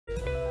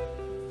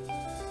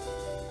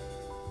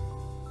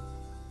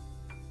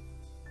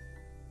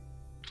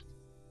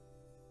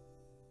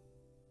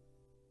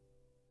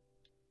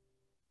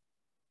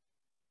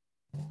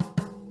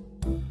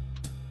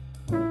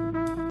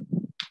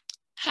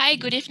Hi,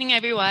 good evening,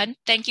 everyone.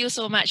 Thank you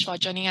so much for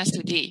joining us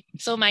today.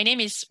 So my name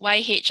is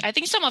YH. I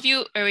think some of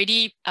you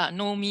already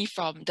know me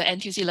from the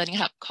NTUC Learning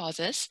Hub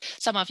courses.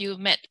 Some of you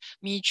met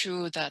me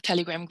through the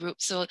Telegram group.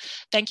 So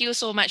thank you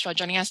so much for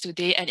joining us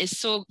today. And it's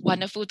so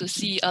wonderful to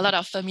see a lot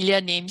of familiar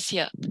names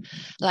here.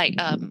 Like,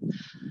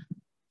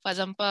 for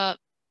example,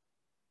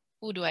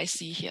 who do I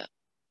see here?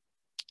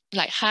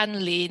 Like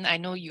Han Lane, I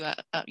know you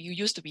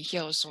used to be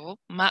here also.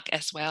 Mark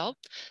as well.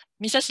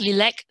 Mrs.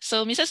 Lilac.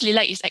 So Mrs.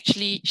 Lilac is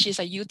actually, she's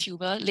a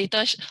YouTuber.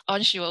 Later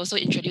on, she will also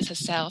introduce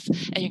herself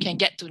and you can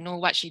get to know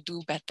what she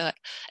do better,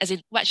 as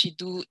in what she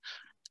do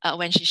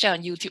when she share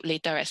on YouTube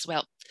later as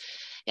well.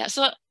 Yeah,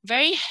 so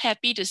very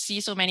happy to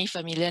see so many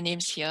familiar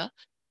names here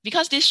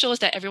because this shows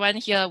that everyone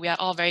here, we are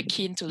all very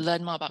keen to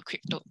learn more about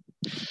crypto.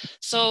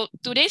 So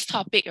today's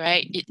topic,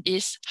 right, it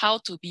is how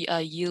to be a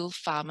yield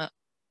farmer.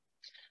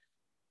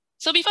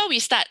 So before we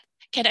start,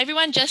 can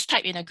everyone just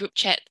type in a group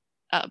chat,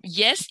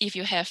 yes, if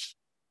you have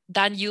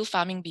done yield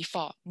farming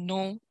before,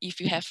 no, if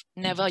you have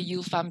never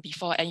yield farmed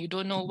before and you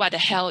don't know what the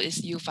hell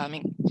is yield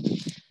farming.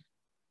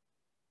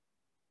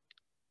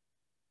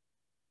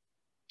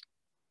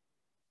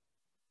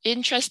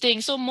 Interesting.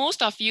 So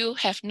most of you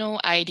have no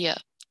idea.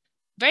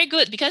 Very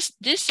good, because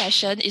this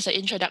session is an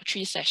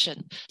introductory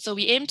session. So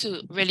we aim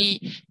to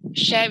really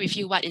share with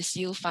you what is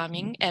yield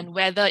farming and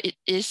whether it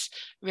is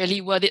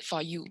really worth it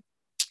for you.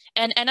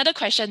 And another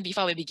question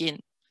before we begin.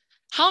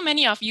 How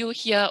many of you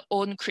here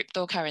own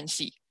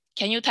cryptocurrency?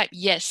 Can you type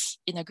yes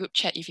in a group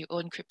chat if you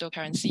own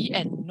cryptocurrency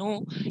and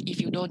no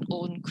if you don't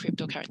own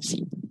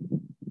cryptocurrency?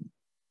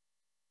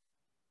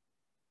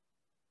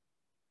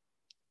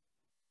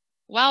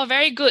 Wow,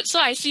 very good. So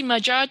I see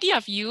majority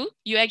of you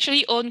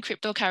actually own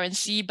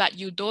cryptocurrency, but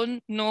you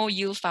don't know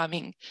yield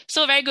farming.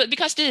 So very good,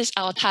 because this is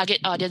our target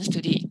audience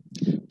today.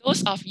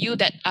 Those of you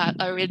that are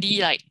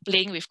already like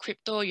playing with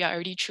crypto, you are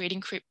already trading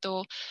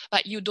crypto,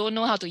 but you don't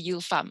know how to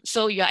yield farm.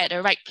 So you are at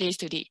the right place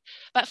today.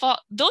 But for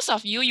those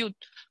of you, you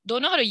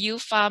don't know how to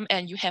yield farm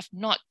and you have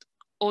not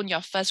owned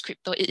your first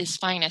crypto, it is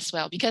fine as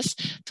well, because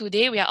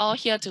today we are all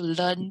here to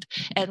learn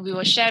and we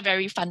will share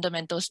very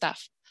fundamental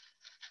stuff.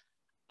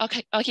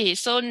 Okay,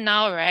 so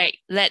now, right,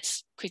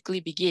 let's quickly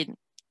begin.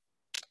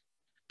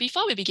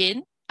 Before we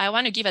begin, I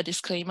want to give a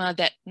disclaimer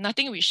that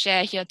nothing we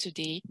share here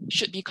today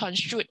should be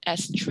construed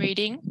as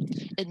trading,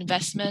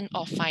 investment,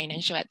 or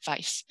financial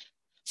advice.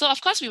 So of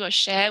course, we will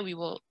share, we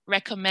will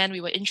recommend, we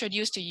will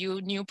introduce to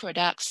you new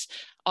products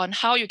on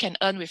how you can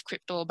earn with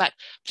crypto. But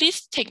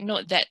please take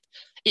note that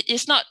it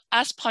is not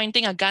us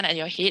pointing a gun at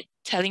your head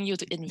telling you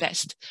to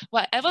invest.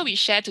 Whatever we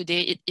share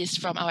today, it is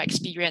from our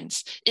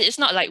experience. It is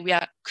not like we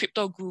are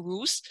crypto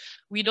gurus.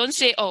 We don't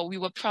say, oh, we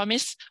will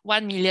promise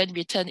 1 million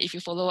return if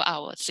you follow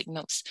our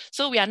signals.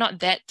 So we are not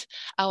that.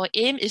 Our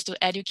aim is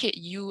to educate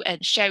you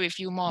and share with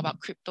you more about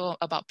crypto,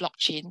 about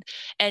blockchain.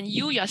 And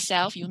you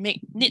yourself, you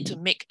need to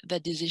make the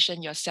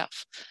decision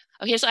yourself.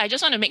 Okay, so I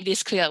just want to make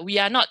this clear. We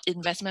are not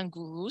investment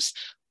gurus.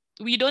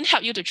 We don't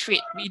help you to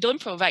trade. We don't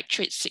provide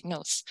trade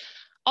signals.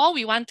 All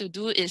we want to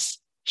do is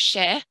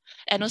share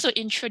and also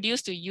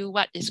introduce to you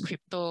what is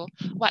crypto,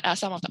 what are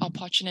some of the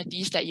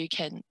opportunities that you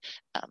can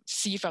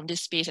see from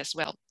this space as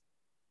well.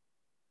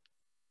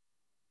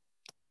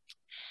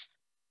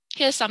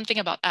 Here's something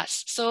about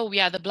us. So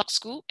we are the Block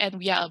School and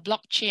we are a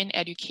blockchain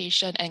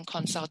education and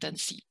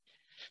consultancy.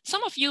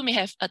 Some of you may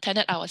have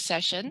attended our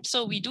session.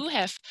 So we do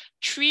have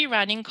 3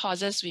 running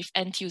courses with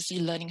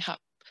NTUC Learning Hub: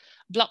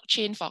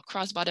 blockchain for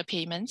cross-border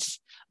payments,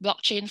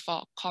 blockchain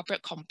for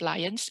corporate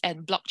compliance,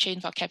 and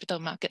blockchain for capital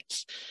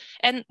markets.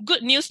 And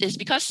good news is,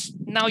 because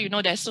now you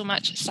know there's so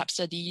much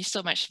subsidy,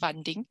 so much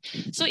funding.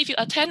 So if you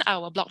attend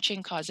our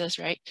blockchain courses,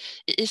 right,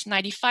 it is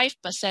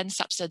 95%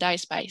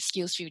 subsidized by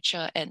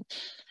SkillsFuture and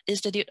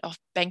Institute of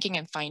Banking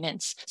and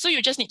Finance. So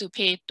you just need to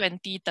pay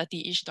 $20,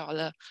 $30-ish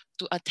to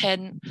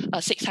attend a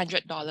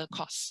 $600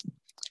 course.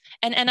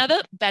 And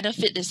another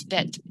benefit is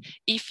that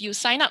if you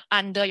sign up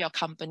under your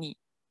company,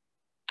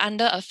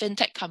 under a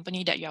fintech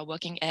company that you are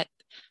working at,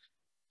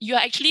 you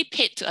are actually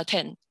paid to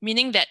attend,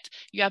 meaning that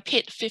you are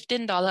paid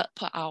 $15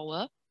 per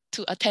hour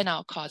to attend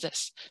our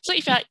courses. So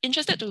if you are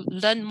interested to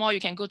learn more, you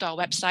can go to our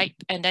website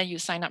and then you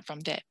sign up from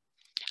there.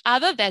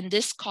 Other than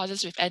these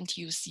courses with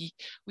NTUC,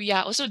 we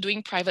are also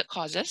doing private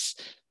courses.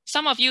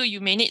 Some of you, you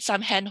may need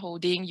some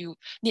hand-holding, you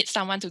need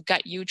someone to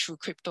guide you through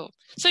crypto.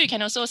 So you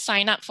can also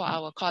sign up for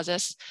our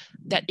courses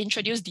that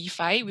introduce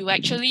DeFi. We will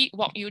actually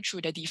walk you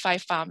through the DeFi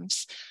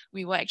farms.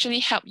 We will actually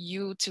help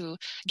you to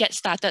get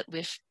started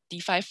with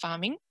DeFi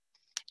farming.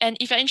 And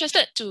if you're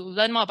interested to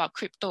learn more about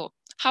crypto,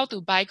 how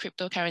to buy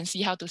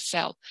cryptocurrency, how to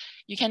sell,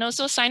 you can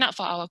also sign up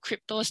for our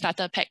crypto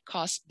starter pack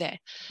course there.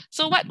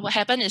 So what will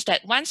happen is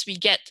that once we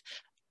get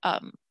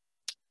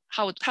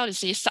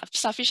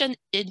sufficient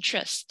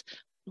interest,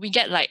 we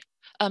get like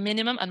a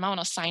minimum amount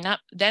of sign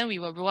up, then we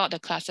will roll out the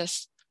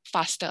classes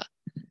faster.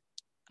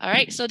 All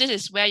right, so this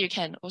is where you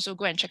can also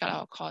go and check out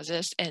our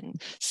courses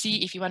and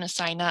see if you want to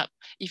sign up,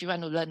 if you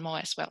want to learn more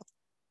as well.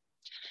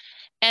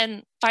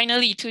 And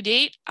finally,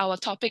 today, our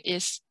topic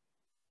is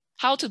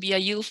how to be a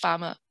yield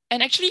farmer.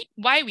 And actually,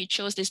 why we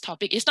chose this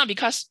topic is not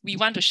because we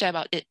want to share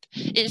about it.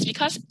 It is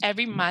because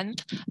every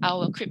month,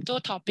 our crypto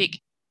topic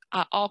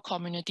are all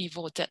community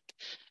voted.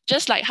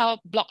 Just like how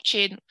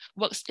blockchain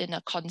works in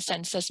a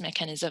consensus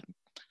mechanism,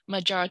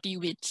 majority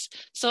wins.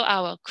 So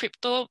our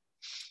crypto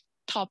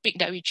topic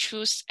that we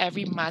choose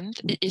every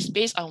month, it is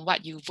based on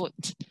what you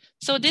vote.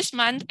 So this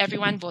month,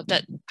 everyone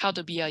voted how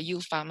to be a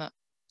yield farmer.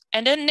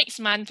 And then next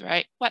month,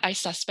 right, what I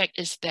suspect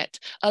is that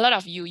a lot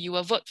of you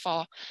will vote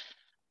for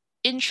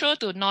intro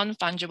to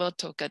non-fungible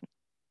token,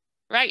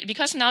 right?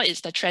 Because now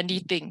it's the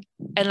trendy thing.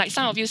 And like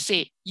some of you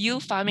say,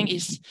 yield farming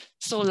is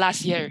so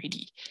last year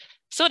already.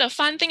 So the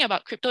fun thing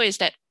about crypto is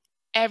that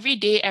every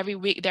day, every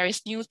week, there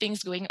is new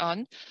things going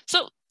on.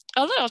 So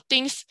a lot of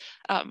things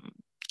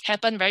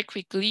happen very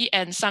quickly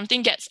and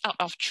something gets out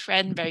of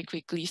trend very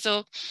quickly.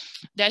 So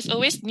there's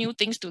always new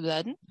things to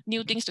learn,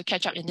 new things to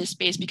catch up in this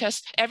space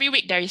because every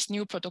week there is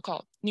new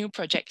protocol, new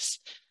projects.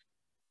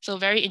 So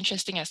very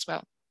interesting as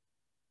well.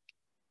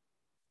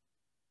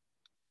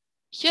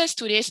 Here's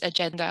today's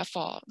agenda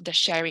for the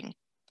sharing.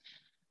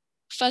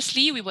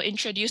 Firstly, we will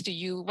introduce to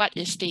you what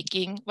is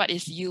staking, what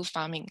is yield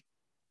farming.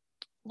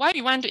 Why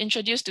we want to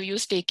introduce to you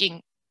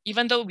staking,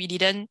 even though we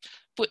didn't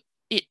put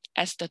it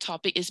as the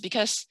topic, is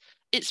because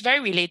it's very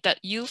related.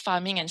 Yield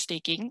farming and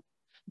staking,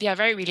 they are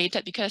very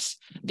related because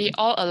they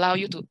all allow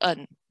you to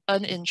earn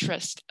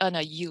interest, earn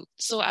a yield.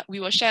 So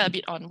we will share a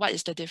bit on what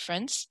is the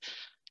difference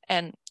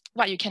and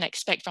what you can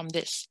expect from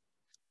this.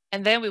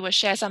 And then we will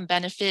share some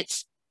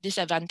benefits,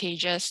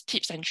 disadvantages,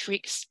 tips and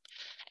tricks.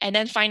 And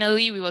then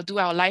finally, we will do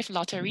our live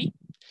lottery.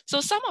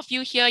 So some of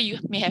you here, you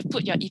may have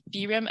put your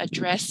Ethereum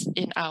address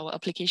in our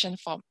application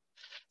form.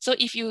 So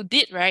if you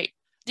did, right,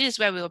 this is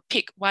where we'll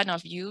pick one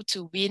of you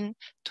to win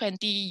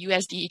 20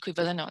 USD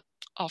equivalent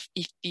of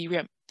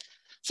Ethereum.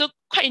 So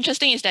quite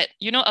interesting is that,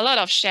 you know, a lot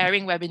of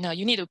sharing webinar,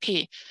 you need to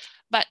pay,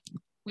 but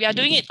we are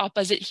doing it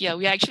opposite here.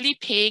 We are actually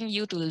paying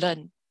you to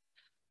learn.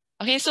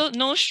 Okay, so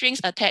no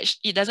strings attached.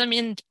 It doesn't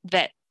mean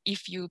that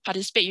if you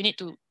participate, you need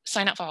to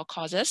sign up for our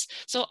courses.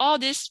 So all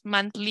this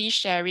monthly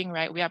sharing,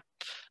 right, we are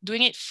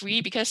doing it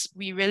free because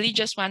we really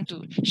just want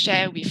to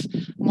share with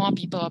more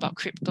people about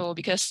crypto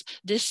because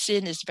this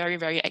scene is very,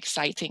 very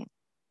exciting.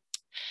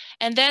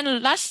 And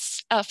then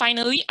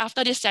finally,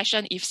 after this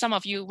session, if some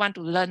of you want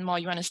to learn more,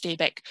 you want to stay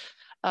back,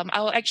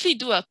 I will actually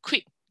do a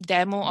quick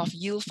demo of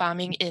yield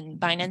farming in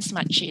Binance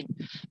Smart Chain,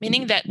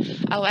 meaning that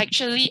I will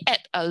actually add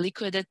a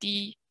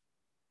liquidity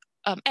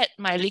add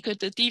my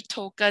liquidity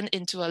token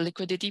into a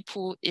liquidity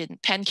pool in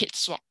Pancake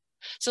Swap.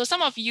 So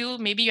some of you,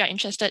 maybe you are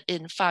interested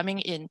in farming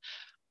in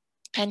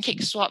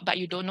Pancake Swap, but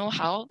you don't know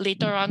how.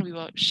 Later on, we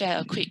will share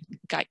a quick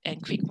guide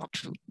and quick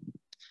walkthrough.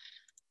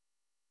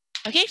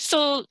 Okay,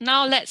 so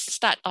now let's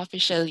start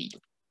officially.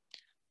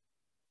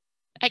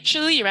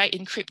 Actually, right,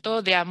 in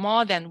crypto, there are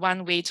more than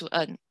one way to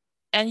earn.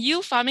 And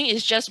yield farming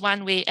is just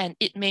one way, and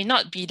it may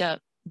not be the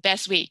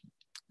best way.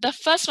 The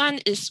first one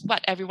is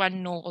what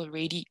everyone knows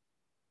already.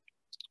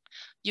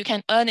 You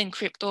can earn in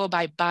crypto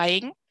by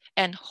buying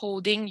and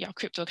holding your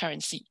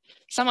cryptocurrency.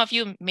 Some of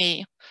you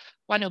may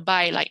want to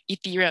buy like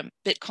Ethereum,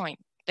 Bitcoin,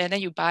 and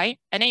then you buy,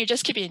 and then you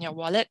just keep it in your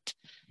wallet.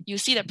 You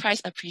see the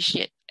price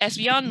appreciate. As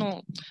we all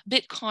know,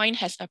 Bitcoin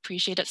has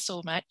appreciated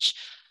so much.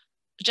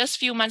 Just a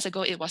few months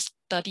ago, it was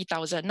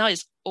 30,000. Now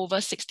it's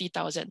over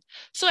 60,000.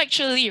 So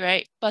actually,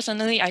 right,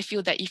 personally, I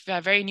feel that if you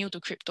are very new to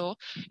crypto,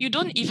 you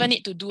don't even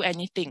need to do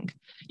anything.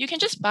 You can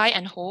just buy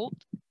and hold.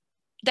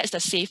 That's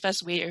the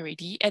safest way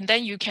already. And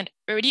then you can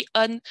already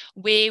earn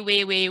way,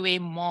 way, way, way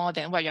more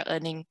than what you're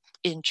earning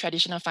in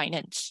traditional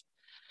finance.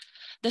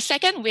 The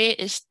second way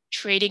is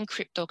trading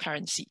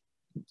cryptocurrency.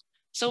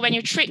 So when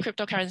you trade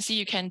cryptocurrency,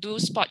 you can do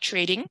spot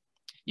trading.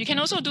 You can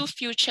also do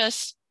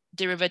futures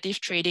derivative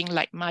trading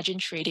like margin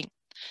trading.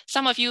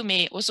 Some of you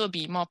may also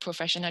be more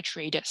professional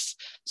traders.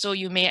 So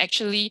you may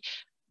actually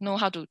know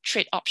how to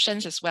trade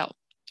options as well.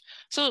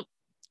 So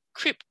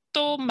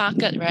crypto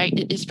market, right,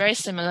 it is very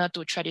similar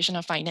to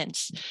traditional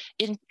finance.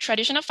 In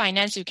traditional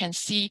finance, you can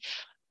see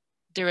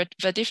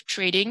derivative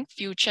trading,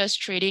 futures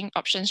trading,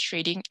 options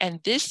trading, and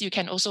this you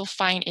can also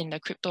find in the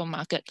crypto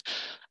market.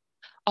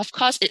 Of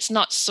course, it's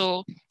not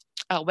so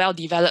well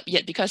developed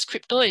yet because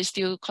crypto is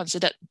still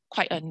considered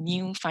quite a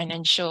new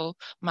financial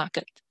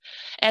market.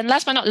 And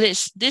last but not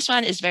least, this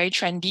one is very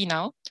trendy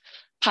now,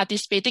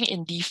 participating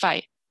in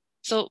DeFi.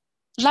 So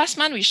last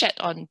month we shared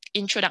on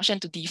introduction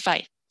to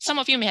DeFi. Some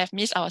of you may have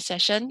missed our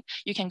session.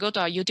 You can go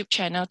to our YouTube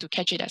channel to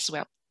catch it as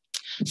well.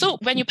 So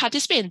when you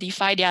participate in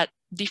DeFi, there are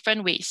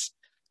different ways.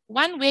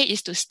 One way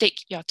is to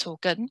stake your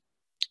token.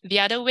 The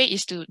other way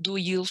is to do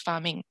yield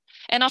farming.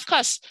 And of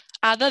course,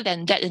 other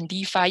than that in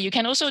DeFi, you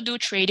can also do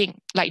trading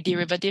like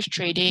derivative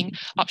trading,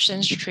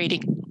 options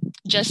trading,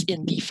 just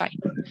in DeFi.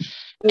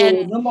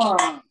 And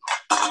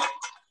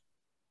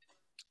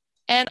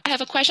I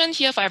have a question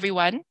here for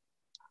everyone.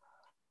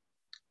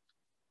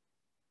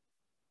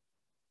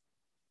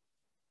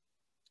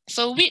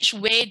 So which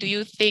way do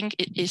you think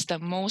it is the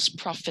most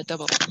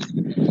profitable?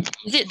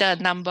 Is it the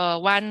number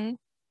one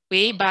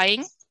way,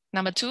 buying,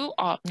 number two,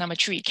 or number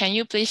three? Can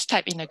you please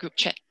type in the group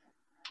chat?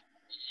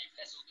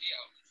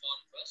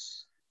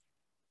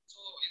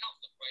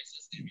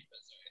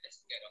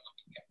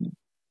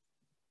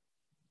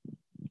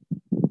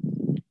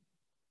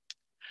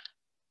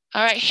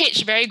 All right,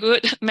 H, very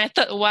good.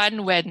 Method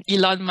 1, when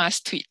Elon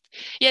Musk tweet.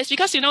 Yes,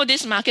 because you know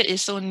this market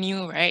is so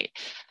new, right?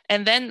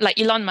 And then like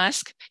Elon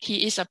Musk,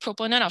 he is a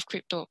proponent of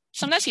crypto.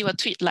 Sometimes he will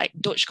tweet like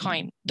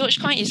Dogecoin.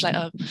 Dogecoin is like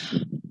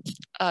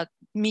a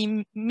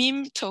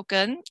meme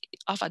token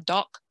of a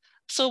dog.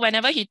 So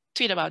whenever he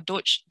tweet about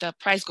Doge, the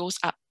price goes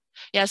up.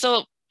 Yeah,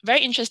 so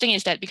very interesting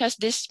is that because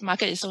this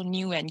market is so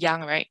new and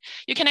young, right?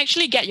 You can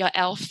actually get your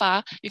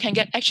alpha. You can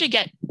actually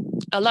get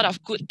a lot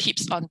of good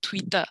tips on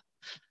Twitter.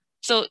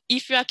 So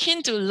if you are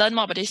keen to learn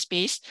more about this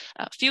space,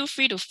 feel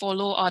free to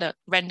follow all the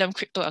random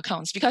crypto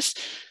accounts, because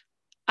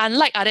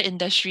unlike other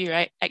industry,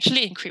 right,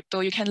 actually in crypto,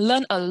 you can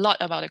learn a lot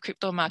about the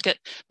crypto market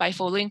by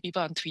following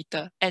people on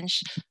Twitter and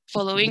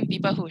following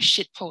people who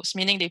shit post,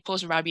 meaning they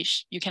post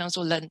rubbish. You can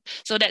also learn.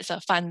 So that's a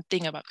fun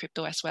thing about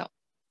crypto as well.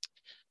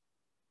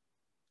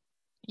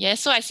 Yeah,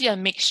 so I see a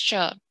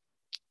mixture,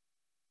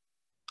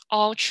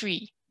 all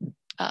three.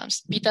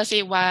 Peter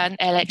say 1,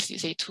 Alex, you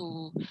say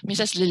 2,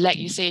 Mrs. Lilac,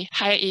 you say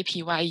higher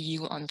APY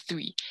yield on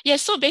 3.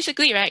 Yes, so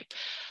basically, right,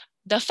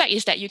 the fact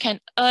is that you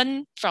can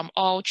earn from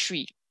all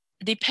three,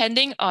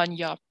 depending on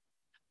your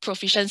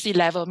proficiency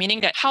level, meaning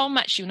that how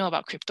much you know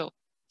about crypto.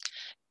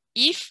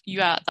 If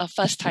you are a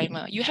first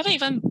timer, you haven't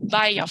even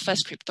buy your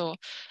first crypto,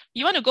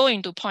 you want to go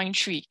into point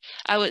 3,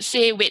 I would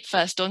say wait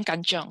first, don't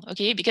kanchiong,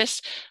 okay?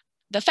 Because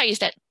the fact is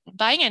that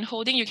buying and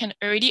holding, you can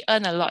already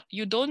earn a lot.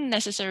 You don't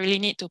necessarily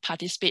need to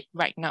participate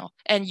right now.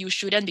 And you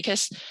shouldn't,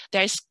 because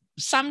there's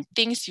some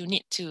things you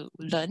need to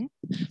learn,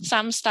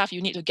 some stuff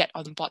you need to get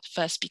on board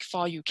first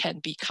before you can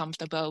be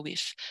comfortable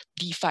with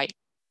DeFi.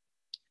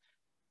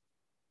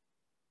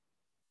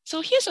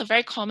 So here's a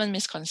very common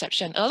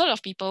misconception. A lot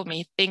of people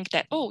may think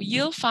that, oh,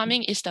 yield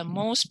farming is the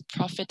most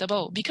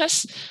profitable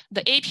because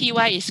the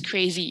APY is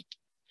crazy.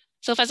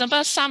 So for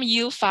example, some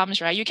yield farms,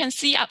 right, you can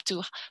see up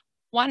to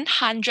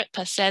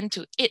 100%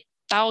 to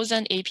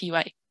 8,000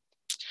 APY.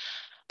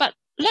 But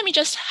let me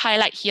just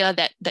highlight here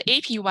that the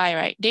APY,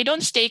 right, they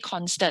don't stay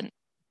constant.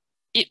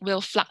 It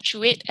will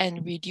fluctuate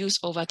and reduce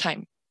over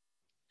time.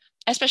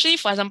 Especially,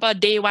 for example,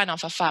 day 1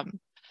 of a farm.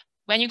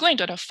 When you go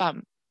into the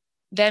farm,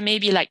 there may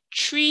be like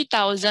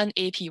 3,000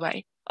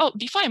 APY. Oh,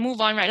 before I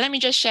move on, right, let me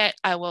just share,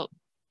 I will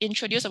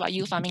introduce about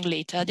yield farming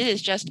later. This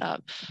is just a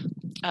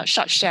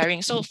short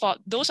sharing. So for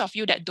those of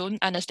you that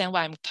don't understand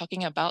what I'm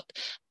talking about,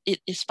 it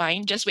is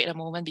fine. Just wait a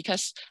moment,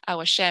 because I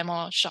will share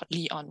more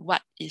shortly on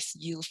what is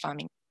yield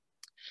farming.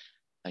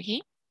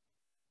 Okay.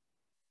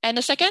 And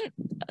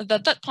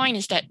the third point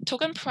is that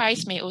token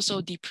price may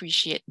also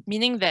depreciate,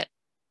 meaning that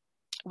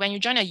when you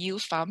join a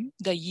yield farm,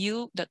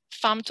 the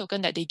farm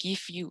token that they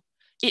give you,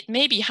 it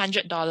may be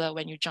 $100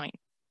 when you join,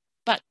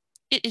 but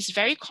it is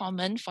very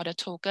common for the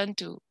token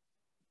to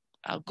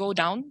go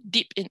down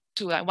deep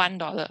into like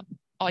 $1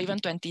 or even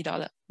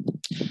 $20,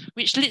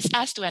 which leads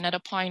us to another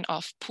point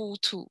of pool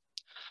 2.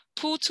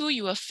 Pool 2,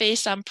 you will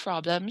face some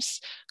problems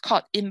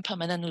called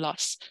impermanent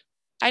loss.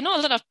 I know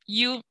a lot of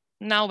you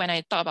now, when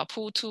I talk about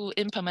pool 2,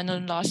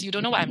 impermanent loss, you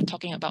don't know what I'm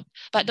talking about,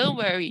 but don't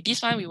worry,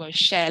 this one we will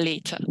share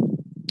later.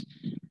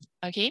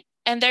 Okay,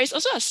 and there is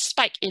also a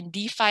spike in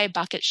DeFi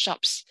bucket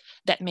shops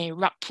that may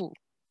rug pull.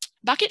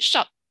 Bucket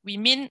shop, we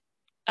mean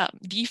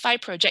DeFi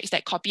projects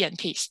that copy and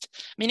paste,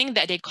 meaning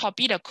that they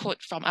copy the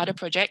code from other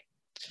projects,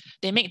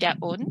 they make their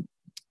own,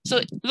 so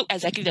it look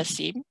exactly the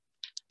same.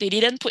 They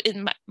didn't put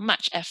in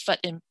much effort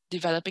in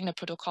developing the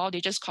protocol,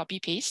 they just copy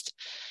paste.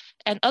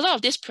 And a lot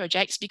of these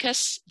projects,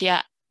 because they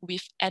are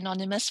with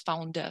anonymous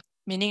founder,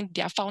 meaning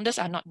their founders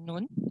are not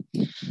known,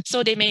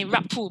 so they may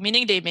rug pull,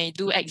 meaning they may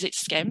do exit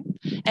scam.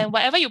 And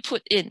whatever you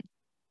put in,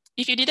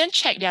 if you didn't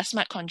check their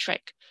smart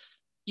contract,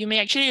 you may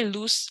actually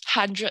lose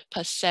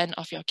 100%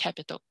 of your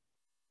capital.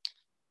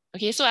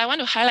 Okay, so I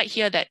want to highlight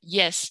here that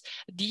yes,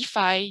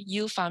 DeFi,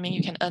 yield farming,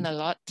 you can earn a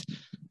lot,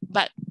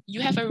 but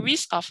you have a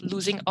risk of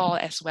losing all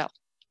as well.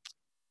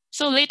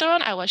 So later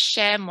on, I will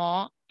share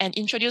more and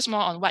introduce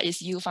more on what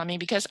is yield farming,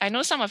 because I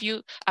know some of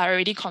you are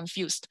already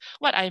confused.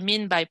 What I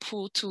mean by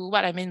pool 2,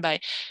 what I mean by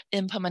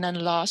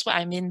impermanent loss, what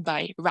I mean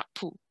by rug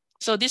pull.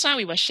 So this one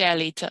we will share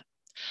later.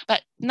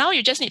 But now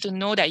you just need to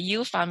know that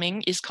yield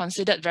farming is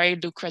considered very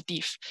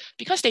lucrative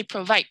because they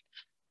provide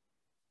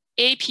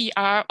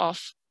APR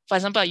of, for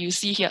example, you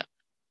see here,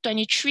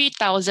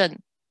 23,000.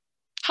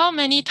 How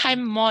many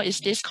times more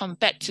is this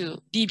compared to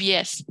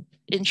DBS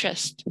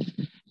interest?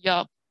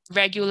 Your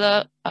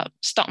regular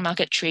stock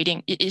market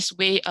trading, it is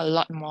way a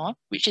lot more,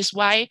 which is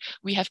why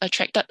we have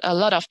attracted a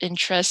lot of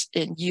interest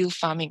in yield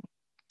farming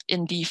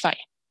in DeFi.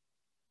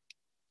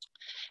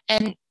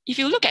 And if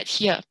you look at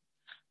here,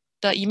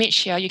 the image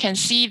here, you can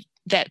see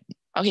that,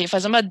 okay, for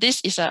example,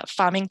 this is a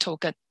farming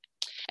token.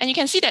 And you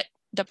can see that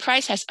the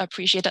price has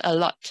appreciated a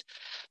lot,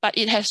 but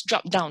it has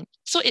dropped down.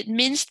 So it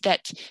means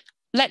that,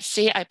 let's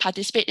say I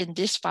participate in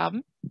this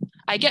farm,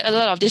 I get a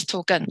lot of this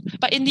token.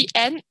 But in the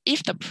end,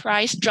 if the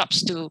price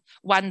drops to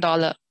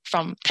 $1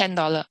 from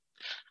 $10,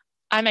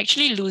 I'm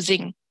actually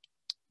losing.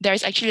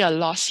 There's actually a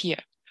loss here.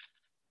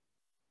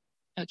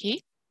 Okay.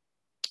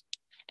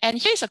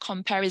 And here's a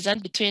comparison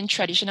between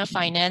traditional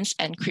finance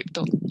and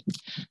crypto.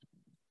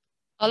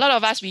 A lot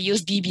of us, we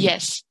use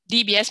DBS.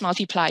 DBS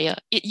multiplier.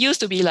 It used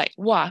to be like,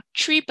 wow,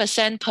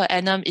 3% per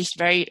annum is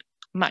very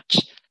much.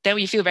 Then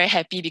we feel very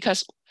happy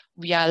because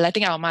we are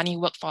letting our money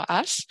work for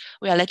us.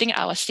 We are letting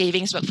our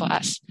savings work for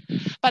us.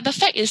 But the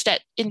fact is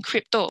that in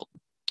crypto,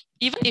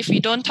 even if we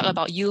don't talk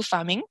about yield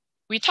farming,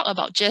 we talk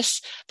about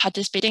just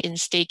participating in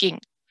staking,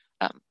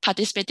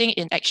 participating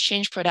in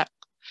exchange product,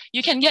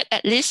 you can get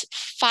at least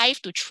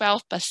 5 to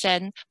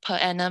 12% per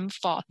annum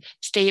for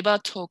stable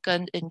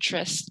token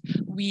interest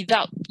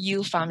without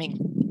yield farming.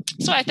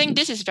 So I think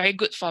this is very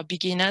good for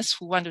beginners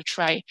who want to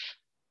try,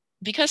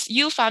 because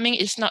yield farming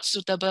is not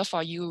suitable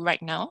for you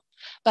right now,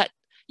 but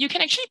you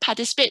can actually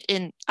participate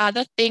in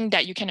other things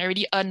that you can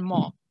already earn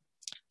more.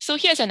 So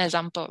here's an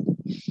example.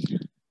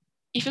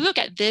 If you look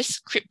at this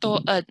crypto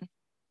earn,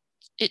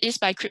 it is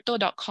by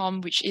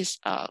crypto.com, which is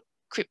a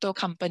crypto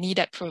company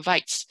that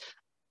provides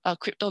a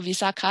crypto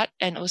Visa card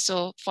and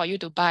also for you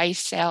to buy,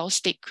 sell,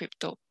 stake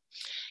crypto.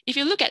 If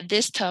you look at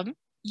this term,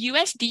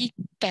 USD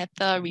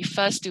Tether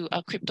refers to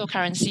a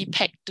cryptocurrency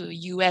pegged to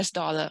US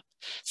dollar.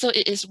 So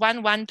it is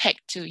 1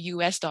 pegged to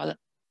US dollar.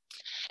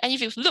 And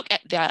if you look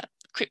at their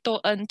crypto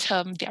earn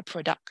term, their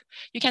product,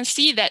 you can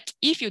see that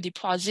if you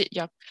deposit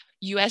your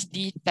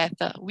USD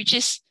Tether, which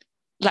is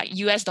like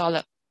US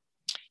dollar,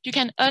 you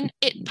can earn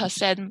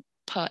 8%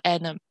 per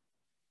annum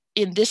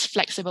in this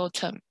flexible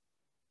term.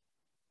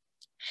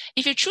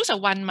 If you choose a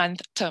 1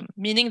 month term,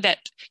 meaning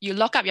that you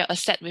lock up your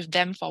asset with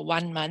them for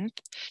 1 month,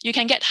 you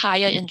can get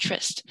higher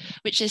interest,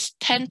 which is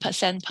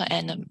 10% per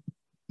annum.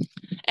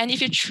 And if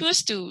you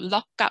choose to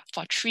lock up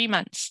for 3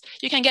 months,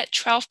 you can get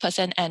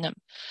 12% annum.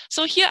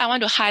 So here I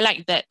want to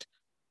highlight that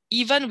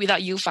even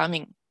without yield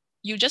farming,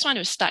 you just want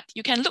to start,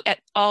 you can look at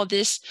all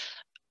these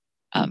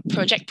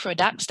project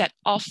products that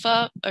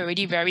offer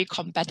already very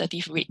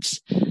competitive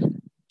rates.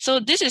 So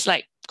this is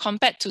like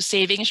compared to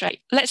savings, right?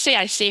 Let's say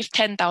I save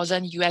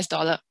 10,000 US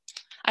dollar.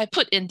 I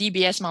put in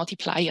DBS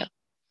multiplier.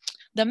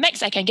 The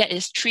max I can get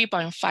is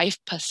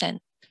 3.5%.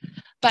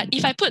 But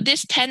if I put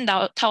this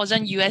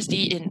 10,000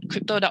 USD in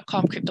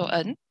crypto.com crypto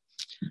earn,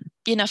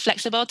 in a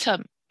flexible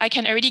term, I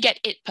can already get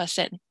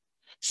 8%.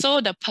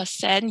 So the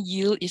percent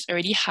yield is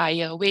already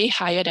higher, way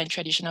higher than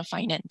traditional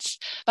finance.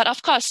 But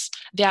of course,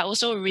 there are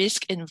also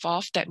risks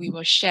involved that we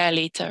will share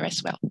later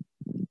as well.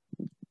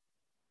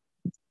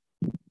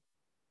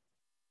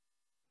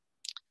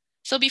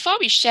 So before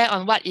we share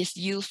on what is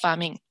yield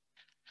farming,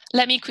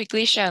 let me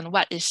quickly share on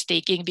what is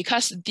staking,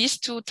 because these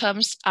two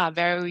terms are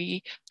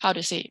very,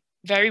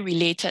 very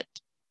related.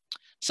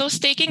 So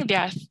staking, there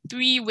are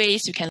 3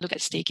 ways you can look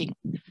at staking.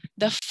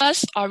 The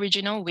first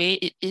original way,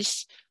 it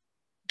is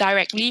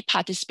directly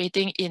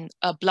participating in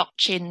a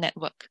blockchain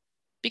network.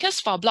 Because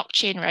for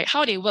blockchain, right,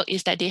 how they work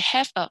is that they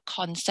have a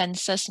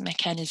consensus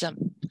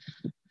mechanism.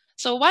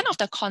 So one of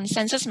the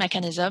consensus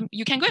mechanism,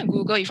 you can go and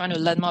Google if you want to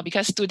learn more,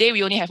 because today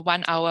we only have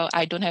 1 hour.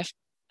 I don't have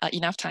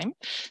enough time.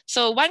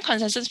 So one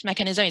consensus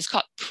mechanism is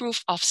called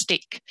proof of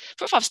stake.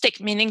 Proof of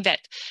stake meaning that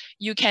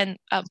you can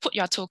put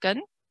your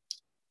token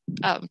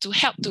to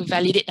help to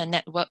validate the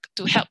network,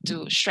 to help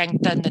to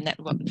strengthen the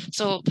network.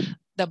 So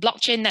the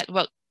blockchain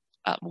network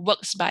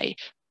works by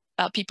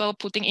people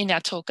putting in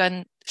their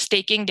token,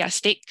 staking their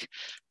stake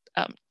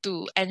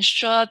to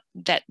ensure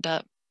that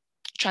the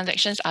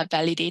transactions are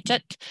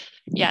validated.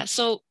 Yeah,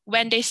 so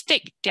when they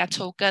stake their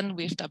token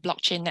with the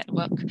blockchain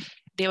network,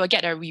 they will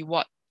get a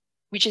reward,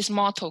 which is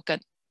more token.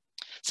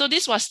 So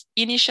this was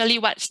initially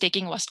what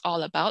staking was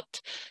all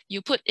about.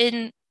 You put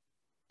in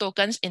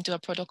tokens into a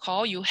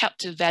protocol, you help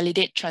to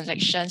validate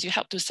transactions, you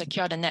help to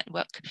secure the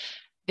network.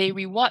 They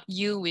reward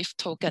you with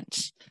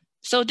tokens.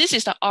 So this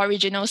is the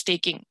original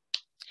staking.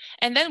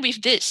 And then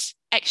with this,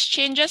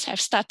 exchanges have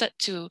started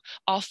to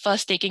offer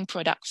staking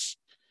products.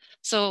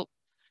 So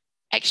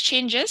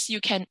exchanges, you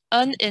can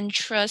earn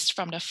interest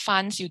from the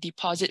funds you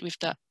deposit with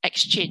the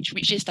exchange,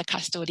 which is the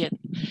custodian.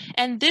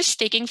 And these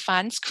staking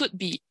funds could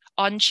be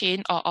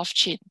on-chain or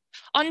off-chain.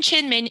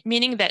 On-chain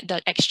meaning that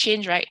the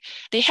exchange, right,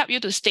 they help you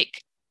to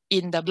stake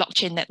in the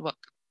blockchain network.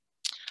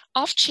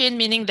 Off-chain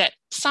meaning that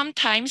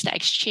sometimes the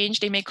exchange,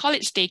 they may call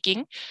it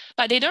staking,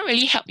 but they don't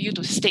really help you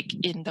to stake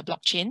in the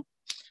blockchain.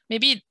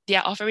 Maybe they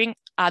are offering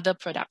other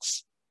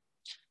products.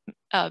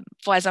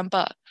 For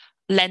example,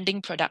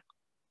 lending product.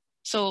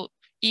 So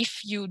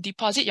if you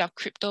deposit your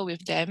crypto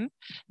with them,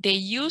 they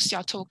use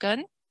your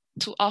token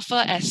to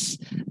offer as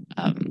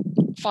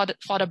for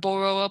the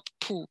borrower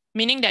pool,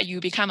 meaning that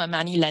you become a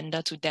money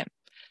lender to them.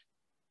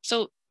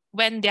 So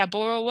when their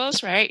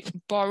borrowers, right,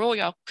 borrow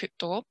your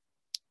crypto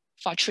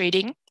for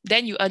trading,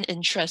 then you earn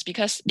interest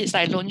because it's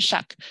like loan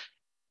shark.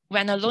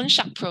 When a loan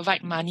shark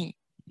provide money,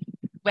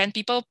 when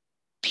people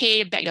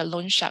pay back the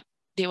loan shark,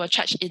 they will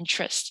charge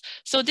interest.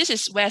 So this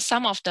is where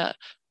some of the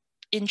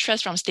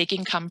interest from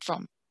staking come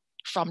from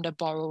the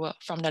borrower,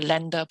 from the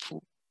lender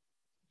pool.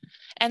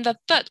 And the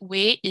third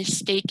way is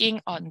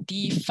staking on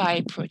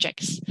DeFi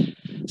projects.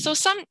 So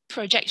some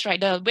projects, right,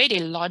 the way they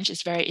launch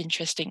is very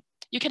interesting.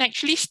 You can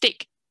actually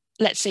stake,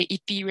 let's say,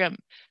 Ethereum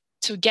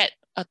to get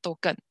a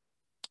token,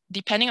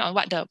 depending on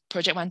what the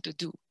project wants to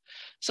do.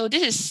 So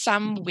this is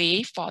some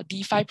way for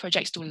DeFi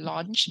projects to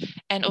launch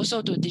and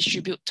also to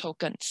distribute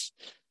tokens.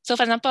 So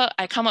for example,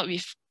 I come up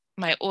with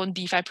my own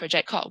DeFi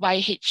project called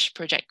YH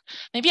project.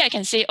 Maybe I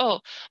can say, oh,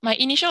 my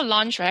initial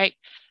launch, right?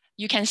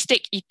 You can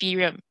stake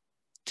Ethereum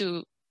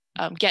to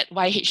get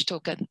YH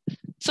token.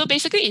 So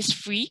basically it's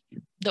free.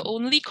 The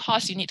only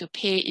cost you need to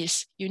pay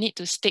is you need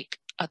to stake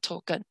a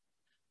token.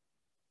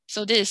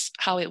 So this is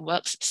how it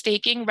works.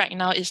 Staking right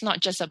now is not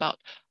just about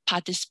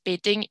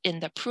participating in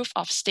the proof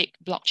of stake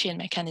blockchain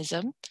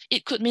mechanism.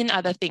 It could mean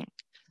other things,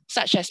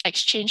 such as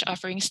exchange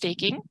offering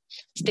staking,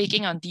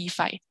 staking on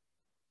DeFi.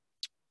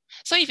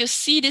 So if you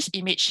see this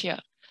image here,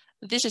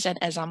 this is an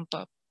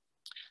example.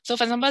 So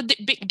for example, the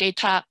Big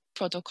Data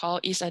Protocol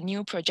is a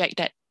new project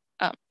that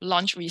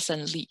launched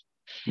recently.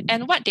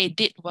 And what they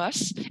did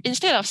was,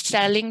 instead of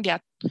selling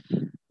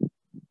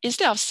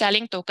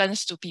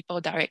tokens to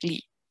people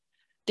directly,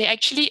 they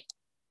actually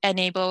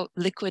enable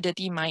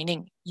liquidity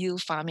mining,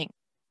 yield farming,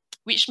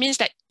 which means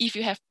that if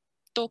you have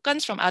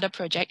tokens from other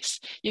projects,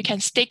 you can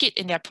stake it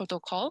in their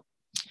protocol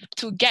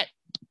to get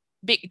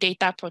Big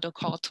Data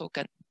Protocol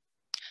token.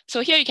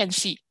 So here you can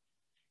see,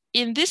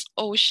 in this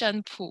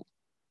Ocean pool,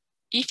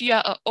 if you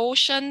are an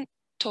Ocean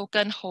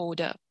token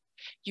holder,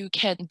 you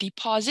can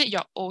deposit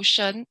your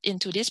Ocean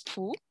into this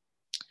pool,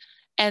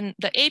 and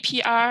the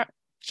APR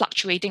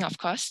fluctuating, of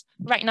course.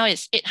 Right now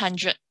it's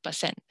 800%.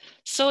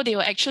 So they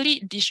will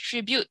actually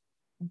distribute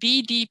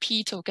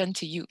BDP token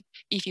to you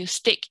if you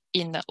stake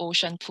in the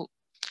Ocean pool.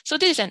 So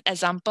this is an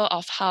example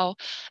of how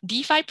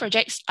DeFi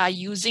projects are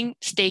using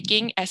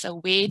staking as a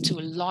way to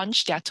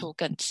launch their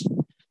tokens.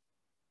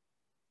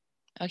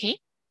 Okay,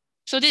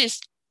 so this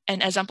is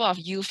an example of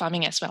yield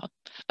farming as well.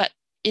 But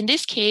in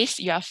this case,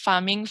 you are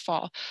farming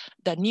for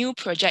the new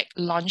project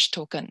launch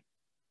token.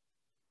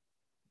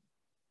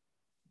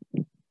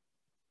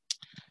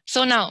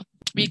 So now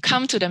we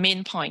come to the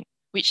main point,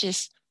 which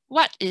is,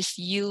 what is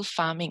yield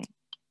farming?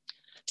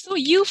 So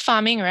yield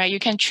farming, right, you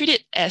can treat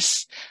it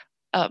as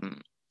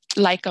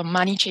like a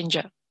money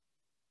changer.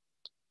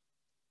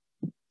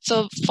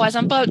 So for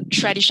example,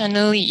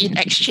 traditionally in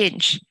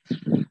exchange,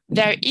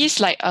 there is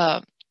like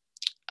a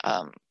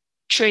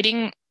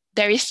trading,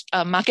 there is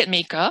a market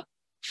maker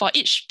for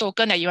each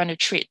token that you want to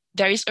trade.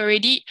 There is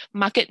already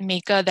market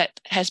maker that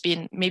has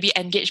been maybe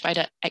engaged by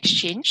the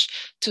exchange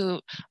to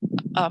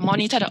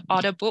monitor the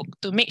order book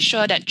to make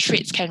sure that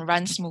trades can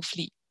run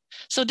smoothly.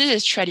 So this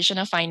is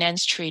traditional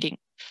finance trading.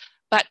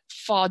 But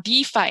for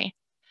DeFi,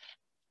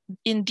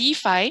 in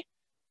DeFi,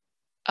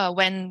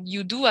 when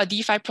you do a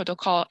DeFi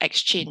protocol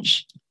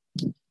exchange,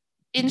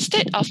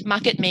 instead of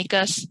market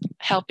makers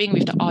helping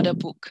with the order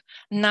book,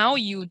 now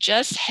you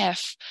just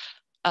have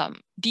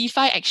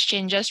DeFi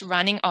exchanges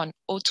running on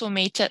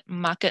automated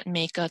market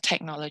maker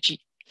technology.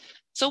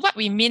 So what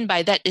we mean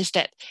by that is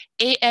that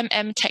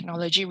AMM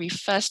technology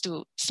refers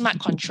to smart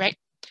contract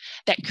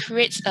that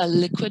creates a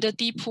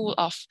liquidity pool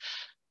of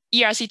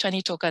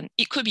ERC20 token.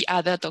 It could be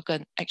other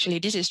token. Actually,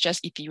 this is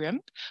just Ethereum,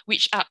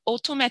 which are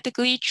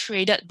automatically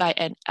traded by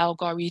an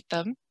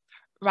algorithm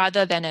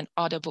rather than an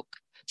order book.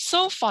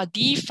 So for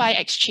DeFi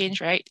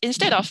exchange, right,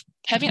 instead of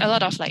having a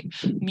lot of like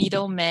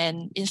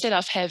middlemen, instead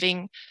of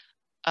having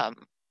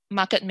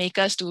market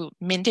makers to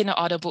maintain an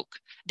order book,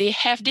 they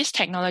have this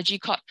technology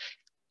called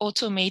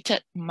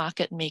automated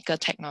market maker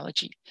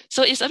technology.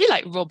 So it's a bit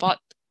like robot.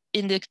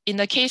 In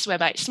the case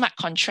whereby smart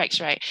contracts,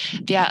 right,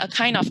 they are a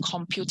kind of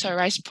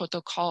computerized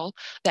protocol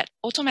that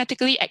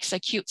automatically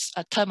executes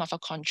a term of a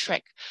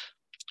contract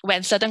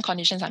when certain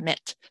conditions are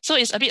met. So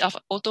it's a bit of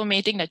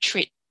automating the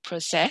trade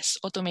process,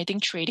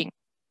 automating trading.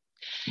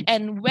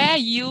 And where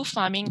yield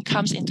farming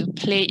comes into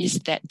play is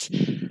that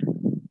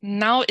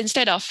now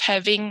instead of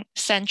having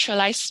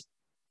centralized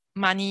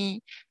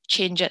money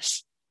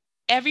changes,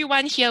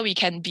 everyone here, we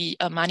can be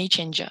a money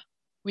changer.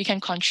 We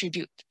can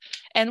contribute.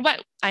 And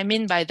what I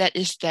mean by that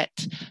is that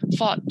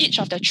for each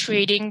of the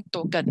trading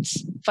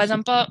tokens, for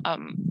example,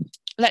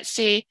 let's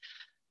say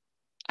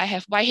I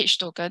have YH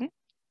token.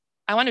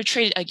 I want to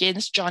trade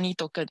against Johnny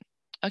token.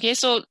 Okay,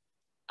 so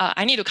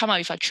I need to come up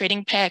with a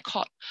trading pair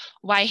called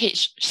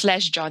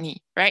YH/Johnny,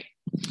 right?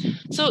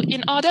 So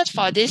in order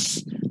for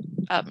this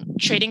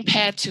trading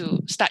pair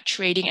to start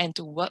trading and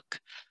to work,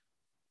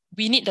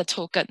 we need the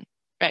token,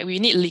 right? We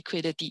need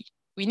liquidity.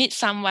 We need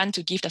someone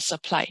to give the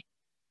supply.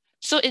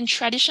 So in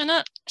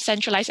traditional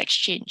centralized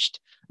exchange,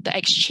 the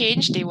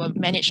exchange, they will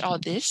manage all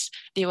this.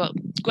 They will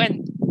go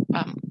and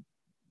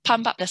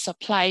pump up the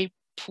supply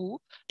pool.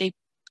 They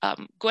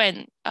go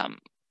and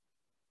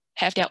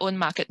have their own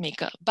market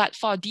maker. But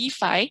for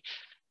DeFi,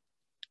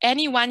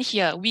 anyone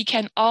here, we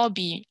can all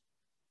be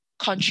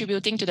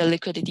contributing to the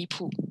liquidity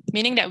pool,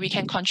 meaning that we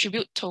can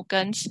contribute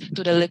tokens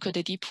to the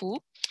liquidity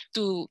pool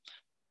to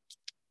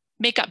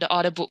make up the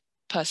order book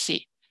per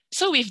se.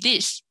 So with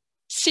this,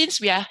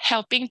 since we are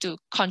helping to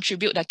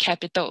contribute the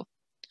capital,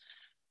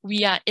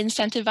 we are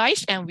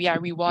incentivized and we are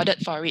rewarded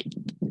for it.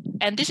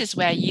 And this is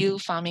where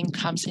yield farming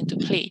comes into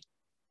play.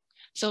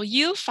 So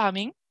yield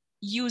farming,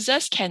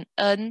 users can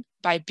earn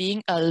by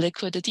being a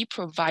liquidity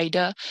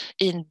provider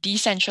in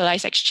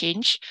decentralized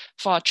exchange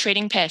for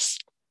trading pairs.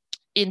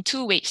 in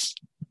two ways.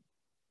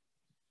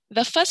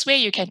 The first way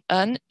you can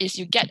earn is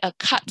you get a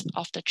cut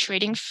of the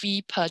trading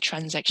fee per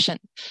transaction.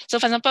 So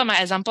for example,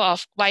 my example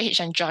of YH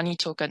and Johnny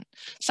token,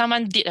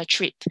 someone did a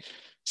trade.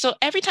 So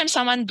every time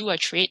someone do a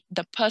trade,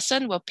 the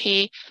person will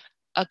pay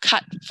a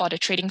cut for the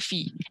trading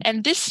fee.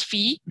 And this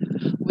fee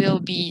will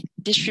be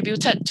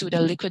distributed to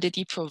the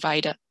liquidity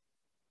provider.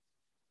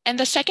 And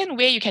the second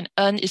way you can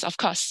earn is, of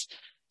course,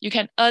 you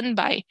can earn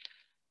by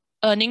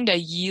earning the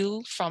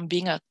yield from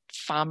being a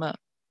farmer.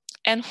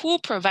 And who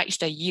provides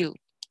the yield?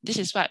 This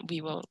is what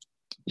we will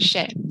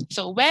share.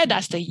 So where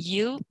does the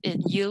yield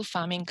in yield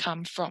farming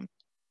come from?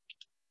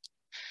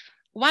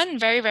 One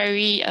very,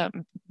 very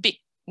big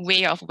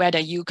way of where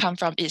the yield come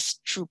from is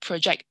through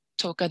project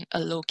token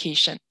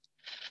allocation.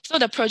 So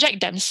the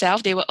project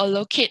themselves, they will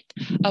allocate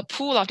a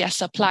pool of their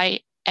supply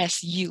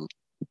as yield.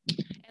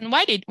 And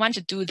why they want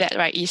to do that,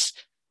 right, is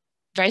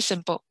very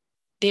simple.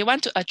 They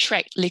want to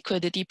attract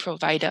liquidity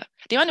provider.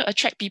 They want to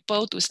attract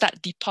people to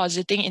start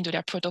depositing into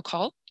their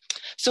protocol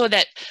so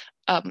that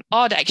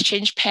all the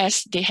exchange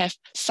pairs, they have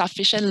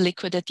sufficient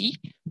liquidity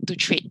to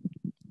trade.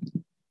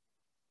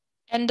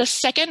 And the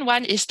second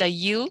one is the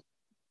yield.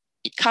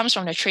 It comes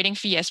from the trading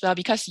fee as well,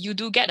 because you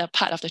do get a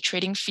part of the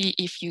trading fee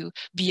if you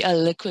be a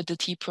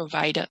liquidity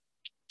provider.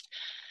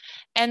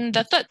 And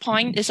the third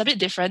point is a bit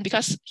different,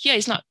 because here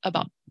it's not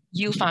about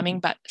yield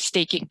farming, but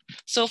staking.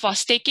 So for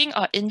staking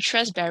or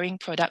interest-bearing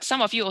products,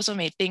 some of you also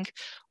may think,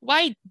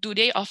 why do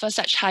they offer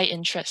such high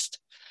interest?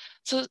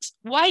 So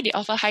why they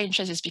offer high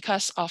interest is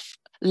because of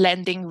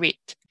lending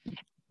rate.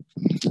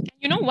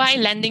 You know why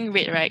lending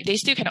rate, right? They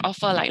still can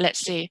offer, like, let's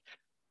say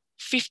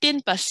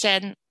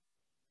 15%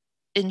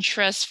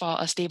 interest for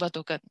a stable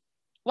token.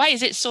 Why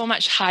is it so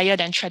much higher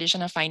than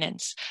traditional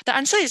finance? The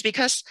answer is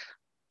because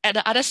at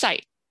the other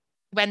side,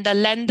 when the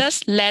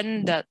lenders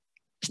lend the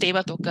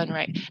stable token,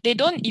 right, they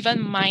don't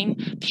even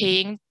mind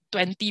paying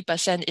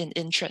 20% in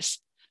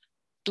interest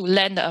to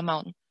lend the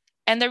amount.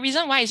 And the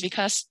reason why is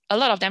because a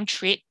lot of them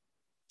trade.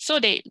 So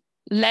they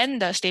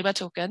lend the stable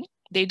token,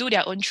 they do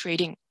their own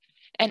trading.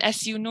 And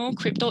as you know,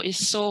 crypto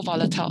is so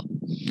volatile.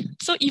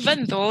 So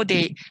even though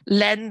they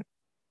lend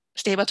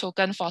stable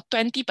token for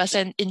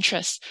 20%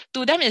 interest,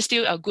 to them it's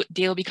still a good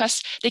deal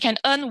because they can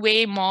earn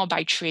way more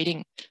by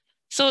trading.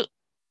 So,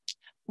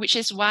 which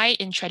is why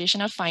in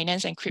traditional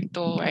finance and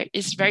crypto, right,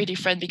 it's very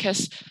different,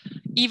 because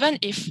even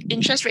if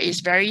interest rate is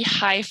very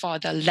high for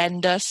the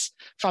lenders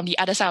from the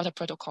other side of the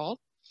protocol,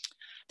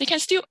 they can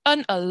still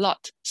earn a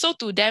lot. So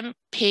to them,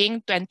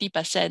 paying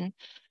 20%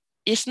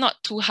 is not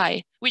too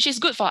high, which is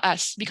good for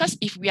us, because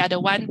if we are the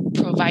one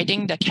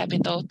providing the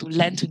capital to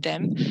lend to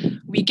them,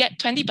 we get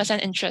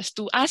 20% interest.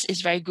 To us,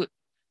 is very good,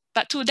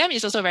 but to them,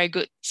 it's also very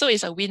good. So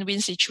it's a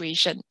win-win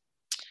situation.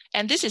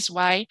 And this is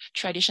why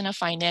traditional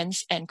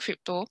finance and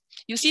crypto,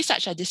 you see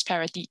such a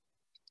disparity,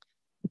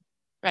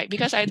 right?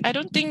 Because I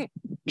don't think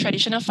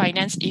traditional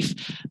finance, if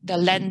the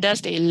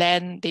lenders, they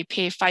lend, they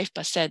pay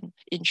 5%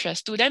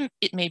 interest. To them,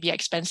 it may be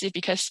expensive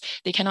because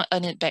they cannot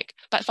earn it back.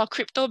 But for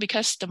crypto,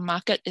 because the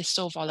market is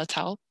so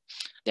volatile,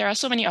 there are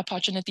so many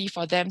opportunities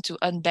for them to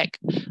earn back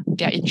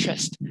their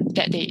interest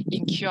that they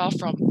incur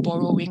from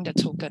borrowing the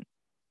token.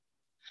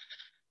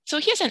 So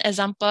here's an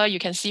example you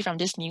can see from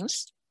this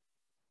news.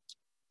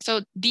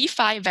 So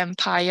DeFi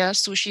vampire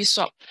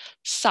SushiSwap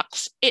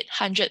sucks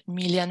 800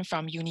 million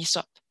from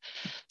Uniswap.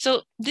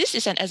 So this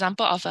is an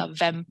example of a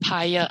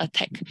vampire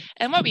attack.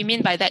 And what we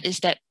mean by that is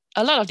that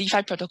a lot of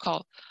DeFi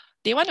protocol,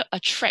 they want to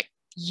attract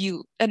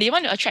yield and they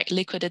want to attract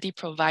liquidity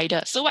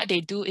provider. So what they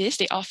do is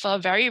they offer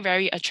very,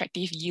 very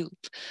attractive yield.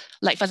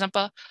 Like for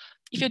example,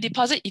 if you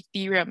deposit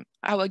Ethereum,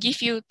 I will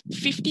give you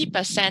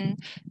 50%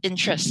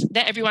 interest.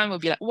 Then everyone will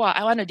be like, wow,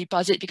 I want to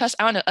deposit because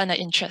I want to earn an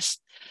interest.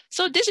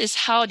 So this is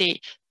how they,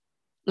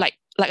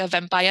 like a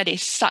vampire, they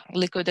suck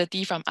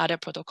liquidity from other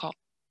protocol.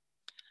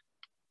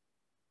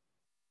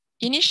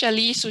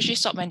 Initially,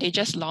 SushiSwap, when they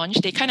just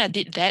launched, they kind of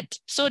did that.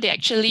 So they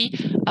actually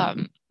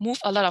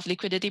moved a lot of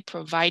liquidity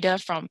provider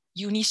from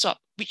Uniswap,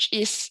 which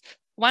is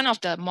one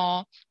of the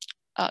more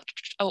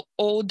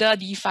older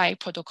DeFi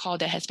protocol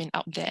that has been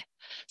out there.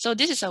 So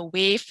this is a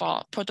way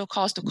for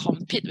protocols to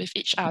compete with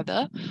each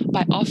other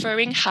by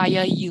offering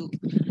higher yield.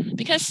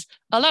 Because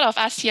a lot of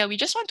us here, we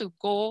just want to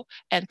go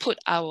and put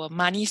our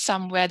money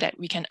somewhere that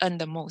we can earn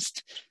the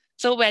most.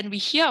 So when we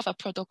hear of a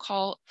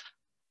protocol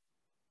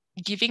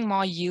giving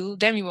more yield,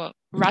 then we will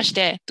rush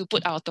there to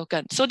put our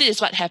token. So this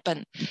is what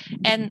happened.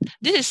 And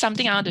this is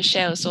something I want to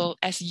share also.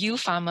 As yield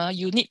farmer,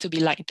 you need to be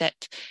like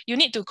that. You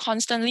need to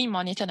constantly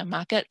monitor the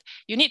market.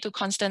 You need to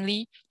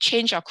constantly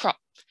change your crop.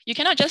 You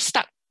cannot just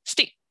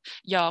stick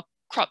your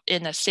crop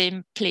in the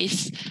same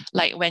place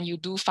like when you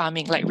do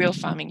farming, like real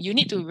farming. You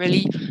need to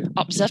really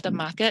observe the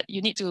market.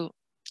 You need to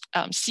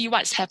see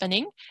what's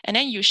happening, and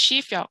then you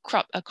shift your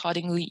crop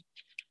accordingly.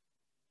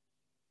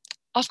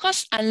 Of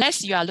course,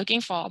 unless you are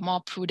looking for a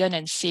more prudent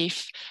and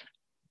safe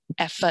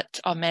effort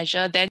or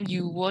measure, then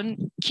you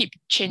won't keep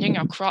changing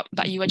your crop,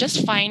 but you will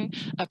just find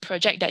a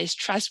project that is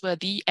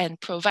trustworthy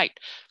and provide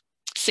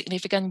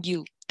significant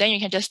yield. Then you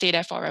can just stay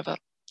there forever.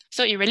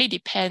 So it really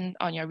depends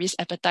on your risk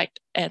appetite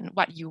and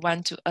what you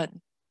want to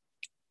earn.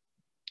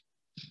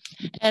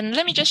 And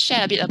let me just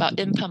share a bit about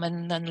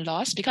impermanent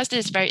loss, because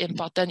this is very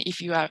important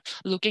if you are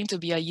looking to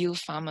be a yield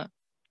farmer.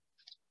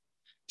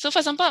 So for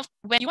example,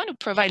 when you want to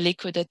provide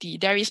liquidity,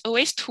 there is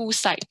always two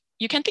sides.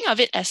 You can think of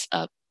it as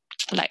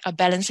like a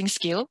balancing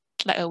scale,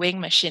 like a weighing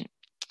machine.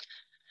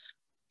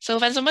 So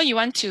for example, you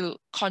want to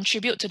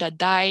contribute to the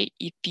DAI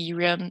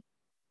Ethereum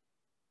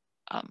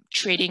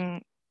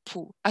trading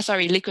pool,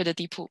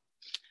 liquidity pool.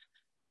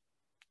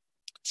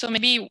 So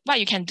maybe what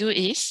you can do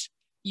is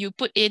you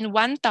put in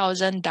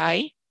 1,000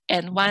 DAI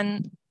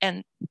and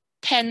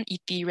 10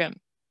 Ethereum,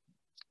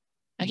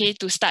 okay,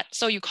 to start.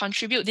 So you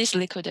contribute this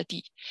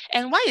liquidity.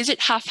 And why is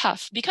it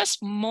half-half? Because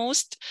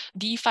most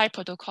DeFi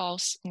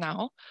protocols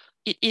now,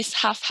 it is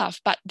half-half,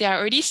 but there are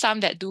already some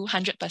that do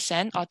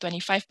 100% or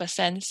 25%,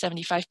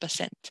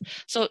 75%.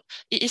 So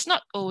it is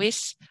not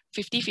always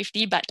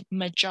 50-50, but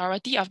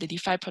majority of the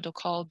DeFi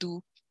protocol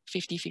do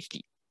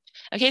 50-50.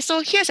 Okay,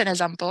 so here's an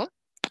example.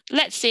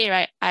 Let's say,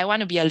 right, I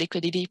want to be a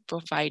liquidity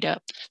provider.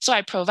 So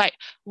I provide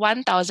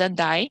 1,000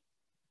 DAI,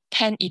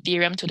 10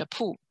 Ethereum to the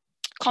pool.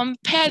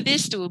 Compare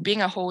this to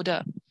being a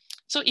holder.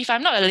 So if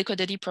I'm not a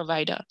liquidity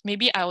provider,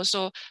 maybe I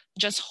also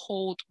just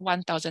hold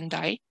 1,000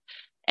 DAI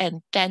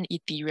and 10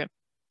 Ethereum.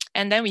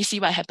 And then we see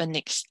what happened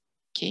next,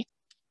 okay?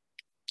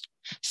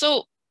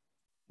 So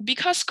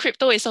because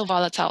crypto is so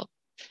volatile,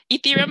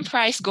 Ethereum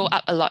price go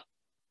up a lot.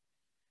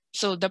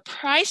 So the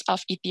price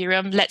of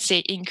Ethereum, let's say,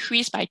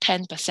 increased by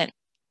 10%.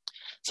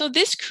 So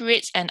this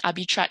creates an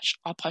arbitrage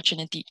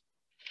opportunity.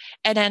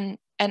 And then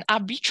an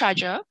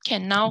arbitrager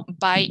can now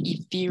buy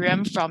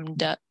Ethereum from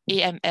the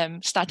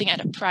AMM starting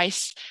at a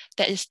price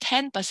that is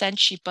 10%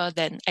 cheaper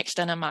than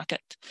external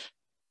market.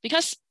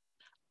 Because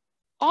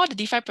all the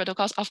DeFi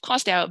protocols, of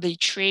course, there will be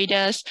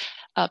traders,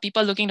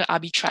 people looking to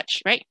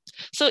arbitrage, right?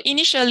 So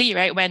initially,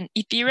 right, when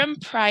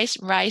Ethereum price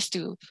rise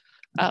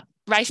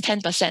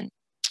 10%,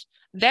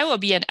 there will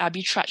be an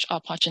arbitrage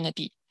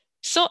opportunity.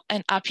 So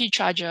an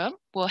arbitrager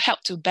will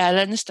help to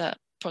balance the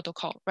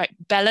protocol, right?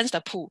 Balance the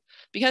pool,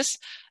 because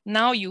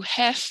now you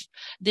have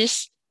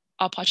this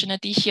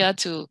opportunity here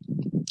to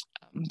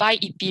buy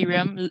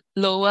Ethereum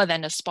lower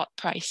than the spot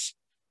price.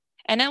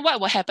 And then what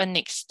will happen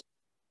next?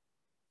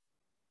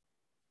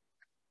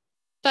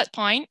 Third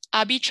point,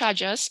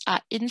 arbitragers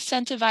are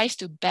incentivized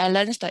to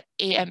balance the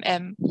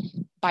AMM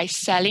by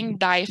selling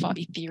DAI for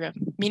Ethereum,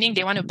 meaning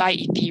they want to buy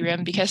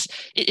Ethereum because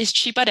it is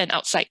cheaper than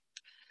outside.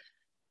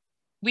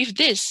 With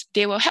this,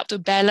 they will help to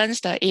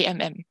balance the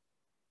AMM.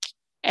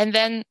 And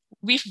then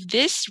with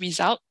this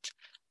result,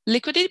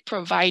 liquidity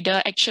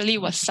provider actually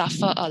will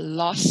suffer a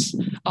loss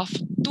of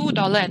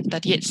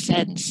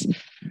 $2.38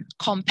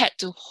 compared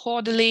to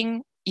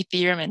holding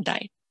Ethereum and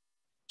DAI.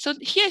 So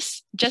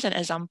here's just an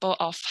example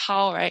of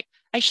how, right?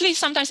 Actually,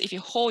 sometimes if you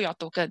hold your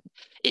token,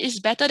 it is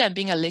better than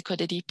being a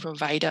liquidity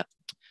provider.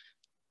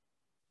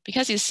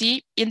 Because you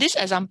see, in this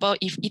example,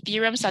 if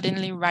Ethereum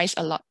suddenly rise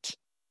a lot,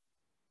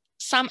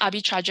 some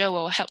arbitrager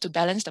will help to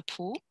balance the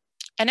pool.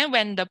 And then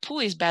when the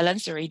pool is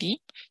balanced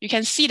already, you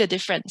can see the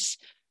difference.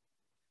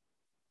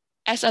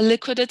 As a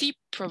liquidity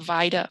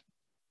provider,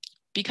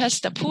 because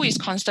the pool is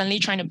constantly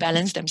trying to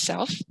balance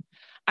themselves,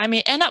 I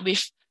may end up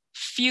with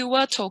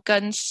fewer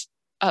tokens,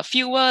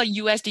 fewer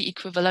USD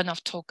equivalent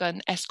of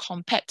token as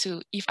compared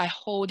to if I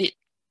hold it.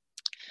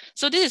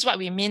 So this is what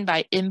we mean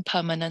by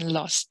impermanent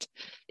loss.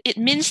 It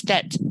means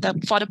that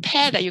for the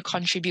pair that you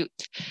contribute,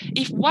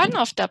 if one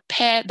of the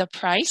pair, the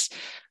price,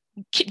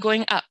 keep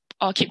going up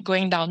or keep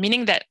going down,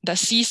 meaning that the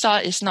seesaw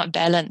is not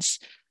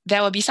balanced,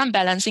 there will be some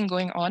balancing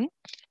going on.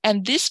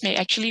 And this may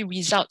actually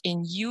result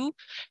in you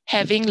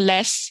having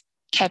less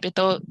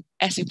capital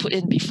as you put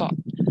in before,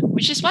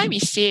 which is why we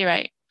say,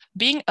 right,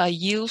 being a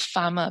yield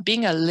farmer,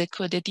 being a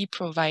liquidity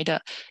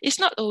provider is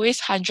not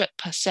always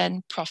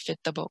 100%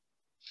 profitable.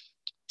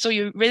 So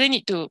you really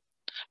need to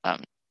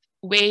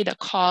weigh the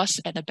cost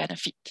and the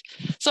benefit.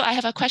 So I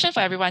have a question for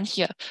everyone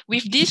here.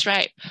 With this,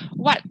 right,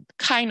 what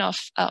kind of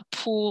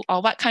pool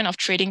or what kind of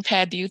trading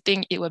pair do you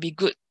think it will be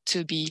good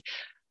to be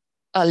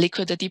a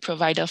liquidity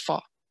provider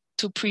for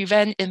to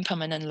prevent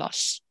impermanent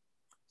loss?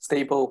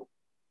 Stable.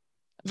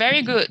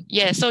 Very good.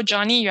 Yeah, so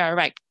Johnny, you are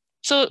right.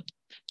 So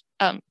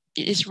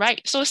it is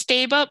right. So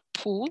stable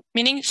pool,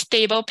 meaning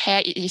stable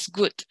pair, it is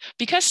good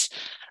because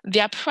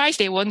their price,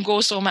 they won't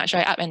go so much,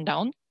 right, up and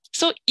down.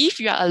 So if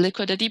you are a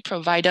liquidity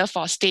provider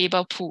for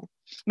stable pool,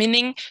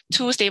 meaning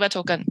two stable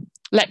token,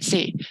 let's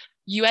say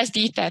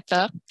USD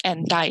Tether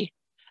and DAI,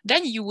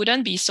 then you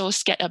wouldn't be so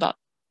scared about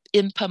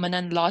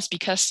impermanent loss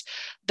because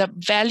the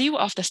value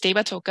of the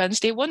stable tokens,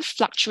 they won't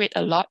fluctuate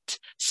a lot.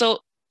 So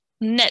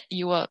net,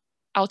 you will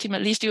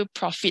ultimately still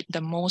profit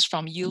the most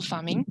from yield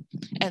farming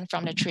and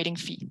from the trading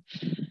fee.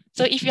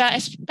 So if you are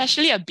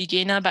especially a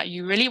beginner, but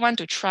you really want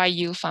to try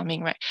yield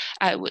farming, right,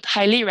 I would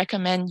highly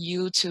recommend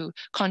you to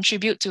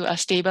contribute to a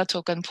stable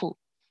token pool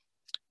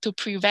to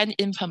prevent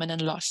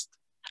impermanent loss.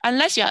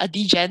 Unless you're a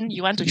degen,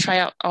 you want to try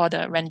out all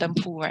the random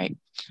pool, right?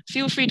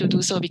 Feel free to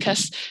do so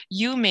because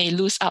you may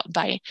lose out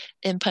by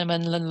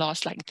impermanent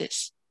loss like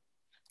this.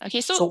 Okay,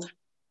 so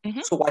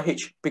So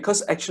YH,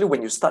 because actually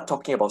when you start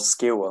talking about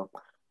scale,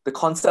 the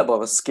concept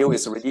of a scale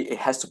is already, it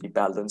has to be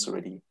balanced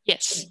already.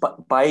 Yes.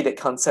 But by that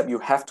concept, you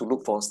have to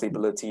look for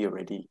stability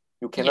already.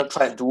 You cannot Yes.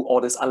 try and do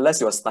all this unless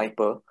you're a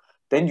sniper.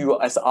 Then you,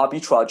 as an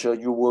arbitrager,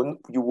 you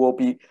will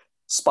be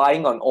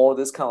spying on all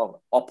this kind of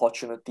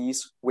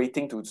opportunities,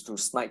 waiting to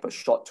snipe a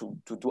shot to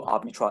do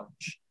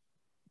arbitrage.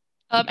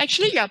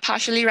 Actually, you're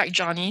partially right,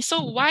 Johnny.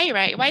 So why,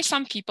 right? Why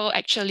some people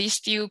actually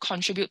still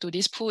contribute to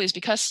this pool is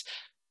because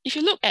if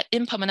you look at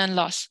impermanent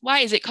loss, why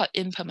is it called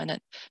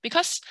impermanent?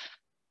 Because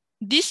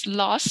this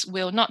loss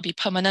will not be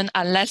permanent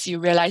unless you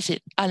realize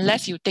it,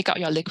 unless you take out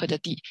your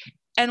liquidity.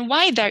 And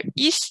why there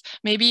is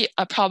maybe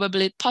a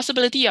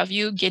possibility of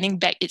you gaining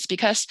back, it's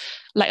because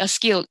like a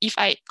scale, if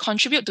I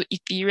contribute to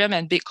Ethereum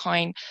and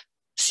Bitcoin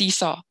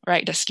seesaw,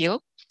 right, the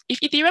scale, if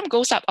Ethereum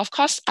goes up, of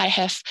course, I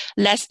have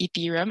less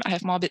Ethereum, I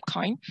have more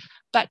Bitcoin.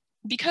 But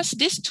because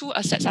these two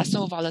assets are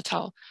so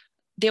volatile,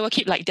 they will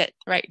keep like that,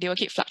 right? They will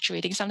keep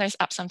fluctuating, sometimes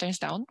up, sometimes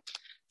down.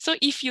 So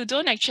if you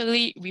don't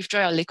actually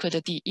withdraw your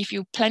liquidity, if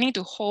you're planning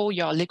to hold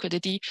your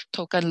liquidity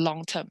token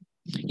long term,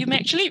 you may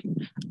actually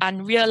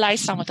unrealize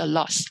some of the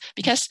loss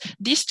because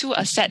these two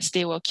assets,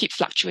 they will keep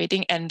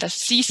fluctuating, and the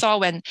seesaw,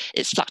 when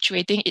it's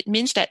fluctuating, it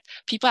means that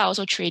people are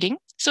also trading.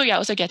 So you're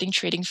also getting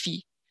trading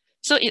fee.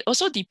 So it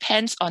also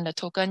depends on the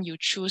token you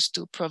choose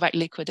to provide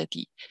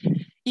liquidity.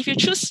 If you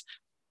choose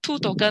two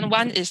token,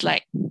 one is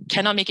like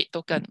cannot make it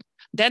token,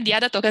 then the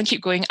other token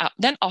keep going up,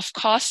 then of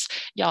course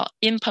your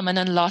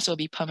impermanent loss will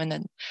be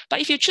permanent. But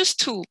if you choose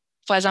two,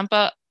 for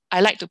example, I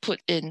like to put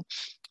in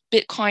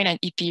Bitcoin and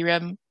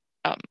Ethereum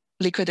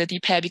liquidity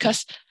pair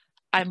because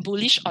I'm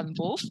bullish on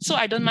both. So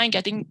I don't mind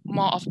getting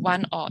more of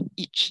one or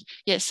each.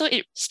 Yes, so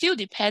it still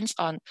depends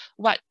on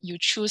what you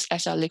choose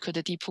as a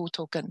liquidity pool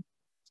token.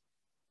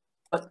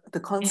 But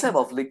the concept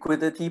of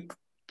liquidity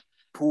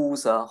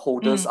pools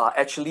holders are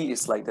actually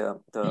is like the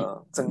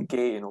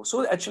zhengke, you know.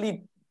 So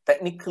actually,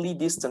 technically,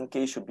 this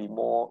zhengke should be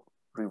more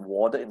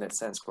rewarded in that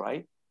sense,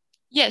 right?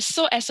 Yes,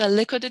 so as a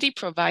liquidity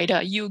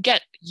provider, you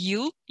get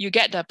yield, you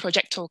get the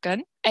project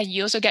token, and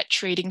you also get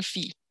trading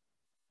fee.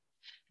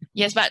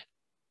 Yes, but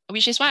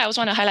which is why I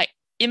also want to highlight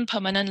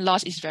impermanent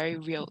loss is very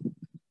real.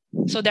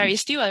 So there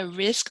is still a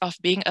risk of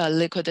being a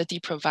liquidity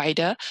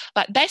provider,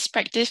 but best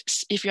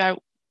practice, if you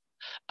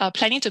are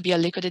planning to be a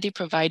liquidity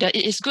provider,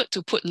 it is good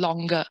to put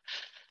longer,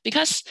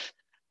 because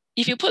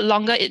if you put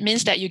longer, it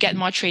means that you get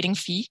more trading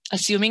fee,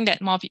 assuming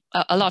that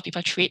a lot of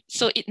people trade.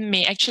 So it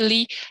may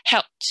actually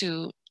help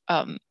to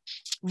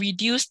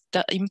reduce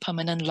the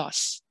impermanent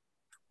loss.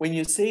 When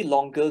you say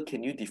longer,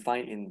 can you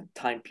define in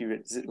time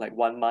period? Is it like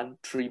 1 month,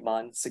 3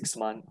 months, 6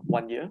 months,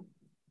 1 year?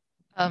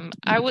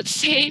 I would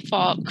say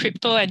for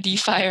crypto and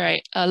DeFi,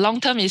 right, long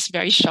term is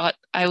very short.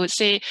 I would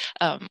say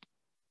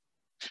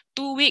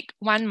 2 week,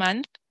 1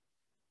 month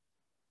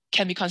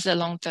can be considered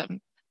long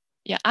term.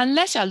 Yeah,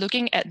 unless you're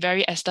looking at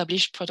very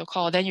established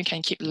protocol, then you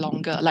can keep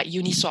longer, like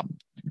Uniswap.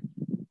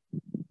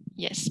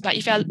 Yes, but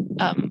if you're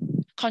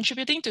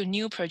contributing to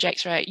new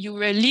projects, right, you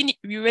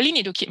really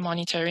need to keep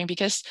monitoring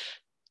because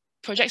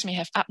projects may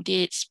have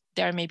updates,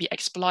 there may be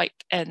exploit,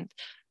 and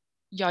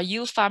your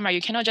yield farm, right,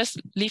 you cannot just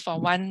live for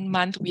 1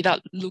 month without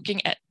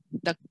looking at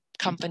the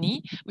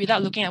company,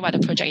 without looking at what the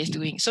project is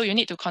doing. So you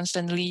need to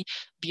constantly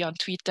be on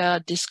Twitter,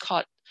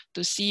 Discord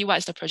to see what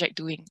is the project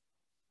doing.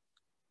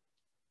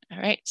 All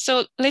right,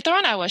 so later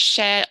on I will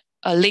share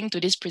a link to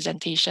this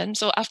presentation.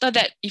 So after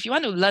that, if you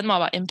want to learn more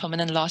about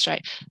impermanent loss,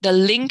 right, the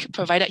link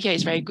provided here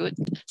is very good.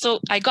 So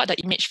I got the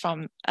image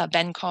from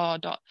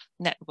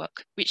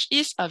bancor.network, which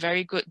is a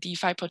very good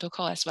DeFi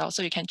protocol as well.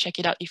 So you can check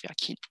it out if you're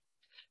keen.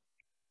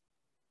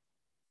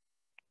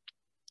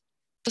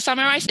 To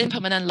summarize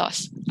impermanent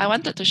loss, I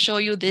wanted to show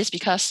you this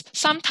because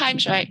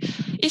sometimes, right,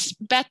 it's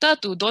better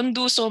to don't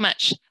do so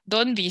much.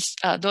 Don't be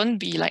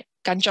like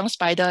kanchong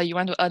spider, you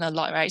want to earn a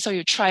lot, right? So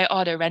you try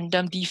all the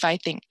random DeFi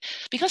thing.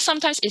 Because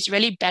sometimes it's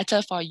really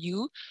better for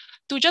you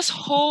to just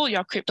hold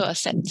your crypto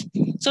assets.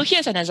 So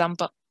here's an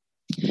example.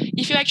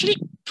 If you actually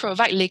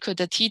provide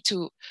liquidity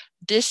to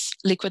this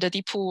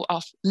liquidity pool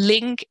of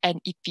Link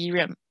and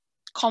Ethereum,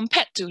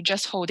 compared to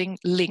just holding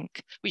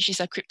Link, which is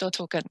a crypto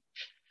token,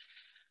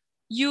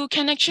 you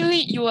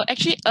will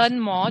actually earn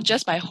more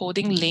just by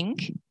holding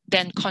Link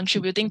than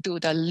contributing to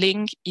the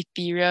Link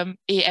Ethereum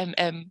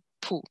AMM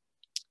pool,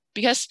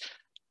 because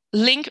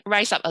Link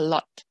rise up a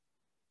lot.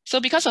 So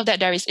because of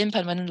that, there is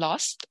impermanent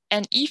loss.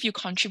 And if you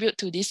contribute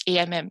to this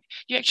AMM,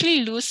 you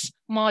actually lose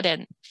more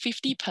than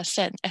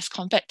 50% as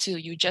compared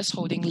to you just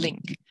holding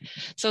Link.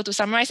 So to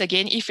summarize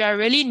again, if you're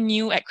really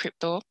new at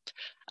crypto,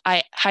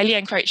 I highly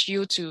encourage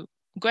you to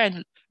go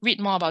and read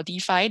more about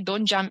DeFi.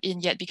 Don't jump in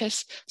yet,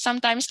 because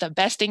sometimes the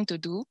best thing to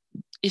do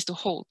is to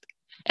hold.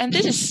 And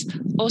this is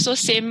also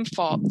same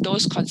for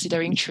those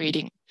considering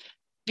trading.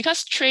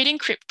 Because trading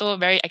crypto,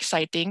 very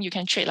exciting. You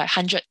can trade like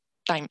 100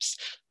 times,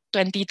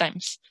 20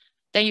 times.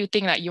 Then you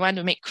think like you want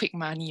to make quick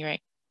money,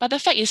 right? But the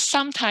fact is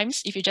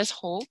sometimes if you just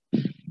hold,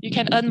 you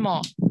can earn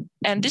more.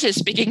 And this is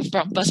speaking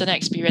from personal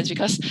experience,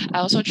 because I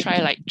also try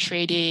like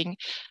trading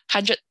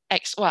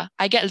 100x. Wow,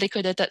 I get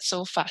liquidated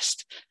so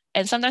fast.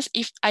 And sometimes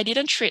if I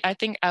didn't trade, I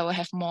think I will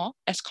have more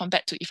as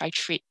compared to if I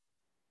trade.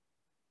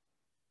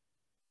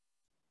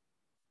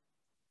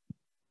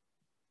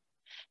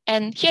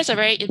 And here's a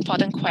very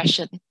important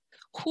question.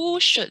 Who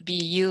should be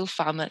yield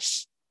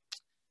farmers?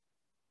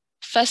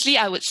 Firstly,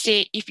 I would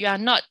say if you are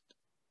not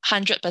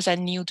 100%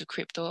 new to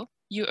crypto,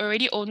 you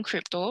already own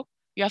crypto,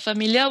 you are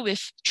familiar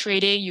with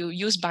trading, you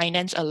use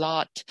Binance a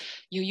lot,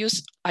 you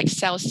use like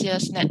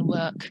Celsius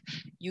network,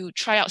 you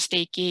try out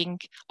staking,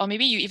 or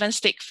maybe you even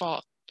stake for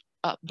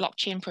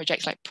blockchain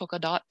projects like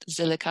Polkadot,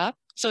 Zilliqa.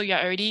 So you're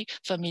already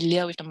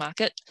familiar with the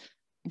market,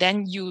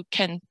 then you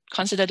can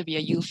consider to be a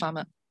yield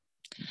farmer.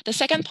 The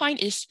second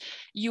point is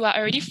you are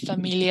already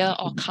familiar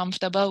or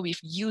comfortable with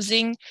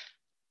using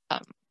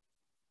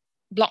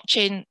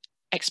blockchain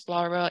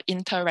explorer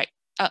interactor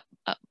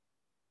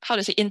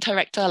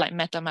like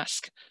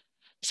MetaMask.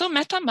 So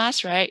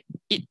MetaMask, right,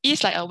 it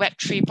is like a Web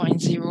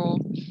 3.0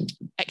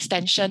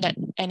 extension that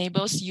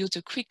enables you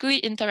to quickly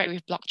interact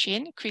with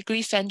blockchain,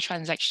 quickly send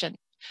transaction.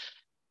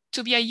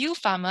 To be a yield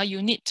farmer,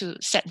 you need to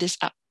set this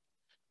up.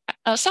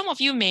 Some of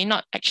you may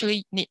not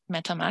actually need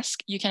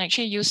MetaMask. You can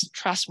actually use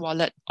Trust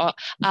Wallet or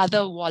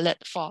other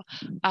wallet for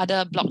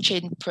other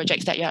blockchain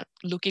projects that you're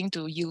looking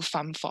to yield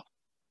farm for.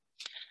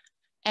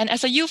 And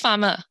as a yield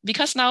farmer,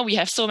 because now we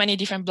have so many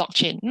different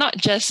blockchain, not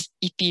just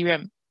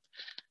Ethereum,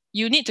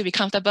 you need to be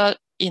comfortable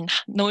in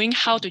knowing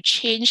how to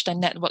change the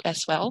network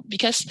as well,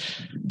 because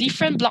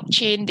different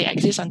blockchain, they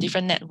exist on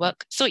different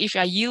network. So if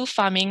you're yield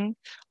farming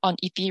on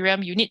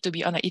Ethereum, you need to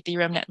be on the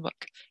Ethereum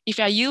network. If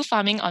you're yield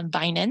farming on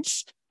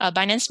Binance,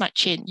 Binance Smart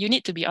Chain, you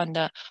need to be on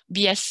the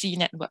BSC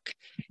network.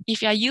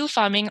 If you're yield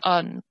farming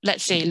on,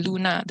 let's say,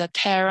 Luna, the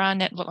Terra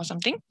network or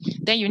something,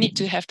 then you need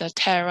to have the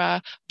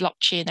Terra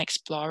Blockchain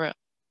Explorer.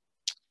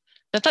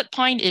 The third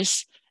point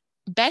is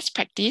best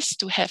practice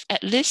to have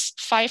at least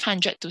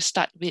 500 to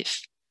start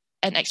with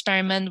and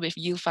experiment with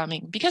yield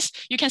farming, because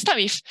you can start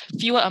with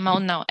fewer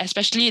amount now,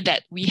 especially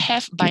that we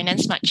have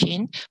Binance Smart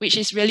Chain, which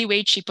is really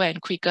way cheaper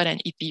and quicker than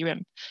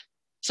Ethereum.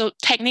 So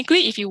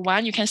technically, if you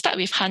want, you can start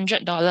with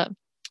 $100,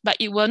 but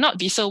it will not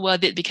be so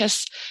worth it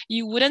because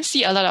you wouldn't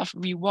see a lot of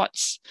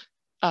rewards,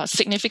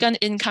 significant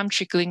income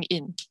trickling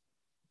in.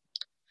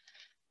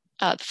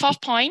 Fourth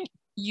point,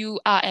 you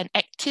are an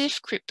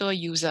active crypto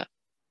user,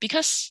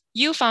 because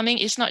yield farming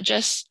is not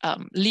just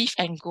leave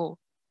and go.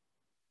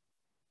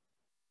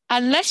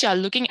 Unless you're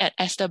looking at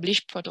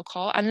established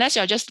protocol, unless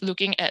you're just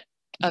looking at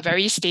a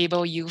very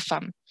stable yield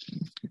farm,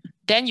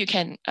 then you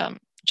can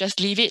just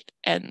leave it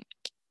and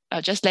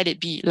just let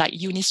it be, like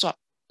Uniswap.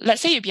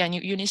 Let's say you be a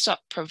Uniswap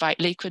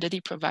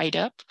liquidity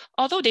provider.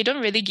 Although they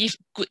don't really give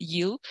good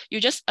yield, you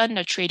just earn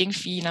a trading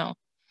fee now.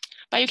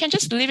 But you can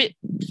just leave it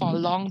for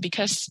long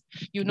because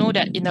you know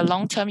that in the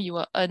long term, you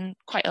will earn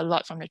quite a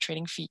lot from the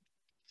trading fee.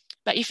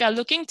 But if you're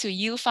looking to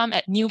yield farm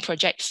at new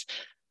projects,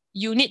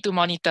 you need to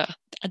monitor.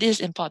 This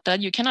is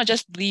important. You cannot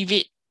just leave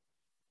it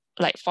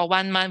like for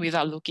 1 month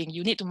without looking.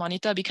 You need to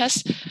monitor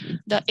because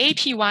the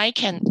APY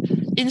can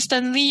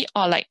instantly,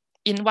 or like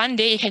in 1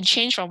 day, it can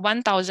change from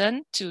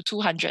 1,000 to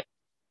 200.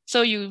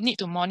 So you need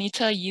to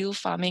monitor yield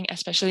farming,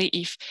 especially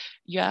if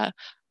you are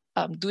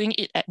doing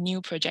it at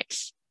new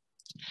projects.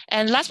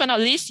 And last but not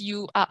least,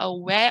 you are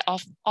aware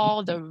of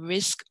all the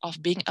risk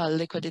of being a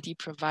liquidity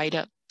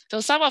provider.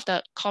 So some of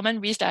the common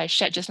risks that I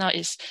shared just now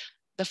is,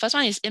 the first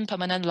one is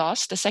impermanent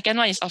loss. The second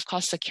one is, of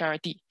course,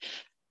 security.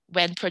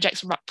 When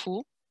projects rug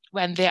pull,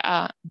 when there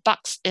are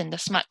bugs in the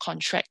smart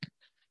contract,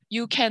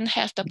 you can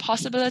have the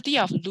possibility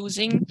of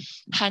losing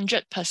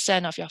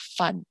 100% of your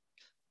fund.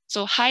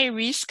 So high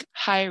risk,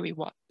 high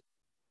reward.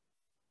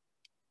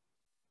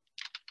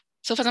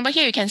 So for example,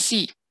 here you can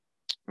see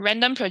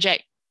random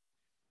project.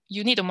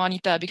 You need to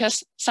monitor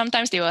because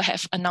sometimes they will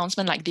have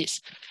announcement like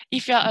this.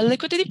 If you're a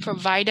liquidity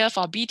provider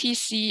for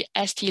BTC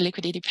ST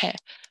liquidity pair,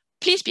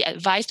 please be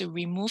advised to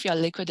remove your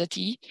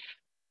liquidity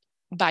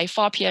by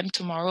 4 p.m.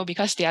 tomorrow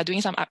because they are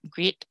doing some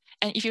upgrade.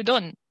 And if you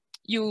don't,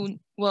 you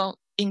will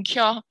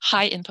incur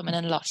high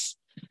impermanent loss.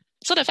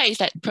 So the fact is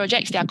that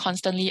projects, they are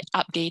constantly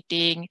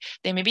updating.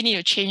 They maybe need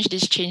to change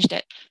this, change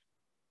that.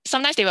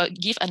 Sometimes they will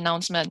give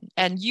announcement,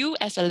 and you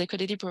as a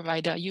liquidity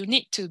provider, you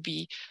need to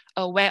be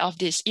aware of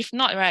this. If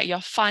not, right,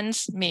 your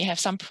funds may have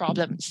some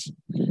problems.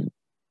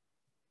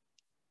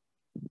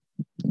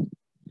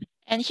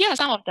 And here are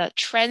some of the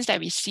trends that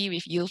we see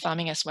with yield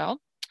farming as well.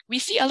 We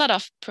see a lot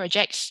of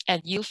projects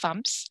and yield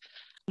farms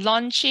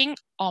launching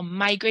or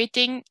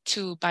migrating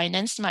to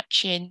Binance Smart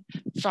Chain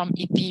from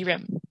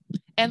Ethereum.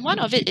 And one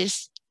of it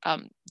is,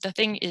 the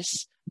thing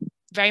is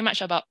very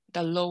much about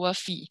the lower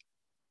fee.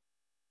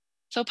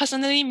 So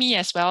personally, me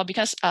as well,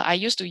 because I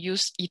used to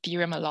use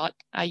Ethereum a lot.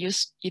 I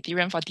use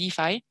Ethereum for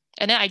DeFi.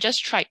 And then I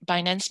just tried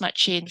Binance Smart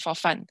Chain for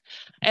fun.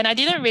 And I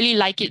didn't really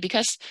like it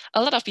because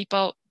a lot of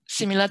people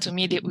similar to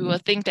me, we will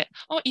think that,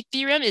 oh,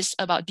 Ethereum is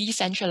about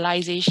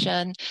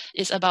decentralization,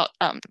 it's about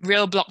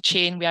real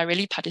blockchain, we are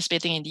really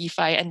participating in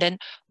DeFi, and then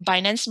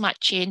Binance Smart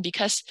Chain,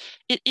 because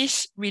it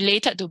is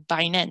related to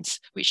Binance,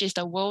 which is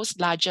the world's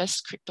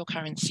largest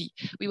cryptocurrency.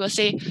 We will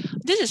say,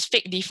 this is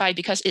fake DeFi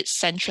because it's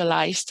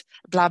centralized,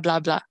 blah, blah,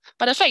 blah.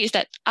 But the fact is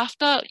that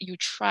after you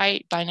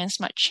try Binance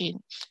Smart Chain,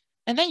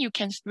 and then you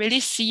can really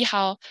see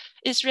how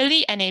it's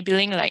really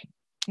enabling like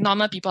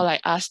normal people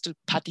like us to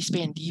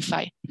participate in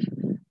DeFi.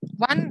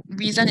 One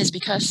reason is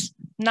because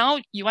now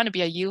you want to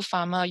be a yield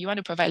farmer, you want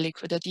to provide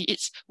liquidity,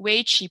 it's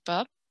way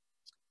cheaper.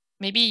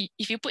 Maybe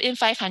if you put in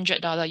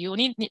 $500, you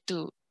only need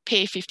to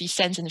pay 50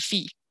 cents in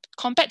fee.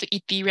 Compared to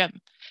Ethereum,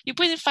 you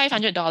put in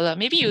 $500,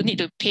 maybe you need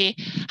to pay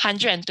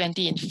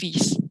 120 in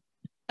fees.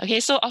 Okay,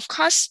 so of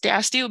course, there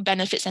are still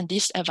benefits and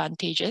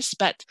disadvantages,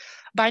 but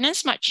Binance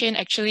Smart Chain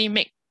actually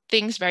make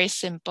things very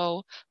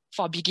simple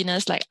for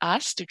beginners like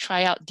us to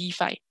try out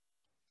DeFi.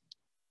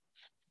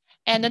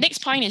 And the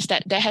next point is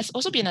that there has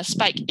also been a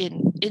spike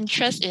in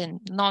interest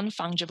in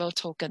non-fungible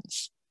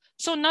tokens.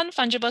 So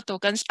non-fungible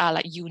tokens are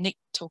like unique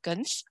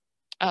tokens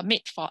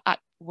made for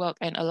artwork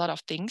and a lot of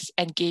things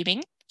and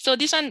gaming. So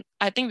this one,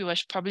 I think we will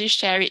probably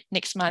share it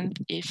next month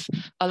if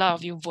a lot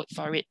of you vote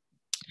for it.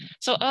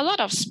 So a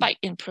lot of spike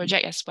in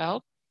project as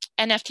well,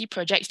 NFT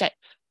projects that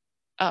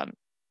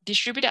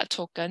distribute their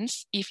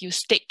tokens if you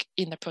stake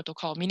in the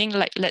protocol, meaning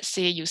like, let's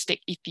say you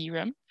stake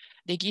Ethereum,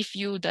 they give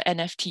you the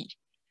NFT.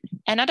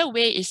 Another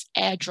way is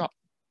airdrop,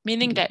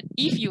 meaning that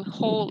if you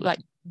hold like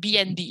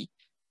BNB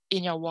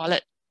in your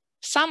wallet,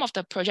 some of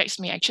the projects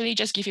may actually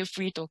just give you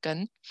free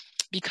token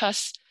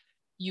because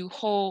you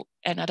hold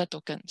another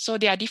token. So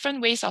there are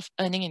different ways of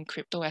earning in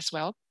crypto as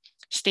well.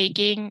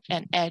 Staking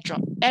and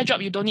airdrop.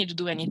 Airdrop, you don't need to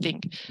do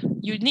anything.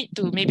 You need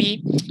to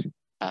maybe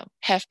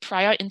have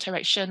prior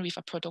interaction with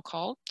a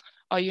protocol,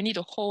 or you need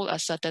to hold a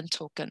certain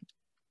token.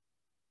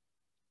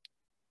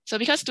 So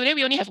because today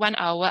we only have 1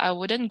 hour, I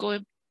wouldn't go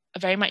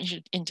very much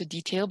into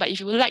detail, but if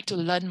you would like to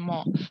learn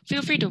more,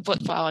 feel free to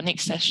vote for our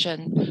next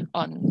session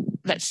on,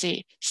 let's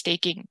say,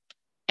 staking,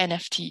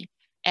 NFT,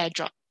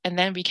 airdrop, and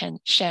then we can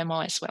share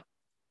more as well.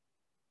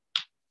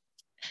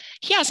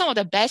 Here are some of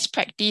the best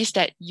practices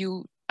that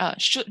you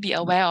should be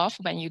aware of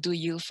when you do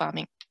yield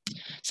farming.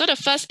 So the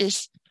first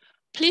is,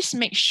 please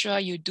make sure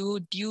you do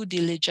due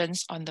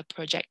diligence on the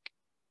project.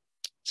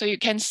 So you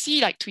can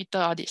see like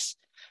Twitter or this.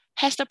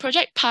 Has the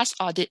project passed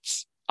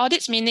audits?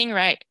 Audits meaning,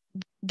 right,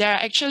 there are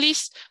actually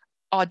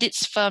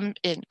audits firm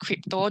in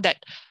crypto that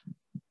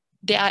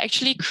they are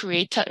actually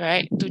created,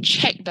 right, to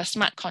check the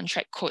smart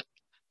contract code,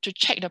 to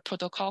check the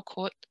protocol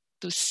code,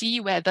 to see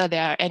whether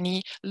there are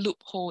any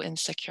loophole in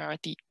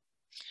security.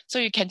 So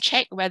you can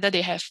check whether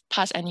they have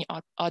passed any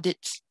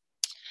audits.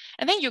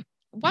 And then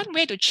one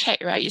way to check,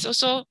 right, is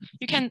also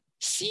you can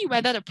see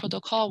whether the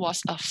protocol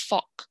was a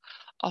fork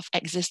of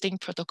existing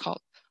protocol.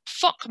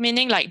 Fork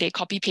meaning like they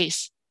copy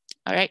paste,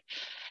 all right?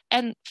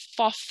 And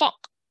for fork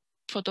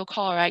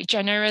protocol, right,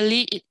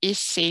 generally it is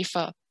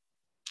safer.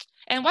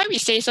 And why we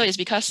say so is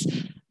because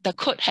the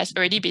code has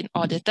already been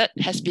audited,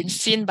 has been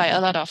seen by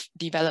a lot of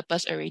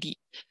developers already.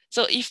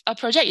 So if a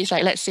project is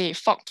like, let's say,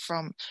 forked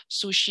from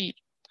Sushi,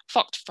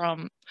 forked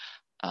from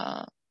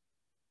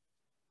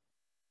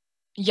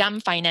Yum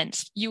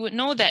Finance, you would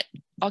know that,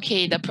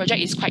 okay, the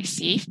project is quite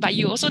safe, but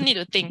you also need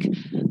to think,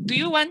 do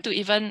you want to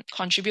even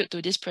contribute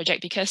to this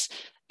project? Because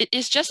it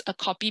is just a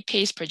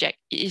copy-paste project.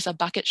 It is a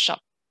bucket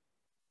shop.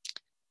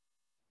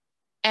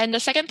 And the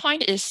second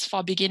point is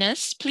for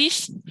beginners,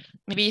 please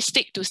maybe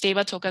stick to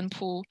stable token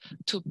pool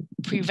to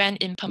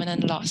prevent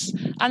impermanent loss.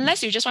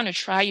 Unless you just want to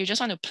try, you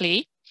just want to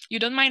play, you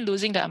don't mind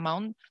losing the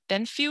amount,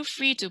 then feel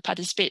free to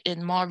participate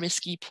in more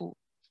risky pool.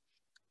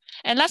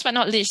 And last but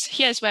not least,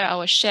 here's where I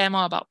will share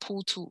more about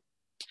Pool 2.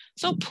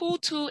 So Pool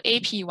 2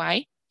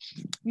 APY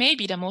may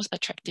be the most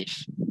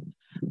attractive,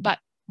 but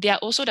they are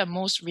also the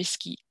most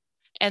risky.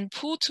 And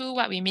Pool 2,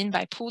 what we mean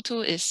by Pool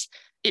 2 is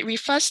it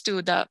refers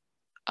to the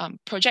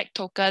project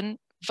token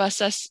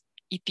versus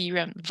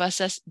Ethereum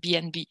versus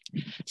BNB.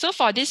 So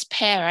for this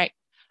pair, right,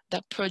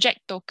 the project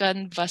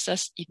token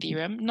versus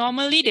Ethereum,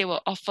 normally they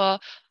will offer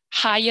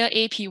higher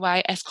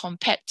APY as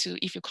compared to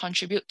if you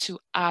contribute to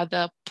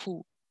other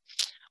pool.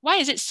 Why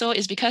is it so?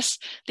 Is because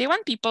they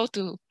want people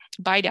to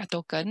buy their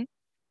token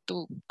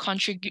to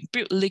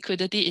contribute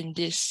liquidity in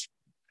this.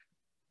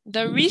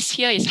 The risk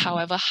here is,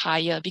 however,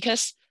 higher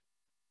because,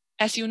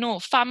 as you know,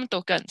 farm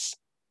tokens,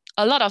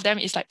 a lot of them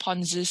is like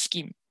Ponzi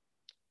scheme.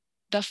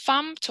 The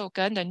farm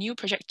token, the new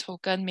project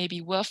token, may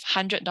be worth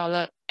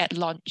 $100 at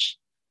launch.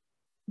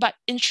 But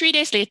in 3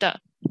 days later,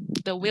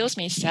 the whales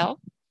may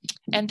sell,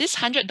 and this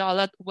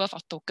 $100 worth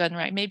of token,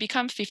 right, may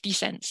become 50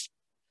 cents.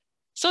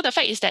 So the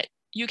fact is that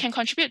you can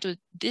contribute to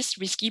this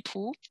risky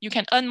pool, you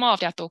can earn more of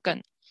their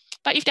token.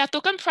 But if their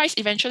token price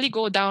eventually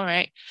go down,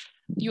 right,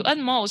 you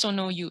earn more, also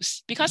no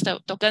use, because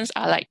the tokens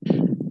are like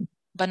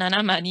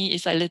banana money,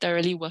 is like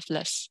literally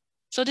worthless.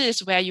 So this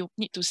is where you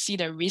need to see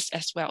the risk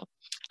as well.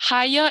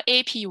 Higher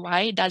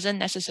APY doesn't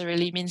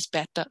necessarily means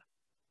better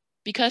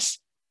because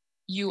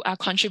you are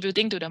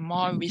contributing to the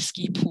more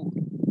risky pool.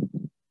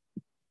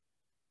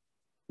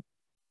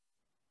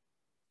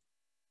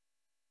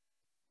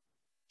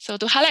 So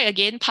to highlight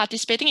again,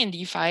 participating in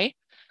DeFi,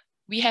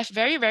 we have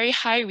very, very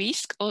high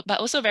risk, but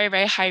also very,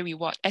 very high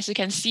reward. As you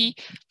can see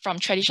from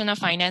traditional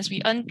finance,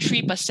 we earn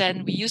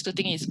 3%. We used to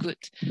think it's good.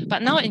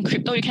 But now in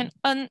crypto, you can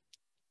earn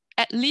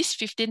at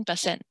least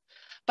 15%.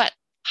 But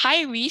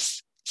high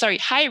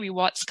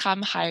rewards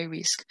come high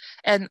risk.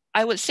 And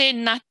I would say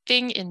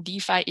nothing in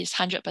DeFi is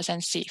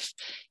 100% safe,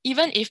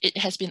 even if it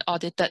has been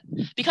audited,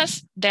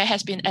 because there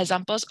has been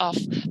examples of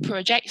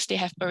projects, they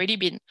have already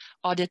been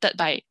audited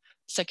by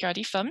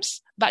security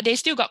firms, but they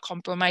still got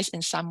compromised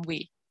in some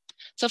way.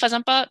 So for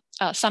example,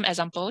 some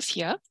examples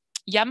here,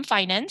 Yum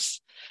Finance,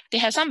 they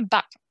have some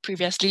bug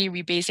previously,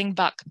 rebasing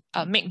bug,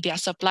 make their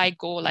supply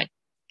go like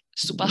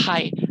super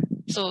high.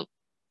 So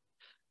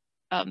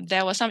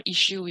there was some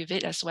issue with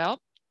it as well.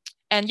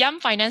 And Yum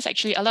Finance,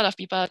 actually, a lot of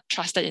people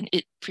trusted in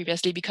it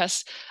previously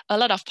because a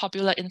lot of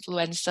popular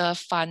influencer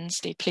funds,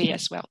 they play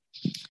as well.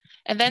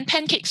 And then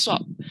Pancake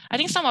Swap. I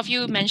think some of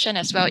you mentioned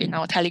as well in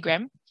our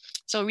Telegram.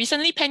 So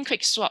recently,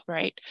 Pancake Swap,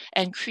 right,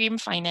 and Cream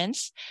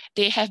Finance,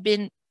 they have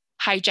been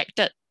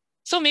hijacked.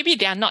 So maybe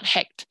they are not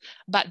hacked,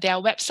 but their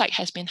website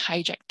has been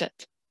hijacked.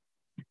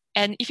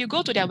 And if you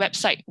go to their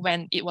website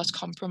when it was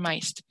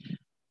compromised,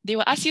 they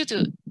will ask you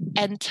to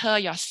enter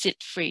your seed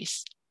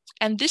phrase.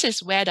 And this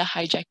is where the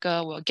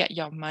hijacker will get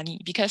your money,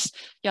 because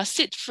your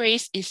seed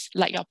phrase is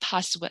like your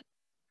password.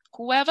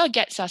 Whoever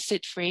gets your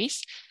seed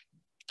phrase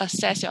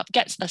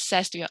gets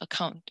access to your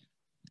account.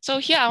 So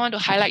here I want to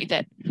highlight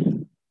that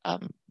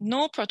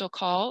no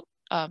protocol,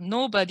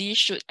 nobody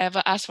should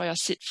ever ask for your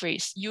seed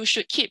phrase. You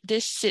should keep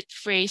this seed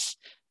phrase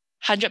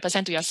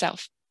 100% to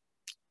yourself.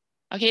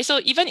 Okay,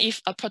 so even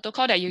if a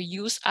protocol that you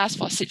use asks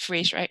for seed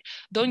phrase, right,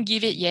 don't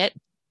give it yet.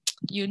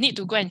 You need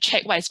to go and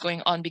check what is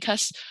going on,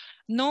 because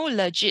no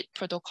legit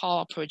protocol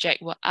or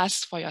project will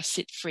ask for your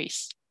seed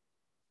phrase.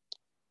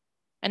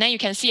 And then you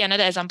can see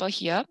another example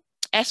here,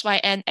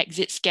 SYN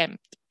exit scam,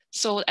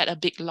 sold at a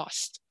big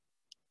loss.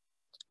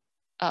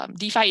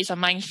 DeFi is a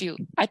minefield.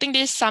 I think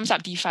this sums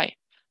up DeFi.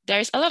 There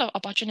is a lot of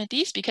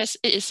opportunities because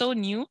it is so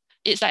new.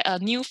 It's like a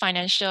new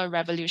financial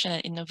revolution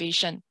and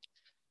innovation.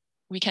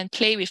 We can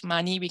play with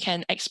money. We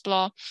can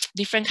explore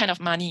different kind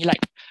of money, like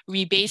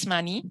rebase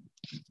money,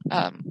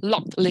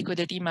 locked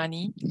liquidity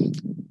money,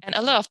 and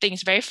a lot of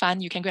things. Very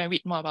fun. You can go and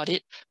read more about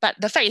it. But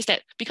the fact is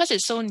that because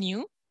it's so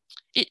new,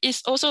 it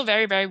is also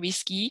very, very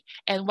risky.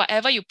 And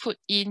whatever you put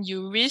in,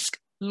 you risk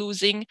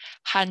losing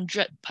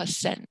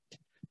 100%.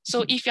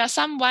 So if you're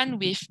someone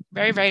with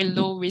very, very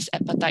low risk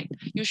appetite,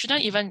 you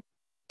shouldn't even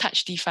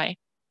touch DeFi.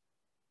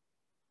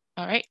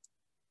 All right.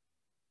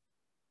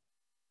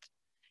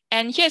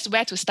 And here's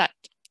where to start.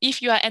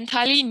 If you are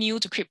entirely new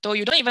to crypto,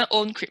 you don't even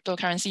own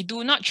cryptocurrency,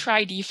 do not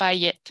try DeFi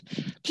yet.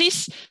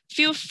 Please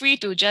feel free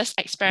to just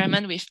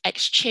experiment with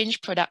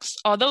exchange products.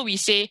 Although we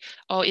say,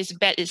 oh, it's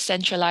bad, it's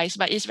centralized,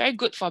 but it's very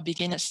good for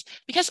beginners,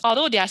 because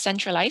although they are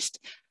centralized,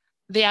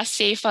 they are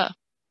safer.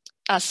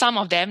 Some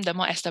of them, the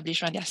more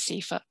established one, they are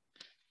safer.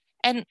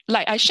 And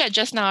like I shared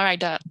just now, right,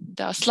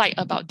 the slide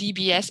about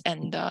DBS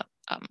and the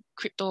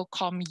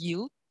crypto.com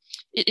yield,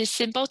 it is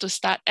simple to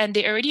start, and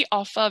they already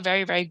offer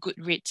very, very good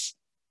rates,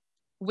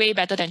 way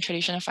better than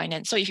traditional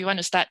finance. So if you want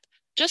to start,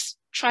 just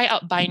try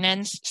out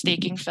Binance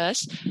staking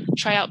first,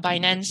 try out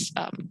Binance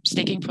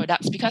staking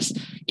products, because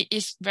it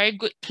is very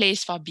good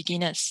place for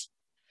beginners.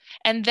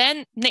 And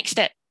then next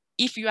step,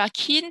 if you are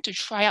keen to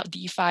try out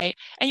DeFi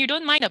and you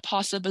don't mind the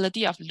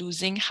possibility of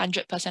losing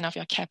 100% of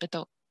your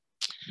capital,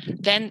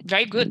 then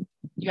very good,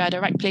 you are at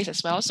the right place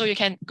as well. So you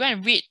can go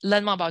and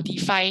learn more about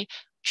DeFi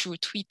through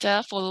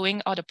Twitter,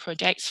 following all the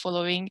projects,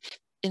 following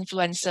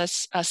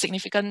influencers,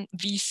 significant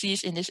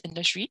VCs in this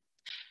industry.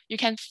 You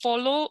can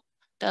follow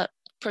the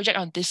project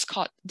on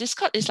Discord.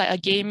 Discord is like a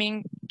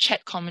gaming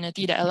chat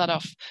community that a lot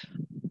of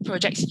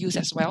projects use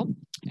as well.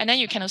 And then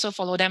you can also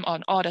follow them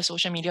on all the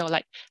social media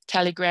like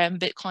Telegram,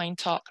 Bitcoin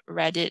Talk,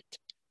 Reddit.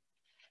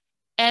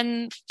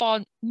 And for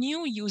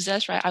new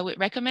users, right, I would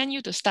recommend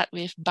you to start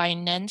with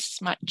Binance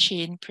Smart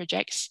Chain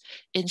projects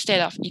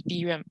instead of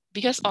Ethereum.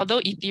 Because although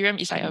Ethereum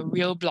is like a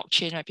real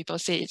blockchain, right, people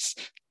say it's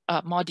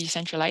more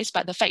decentralized,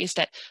 but the fact is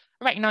that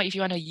right now, if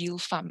you want to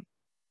yield farm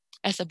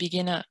as a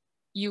beginner,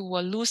 you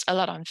will lose a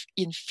lot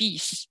in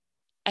fees,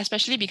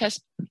 especially because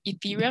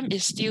Ethereum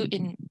is still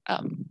in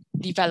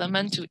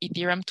development to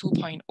Ethereum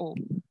 2.0.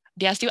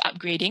 They are still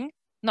upgrading,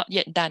 not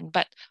yet done,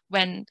 but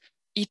when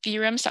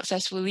Ethereum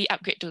successfully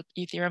upgrade to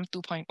Ethereum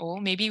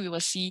 2.0, maybe we will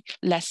see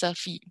lesser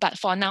fee. But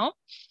for now,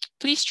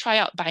 please try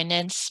out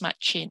Binance Smart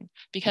Chain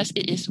because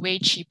it is way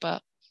cheaper.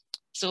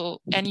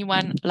 So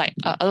anyone, like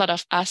a lot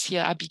of us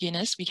here are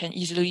beginners, we can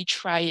easily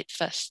try it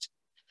first.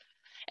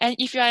 And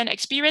if you're an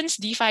experienced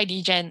DeFi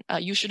degen,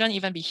 you shouldn't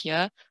even be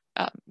here.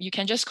 You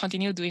can just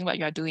continue doing what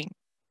you're doing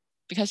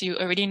because you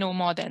already know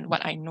more than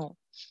what I know.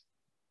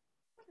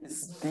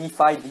 It's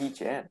DeFi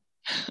degen.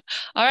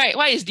 All right,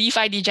 what is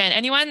DeFi degen?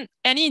 Anyone,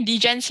 any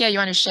degens here you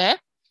want to share?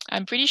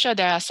 I'm pretty sure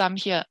there are some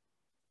here.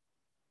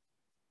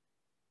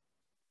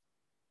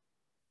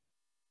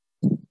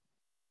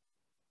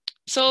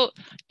 So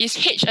is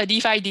H a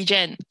DeFi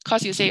degen?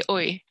 Because you say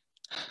oi.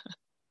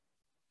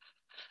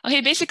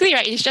 Okay, basically,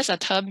 right, it's just a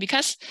term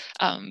because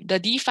the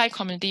DeFi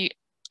community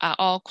are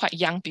all quite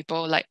young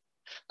people, like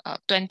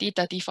 20,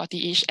 30,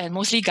 40-ish, and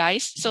mostly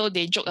guys. So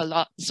they joke a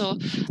lot. So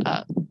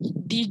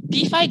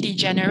DeFi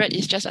degenerate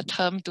is just a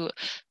term to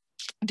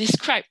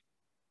describe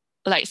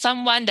like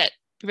someone that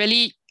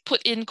really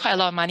put in quite a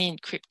lot of money in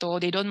crypto.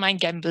 They don't mind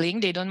gambling.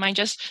 They don't mind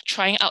just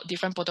trying out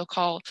different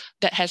protocol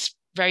that has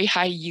very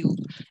high yield.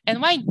 And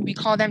why we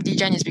call them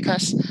degen is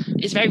because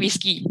it's very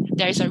risky.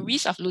 There is a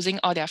risk of losing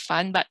all their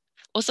fund, but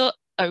also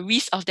a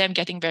risk of them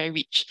getting very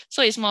rich.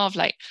 So it's more of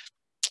like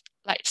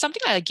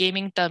something like a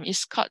gaming term.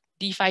 It's called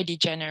DeFi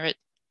degenerate.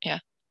 Yeah.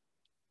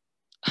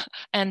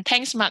 And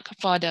thanks, Mark,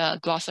 for the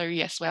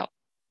glossary as well.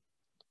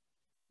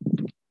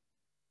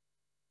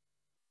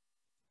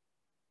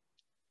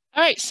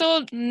 All right,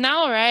 so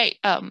now, right,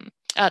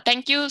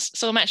 thank you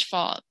so much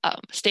for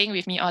staying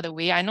with me all the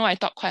way. I know I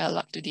talked quite a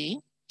lot today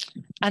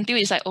until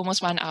it's like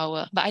almost 1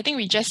 hour, but I think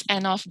we just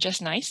end off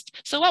just nice.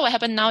 So what will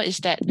happen now is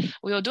that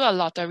we will do a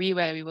lottery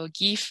where we will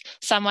give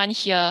someone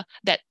here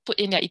that put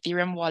in their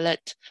Ethereum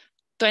wallet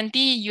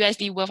 20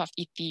 USD worth of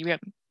Ethereum.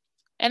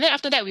 And then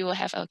after that, we will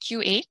have a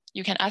QA.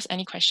 You can ask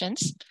any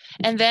questions.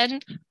 And then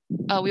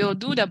we will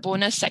do the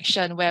bonus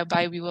section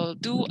whereby we will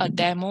do a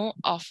demo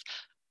of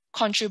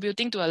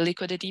contributing to a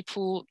liquidity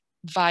pool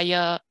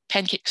via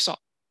pancake swap.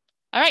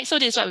 All right, so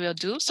this is what we'll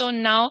do. So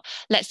now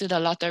let's do the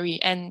lottery.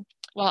 And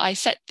while I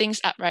set things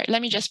up, right,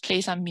 let me just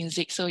play some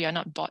music so you're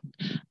not bored.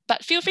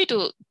 But feel free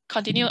to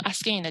continue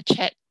asking in the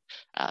chat.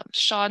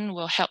 Sean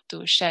will help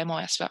to share more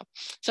as well.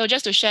 So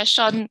just to share,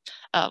 Sean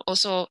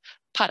also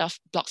part of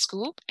Block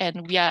School,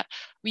 and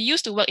we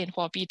used to work in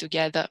Huobi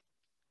together.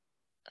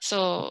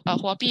 So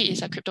Huobi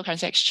is a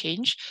cryptocurrency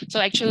exchange. So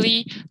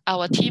actually,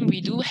 our team, we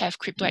do have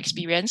crypto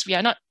experience. We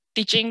are not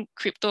teaching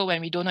crypto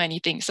when we don't know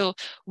anything. So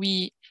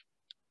we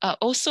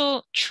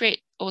also trade,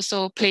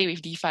 also play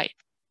with DeFi.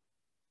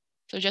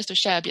 So just to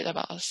share a bit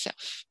about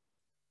ourselves.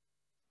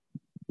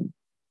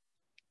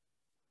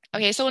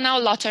 Okay, so now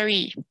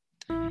lottery.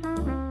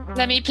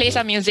 Let me play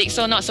some music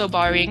so not so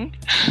boring.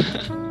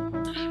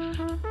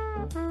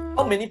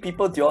 How many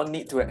people do you all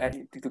need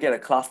to get a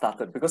class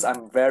started? Because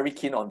I'm very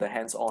keen on the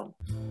hands-on.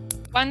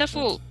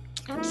 Wonderful.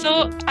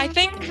 So I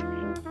think,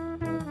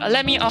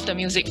 let me off the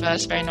music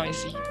first, very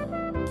noisy.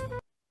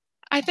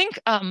 I think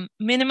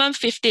minimum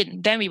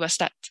 15, then we will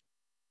start.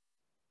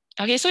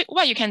 Okay, so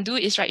what you can do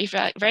is, right, if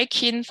you're very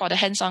keen for the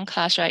hands-on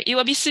class, right, it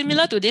will be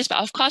similar to this, but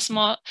of course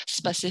more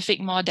specific,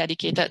 more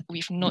dedicated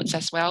with notes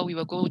as well. We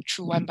will go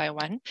through one by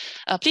one.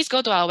 Please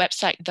go to our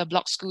website,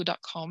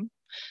 theblockschool.com.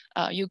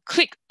 You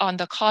click on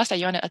the course that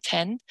you want to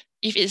attend.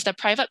 If it's the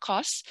private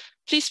course,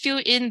 please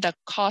fill in the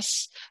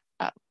course,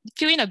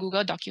 fill in a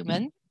Google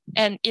document.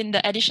 And in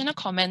the additional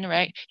comment,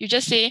 right, you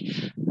just say,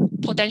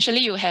 potentially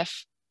you have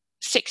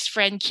 6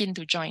 friends keen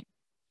to join.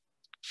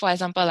 For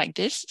example, like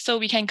this. So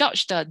we can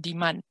gauge the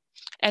demand.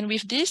 And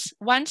with this,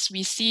 once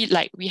we see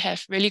like we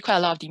have really quite a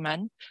lot of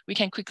demand, we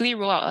can quickly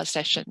roll out a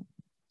session.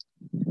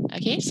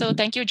 Okay, so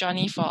thank you,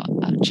 Johnny, for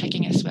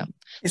checking as well.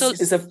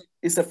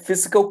 It's a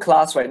physical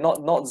class, right?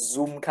 Not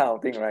Zoom kind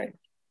of thing, right?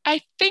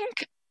 I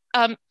think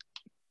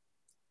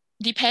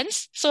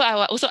depends. So I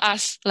will also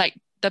ask like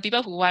the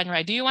people who want,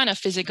 right? Do you want a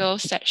physical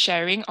set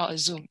sharing or a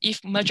Zoom? If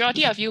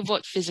majority of you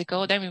vote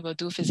physical, then we will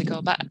do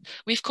physical. But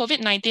with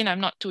COVID-19, I'm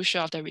not too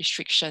sure of the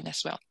restriction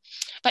as well.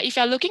 But if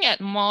you're looking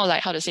at more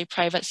like how to say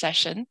private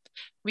session,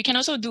 we can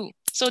also do.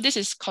 So this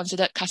is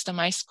considered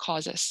customized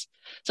courses.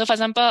 So for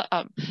example,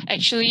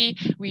 actually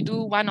we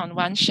do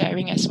one-on-one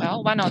sharing as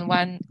well,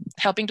 one-on-one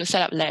helping to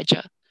set up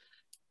ledger,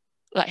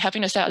 like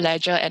helping to set up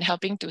ledger and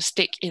helping to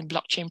stake in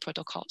blockchain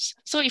protocols.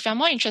 So if you're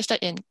more interested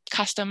in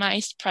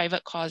customized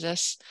private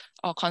courses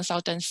or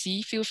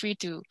consultancy, feel free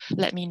to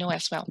let me know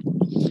as well.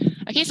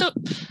 Okay, so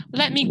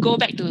let me go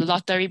back to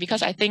lottery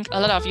because I think a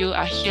lot of you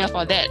are here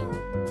for that.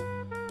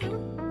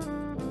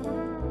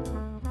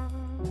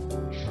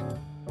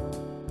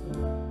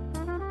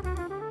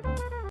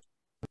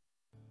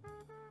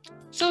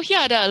 So here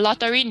are the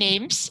lottery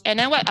names, and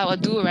then what I will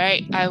do,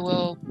 right, I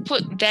will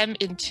put them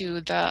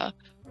into the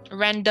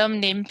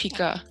random name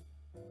picker.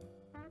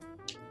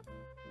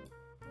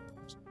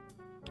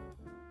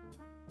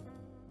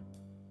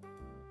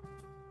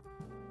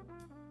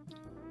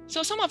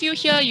 So some of you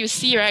here, you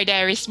see, right,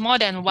 there is more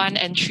than one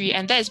entry,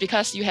 and that is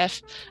because you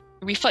have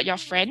referred your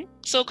friend.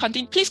 So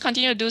please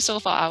continue to do so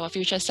for our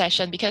future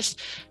session, because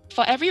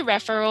for every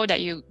referral that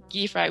you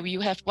give, right,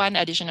 you have one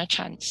additional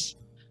chance.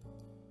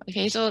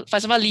 Okay, so for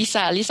example,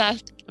 Lisa,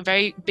 a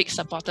very big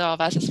supporter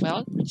of us as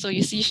well. So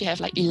you see she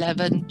have like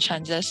 11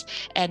 chances,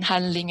 and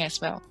Han Ling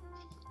as well.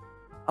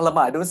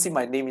 Alamak, I don't see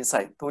my name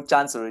inside. No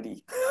chance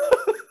already.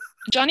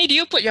 Johnny, do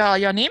you put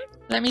your name?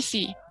 Let me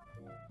see.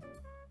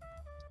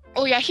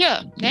 Oh, you're here.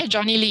 Yeah,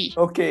 Johnny Lee.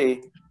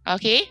 Okay.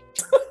 Okay.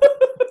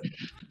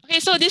 Okay,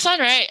 so this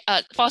one, right,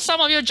 for some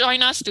of you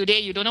join us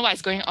today, you don't know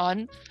what's going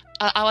on.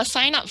 Our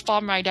sign-up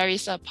form, right, there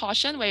is a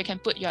portion where you can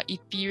put your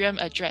Ethereum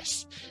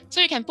address. So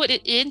you can put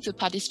it in to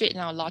participate in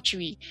our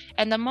lottery.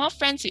 And the more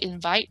friends you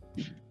invite,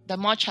 the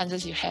more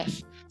chances you have.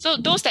 So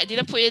those that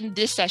didn't put in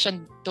this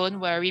session, don't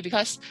worry,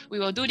 because we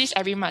will do this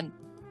every month.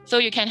 So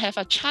you can have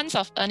a chance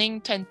of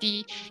earning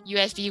 20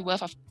 USD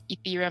worth of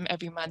Ethereum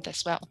every month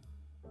as well.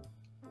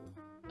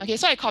 Okay,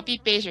 so I copy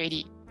paste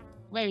already.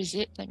 Where is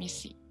it? Let me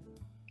see.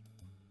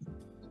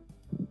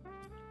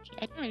 Okay,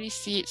 I don't really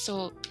see it,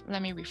 so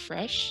let me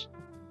refresh.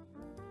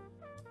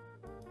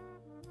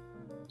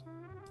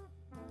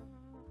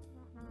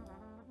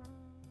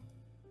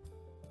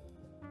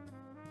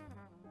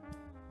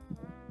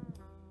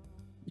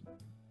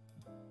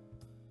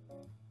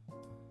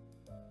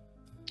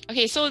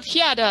 Okay, so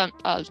here are the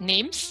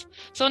names.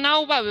 So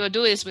now what we will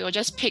do is we will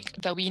just pick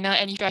the winner.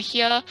 And if you're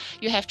here,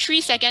 you have 3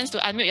 seconds to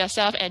unmute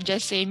yourself and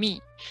just say me.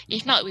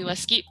 If not, we will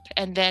skip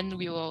and then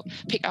we will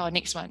pick our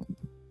next one.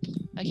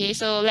 Okay,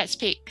 so let's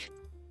pick.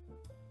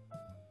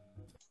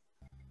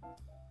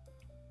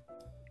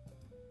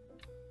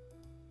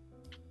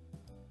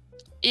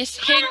 Is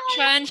Heng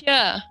Chuan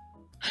here?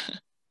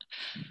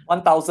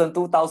 1,000,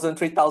 2,000,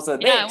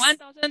 3,000. Yeah, Next.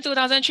 1,000,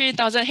 2,000,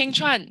 3,000. Heng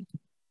Chuan.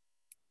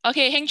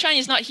 Okay, Heng Chuan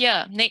is not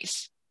here.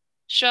 Next.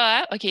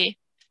 Sure, okay.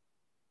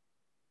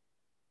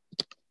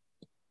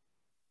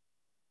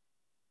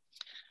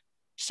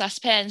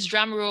 Suspense,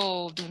 drum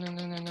roll.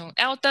 No.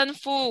 Elton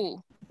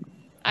Fu.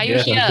 Are you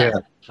here? I'm here.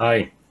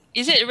 Hi.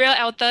 Is it real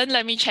Elton?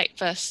 Let me check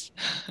first.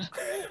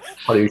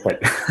 How do you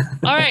check?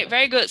 All right,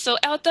 very good. So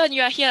Elton,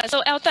 you are here.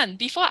 So Elton,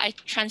 before I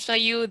transfer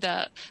you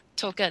the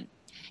token,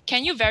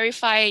 can you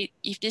verify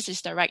if this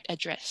is the right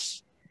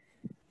address?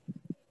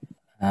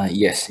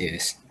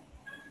 Yes.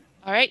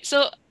 All right,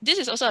 so this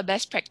is also a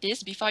best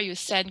practice. Before you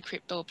send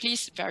crypto,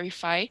 please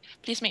verify.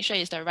 Please make sure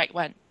it's the right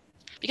one.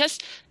 Because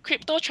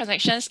crypto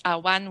transactions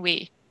are one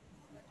way.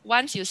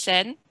 Once you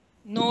send,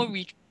 no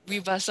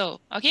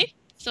reversal, okay?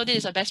 So this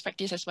is a best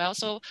practice as well.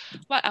 So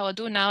what I will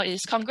do now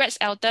is congrats,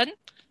 Elton.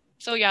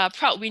 So you're a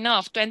proud winner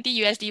of 20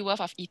 USD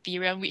worth of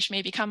Ethereum, which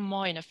may become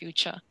more in the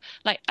future.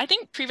 Like, I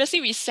think previously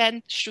we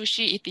sent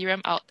sushi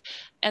Ethereum out,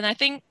 and I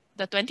think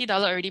the $20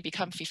 already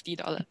become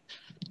 $50.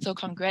 So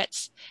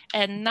congrats.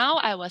 And now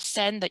I will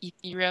send the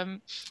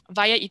Ethereum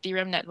via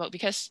Ethereum network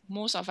because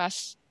most of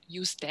us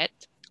use that,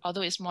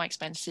 although it's more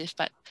expensive,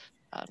 but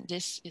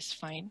this is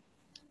fine.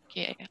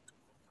 Okay.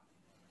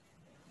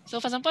 So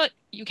for example,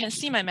 you can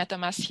see my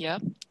MetaMask here.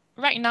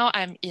 Right now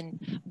I'm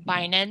in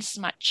Binance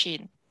Smart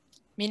Chain,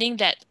 meaning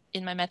that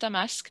in my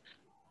MetaMask,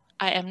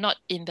 I am not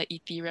in the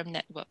Ethereum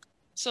network.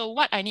 So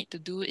what I need to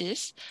do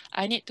is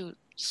I need to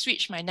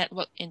switch my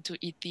network into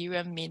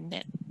Ethereum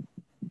mainnet.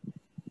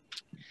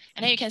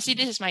 And then you can see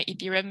this is my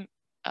Ethereum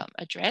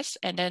address,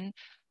 and then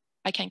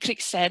I can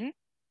click send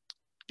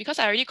because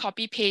I already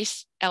copy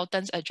paste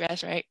Elton's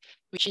address, right?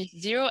 Which is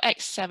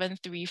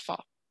 0x734.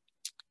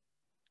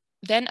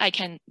 Then I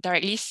can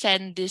directly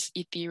send this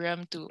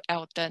Ethereum to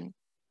Elton.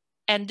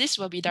 And this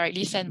will be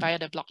directly sent via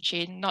the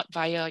blockchain, not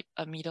via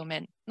a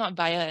middleman, not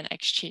via an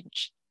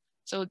exchange.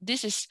 So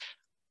this is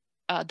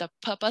the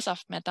purpose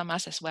of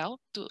MetaMask as well,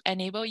 to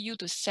enable you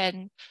to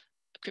send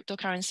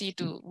cryptocurrency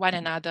to one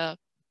another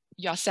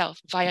yourself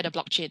via the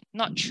blockchain,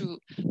 not through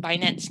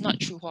Binance,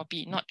 not through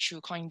Huobi, not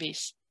through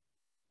Coinbase.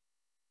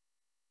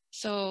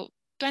 So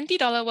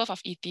 $20 worth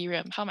of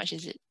Ethereum, how much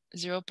is it?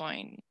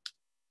 0.01.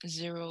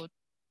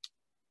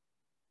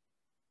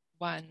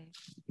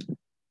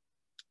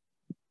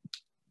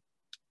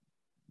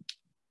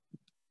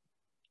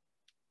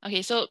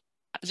 Okay, so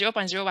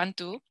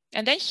 0.012.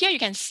 And then here you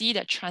can see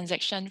the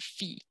transaction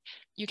fee.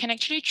 You can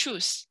actually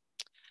choose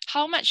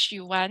how much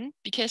you want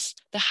because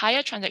the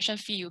higher transaction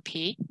fee you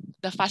pay,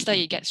 the faster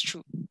it gets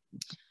through.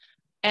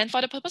 And for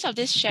the purpose of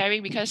this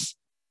sharing, because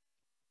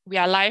we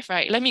are live,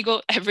 right? Let me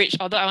go average,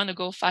 although I want to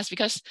go fast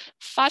because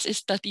fast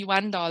is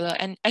 $31.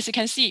 And as you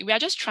can see, we are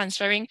just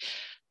transferring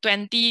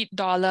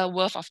 $20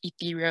 worth of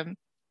Ethereum.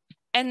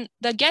 And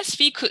the gas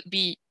fee could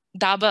be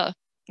double,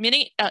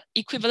 meaning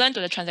equivalent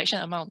to the transaction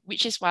amount,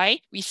 which is why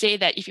we say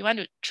that if you want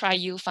to try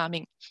yield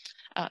farming,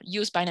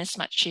 use Binance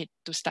Smart Chain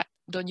to start.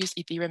 Don't use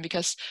Ethereum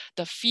because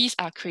the fees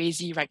are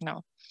crazy right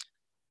now.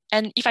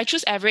 And if I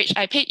choose average,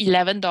 I pay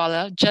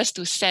 $11 just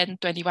to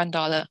send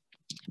 $21,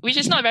 which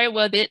is not very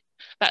worth it,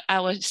 but I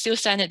will still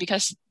send it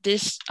because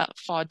this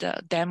for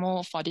the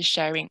demo for this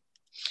sharing.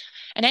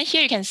 And then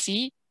here you can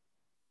see,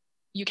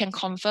 you can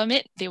confirm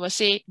it. They will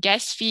say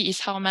gas fee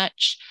is how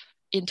much,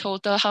 in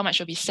total, how much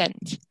will be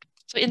sent.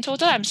 So in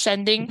total, I'm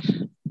sending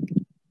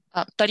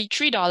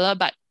 $33,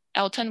 but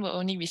Elton will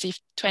only receive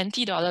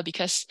 $20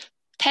 because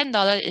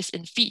 $10 is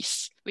in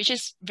fees, which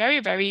is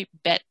very, very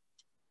bad.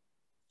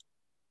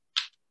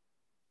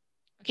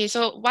 Okay,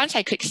 so once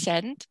I click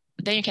send,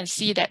 then you can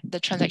see that the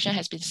transaction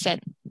has been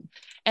sent.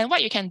 And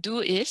what you can do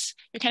is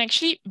you can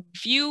actually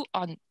view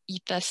on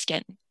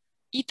Etherscan.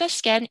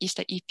 Etherscan is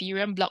the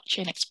Ethereum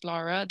blockchain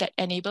explorer that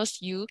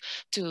enables you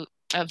to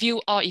view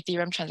all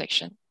Ethereum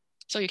transactions.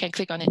 So you can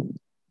click on it.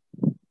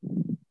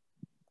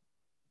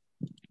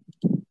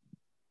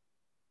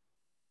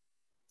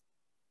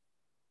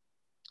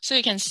 So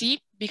you can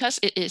see, because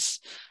it is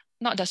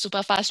not the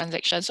super fast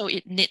transaction, so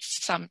it needs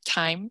some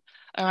time,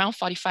 around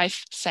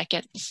 45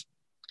 seconds.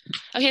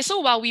 Okay, so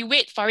while we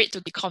wait for it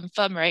to be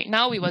confirmed, right,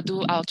 now we will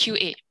do our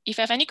QA. If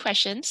you have any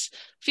questions,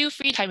 feel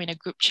free to type in a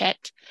group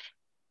chat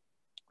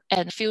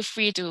and feel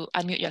free to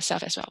unmute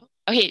yourself as well.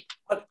 Okay.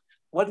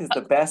 What is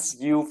the best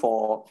yield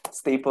for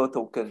stable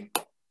token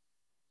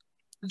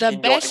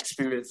in your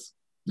experience?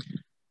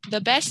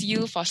 The best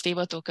yield for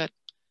stable token.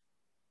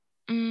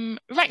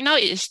 Right now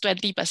it is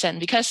 20%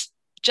 because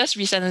just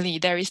recently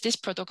there is this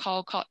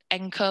protocol called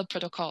Anchor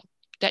protocol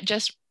that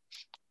just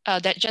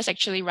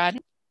actually run,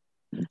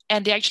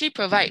 and they actually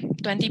provide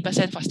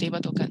 20% for stable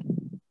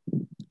token.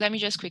 Let me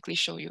just quickly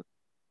show you.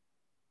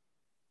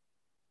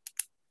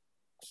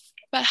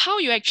 But how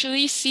you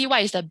actually see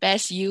what is the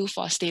best yield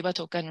for stable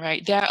token,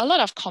 right? There are a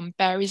lot of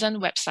comparison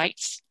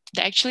websites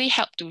that actually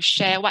help to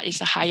share what is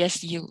the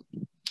highest yield.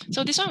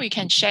 So this one we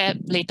can share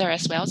later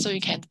as well, so you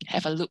can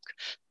have a look.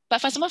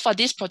 But for example, for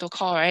this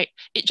protocol, right,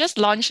 it just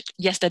launched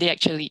yesterday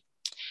actually.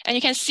 And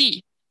you can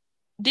see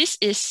this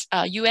is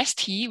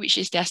UST, which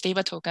is their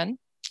stable token.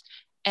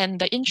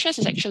 And the interest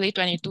is actually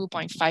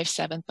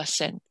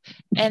 22.57%.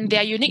 And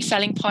their unique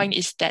selling point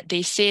is that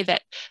they say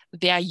that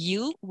their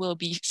yield will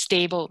be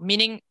stable,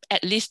 meaning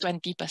at least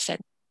 20%.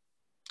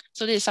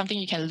 So this is something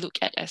you can look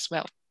at as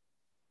well.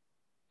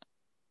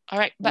 All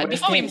right, but UST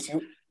before we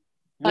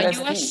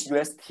is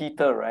US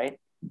Tether, right?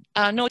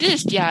 No,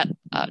 this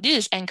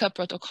is Anchor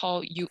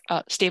Protocol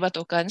stable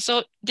token.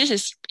 So this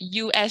is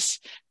US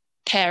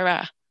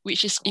Terra,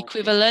 which is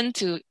equivalent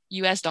to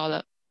US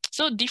dollar.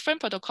 So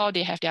different protocol,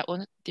 they have their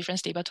own different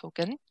stable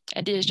token.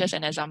 And this is just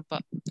an example.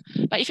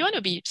 But if you want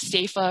to be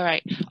safer,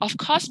 right, of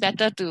course,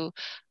 better to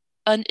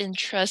earn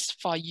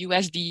interest for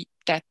USD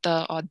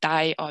Tether or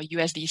DAI or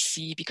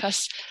USDC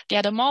because they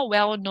are the more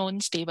well-known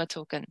stable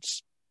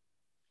tokens.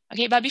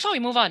 Okay, but before we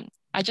move on,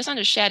 I just want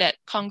to share that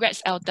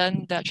congrats,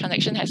 Elton, the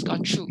transaction has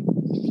gone through.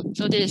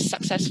 So this is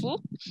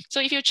successful. So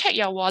if you check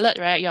your wallet,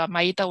 right, your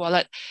MyEther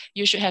wallet,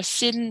 you should have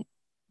seen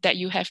that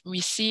you have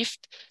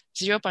received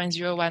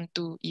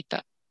 0.012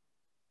 Ether.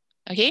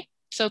 Okay,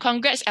 so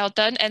congrats,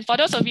 Elton. And for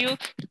those of you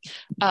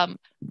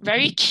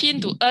very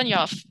keen to earn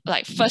your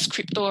first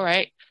crypto,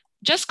 right,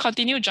 just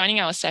continue joining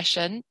our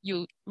session.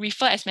 You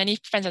refer as many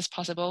friends as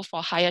possible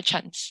for higher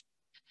chance.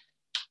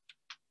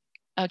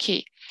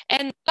 Okay,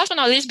 and last but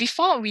not least,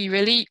 before we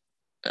really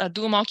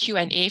do more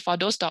Q&A for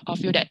those of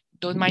you that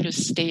don't mind to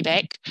stay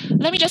back,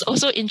 let me just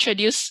also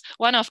introduce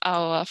one of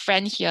our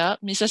friends here,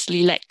 Mrs.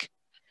 Lilac.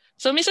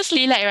 So Mrs.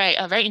 Lilac,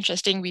 right, very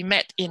interesting. We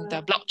met in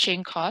the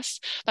blockchain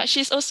course, but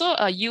she's also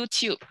a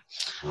YouTube,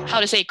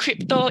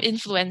 crypto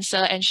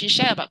influencer, and she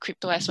shares about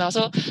crypto as well.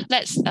 So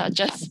let's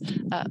just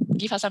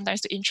give her some time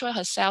to intro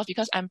herself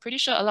because I'm pretty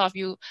sure a lot of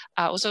you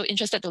are also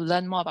interested to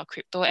learn more about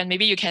crypto, and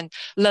maybe you can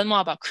learn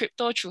more about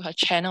crypto through her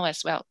channel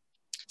as well.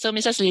 So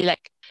Mrs.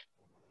 Lilac.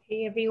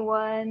 Hey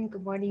everyone,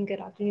 good morning, good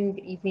afternoon,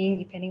 good evening,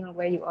 depending on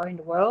where you are in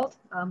the world.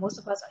 Most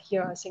of us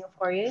here are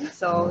Singaporean,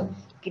 so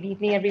good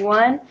evening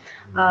everyone.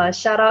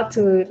 Shout out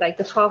to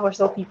the 12 or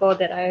so people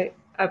that I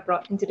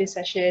brought into this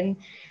session.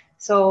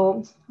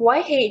 So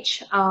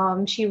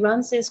YH, she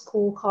runs this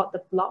school called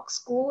the Block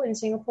School in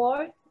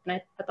Singapore, and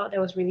I thought that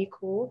was really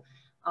cool.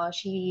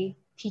 She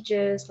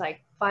teaches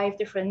 5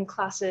 different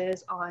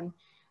classes on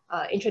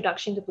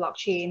introduction to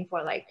blockchain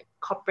for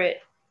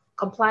corporate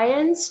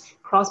compliance,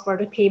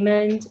 cross-border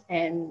payment,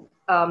 and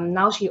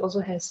now she also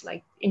has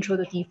intro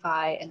to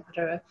DeFi and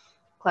other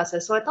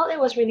classes. So I thought it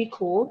was really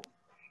cool.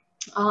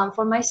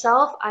 For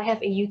myself, I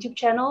have a YouTube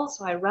channel.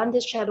 So I run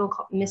this channel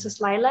called Mrs.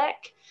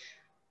 Lilac.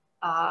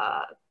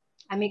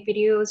 I make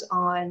videos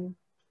on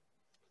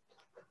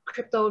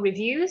crypto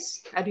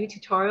reviews. I do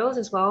tutorials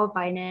as well,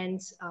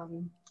 Binance,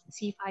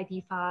 CeFi,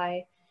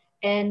 DeFi.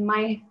 And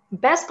my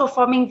best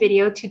performing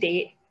video to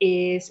date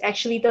is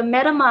actually the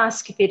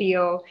MetaMask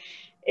video.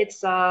 It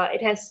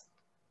has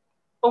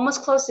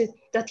almost close to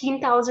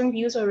 13,000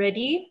 views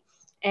already.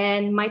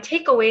 And my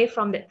takeaway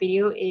from that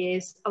video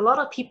is a lot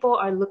of people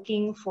are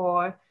looking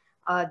for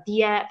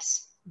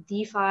DApps,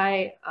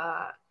 DeFi,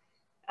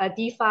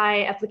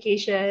 DeFi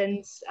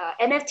applications,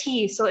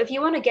 NFTs. So if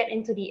you want to get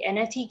into the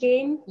NFT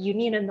game, you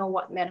need to know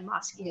what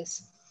MetaMask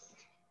is.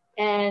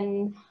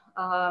 And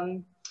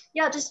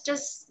yeah,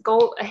 just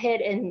go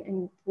ahead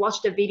and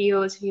watch the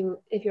videos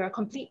if you're a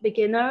complete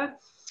beginner.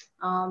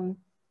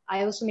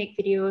 I also make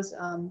videos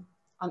on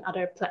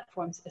other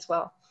platforms as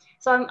well.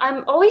 So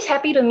I'm always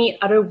happy to meet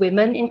other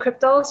women in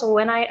crypto. So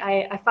when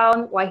I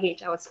found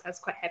YH, I was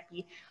quite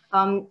happy.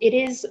 It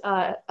is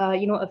a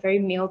very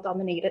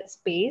male-dominated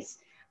space.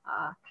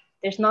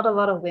 There's not a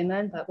lot of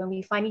women, but when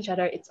we find each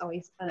other, it's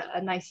always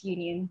a nice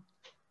union.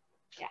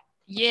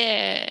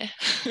 Yeah.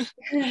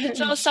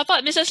 So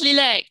support Mrs.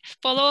 Lilac.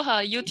 Follow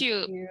her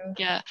YouTube.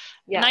 Yeah.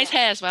 Nice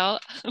hair as well.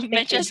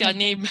 Matches your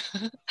name.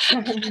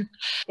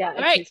 Yeah.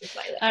 All right.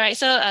 All right.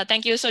 So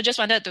thank you. So just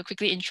wanted to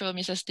quickly intro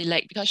Mrs.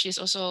 Lilac because she's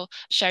also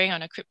sharing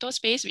on a crypto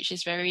space, which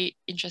is very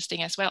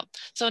interesting as well.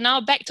 So now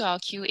back to our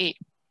QA.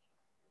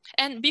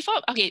 And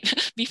before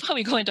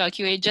we go into our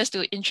QA, just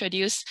to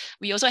introduce,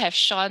 we also have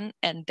Sean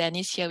and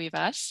Dennis here with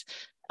us,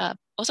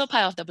 also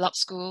part of the Block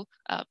School.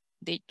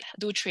 they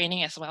do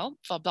training as well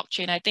for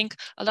blockchain. I think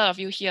a lot of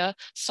you here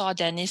saw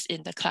Dennis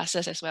in the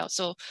classes as well.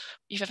 So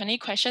if you have any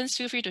questions,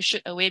 feel free to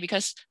shoot away,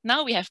 because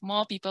now we have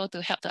more people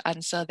to help to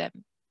answer them.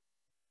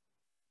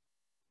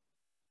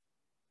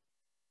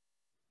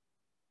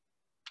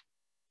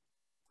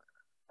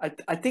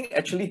 I think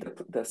actually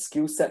the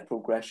skill set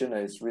progression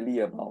is really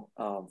about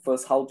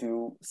first, how do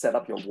you set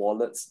up your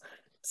wallets?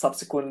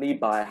 Subsequently,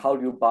 by how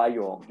do you buy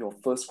your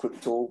first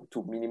crypto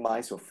to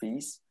minimize your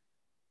fees?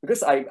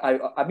 Because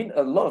I mean,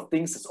 a lot of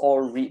things is all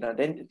read, and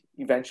then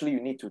eventually you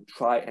need to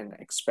try and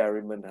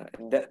experiment,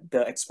 and that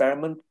the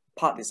experiment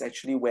part is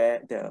actually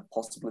where the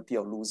possibility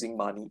of losing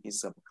money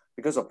is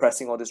because of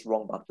pressing all these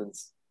wrong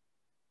buttons.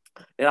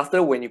 And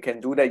after, when you can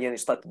do that, you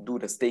start to do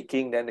the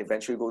staking, then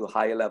eventually go to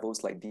higher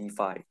levels like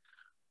DeFi,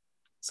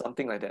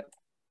 something like that.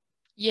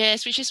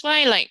 Yes, which is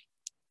why like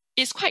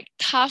it's quite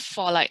tough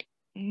for like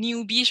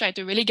newbies, right,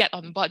 to really get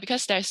on board,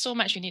 because there's so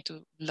much you need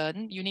to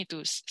learn, you need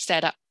to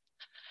set up.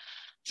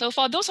 So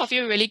for those of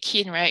you really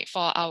keen, right,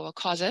 for our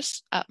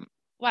courses,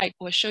 what I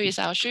will show you is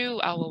I'll show you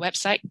our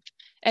website.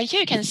 And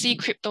here you can see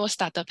Crypto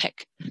Starter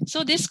Pack.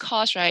 So this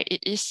course, right, it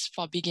is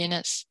for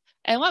beginners.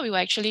 And what we will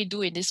actually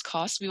do in this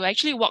course, we will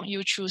actually walk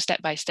you through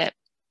step by step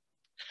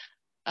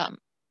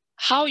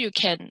how you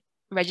can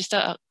register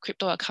a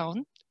crypto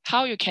account,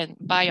 how you can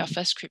buy your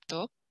first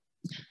crypto,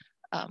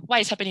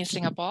 what is happening in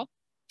Singapore,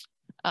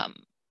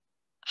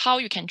 how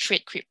you can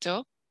trade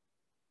crypto,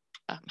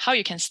 how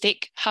you can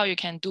stake, how you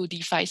can do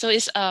DeFi. So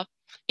it's a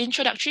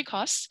introductory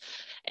course.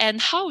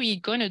 And how we're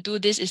going to do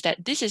this is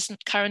that this is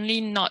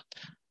currently not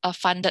a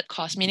funded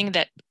course, meaning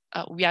that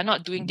we are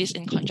not doing this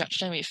in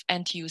conjunction with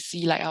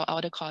NTUC like our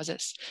other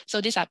courses. So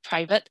these are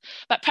private,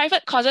 but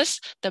private courses,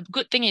 the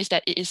good thing is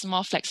that it is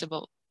more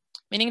flexible,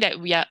 meaning that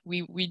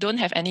we don't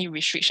have any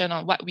restriction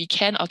on what we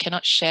can or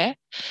cannot share.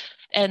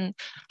 And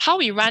how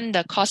we run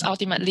the course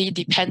ultimately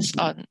depends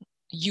on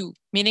you,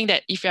 meaning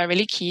that if you are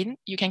really keen,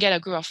 you can get a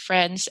group of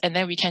friends and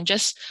then we can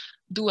just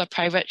do a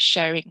private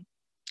sharing.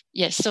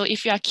 Yes, so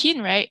if you are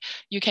keen, right,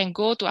 you can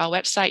go to our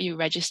website, you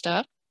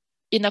register.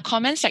 In the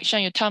comment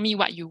section, you tell me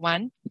what you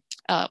want,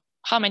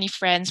 how many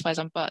friends, for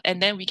example,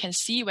 and then we can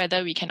see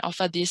whether we can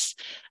offer this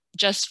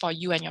just for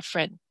you and your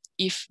friend,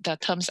 if the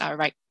terms are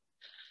right.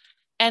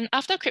 And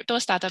after Crypto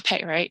Starter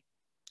Pack, right,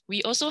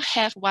 we also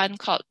have one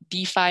called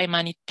DeFi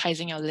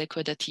Monetizing Your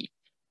Liquidity.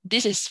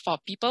 This is for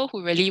people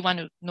who really want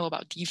to know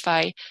about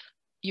DeFi.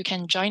 You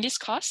can join this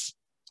course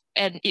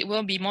and it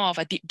will be more of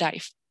a deep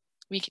dive.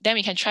 Then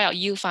we can try out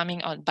yield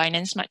farming on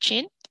Binance Smart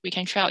Chain. We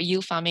can try out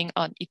yield farming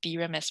on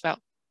Ethereum as well.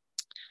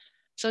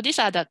 So these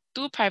are the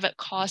two private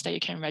courses that you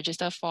can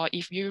register for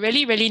if you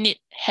really, really need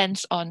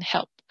hands-on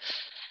help.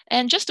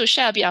 And just to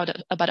share a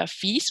bit about the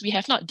fees, we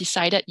have not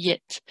decided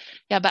yet.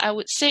 Yeah, but I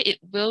would say it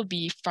will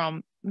be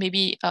from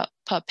maybe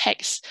per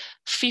pax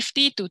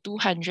 50 to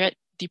 200,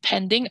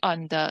 depending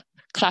on the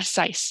class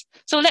size.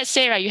 So let's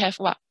say, right, you have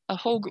a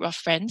whole group of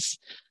friends.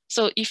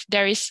 So if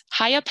there is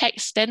higher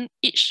pax, then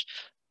each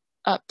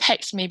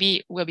pax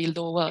maybe will be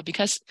lower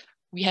because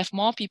we have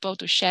more people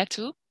to share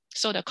to.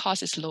 So the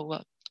cost is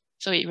lower.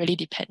 So it really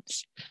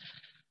depends.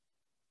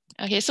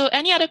 Okay, so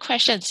any other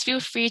questions, feel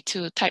free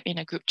to type in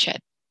a group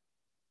chat.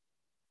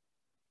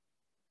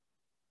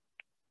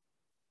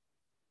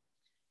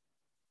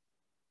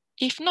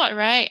 If not,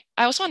 right,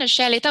 I also want to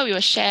share, later we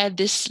will share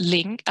this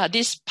link,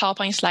 this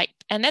PowerPoint slide.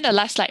 And then the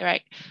last slide,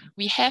 right,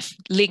 we have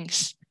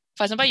links.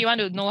 For example, you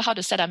want to know how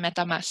to set up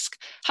MetaMask,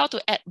 how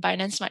to add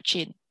Binance Smart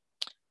Chain,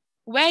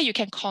 where you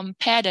can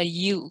compare the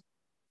yield.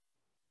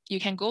 You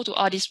can go to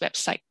all these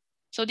websites.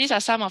 So these are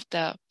some of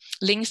the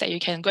links that you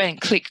can go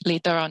and click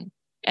later on.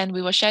 And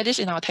we will share this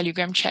in our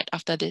Telegram chat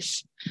after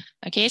this.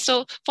 Okay,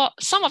 so for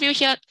some of you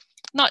here,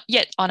 not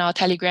yet on our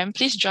Telegram,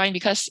 please join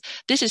because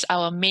this is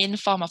our main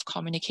form of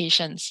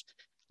communications.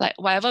 Like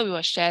whatever we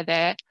will share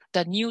there,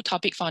 the new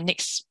topic for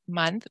next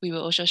month, we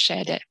will also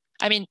share there.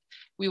 I mean,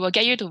 we will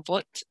get you to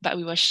vote, but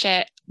we will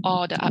share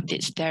all the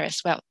updates there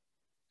as well.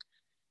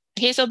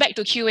 Okay, so back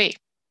to QA.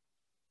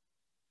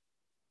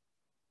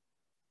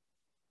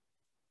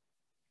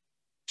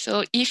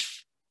 So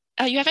if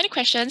you have any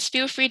questions,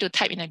 feel free to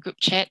type in a group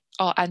chat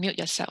or unmute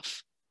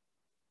yourself.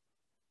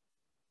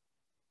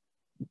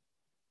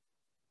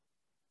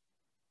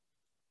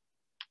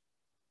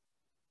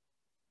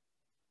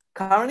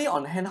 Currently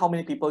on hand, how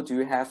many people do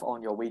you have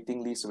on your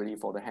waiting list already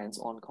for the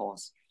hands-on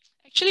course?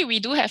 Actually, we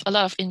do have a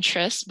lot of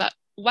interest, but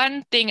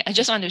one thing I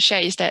just want to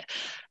share is that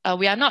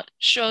we are not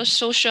so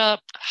sure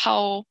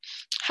how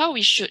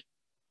we should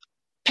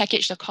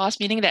package the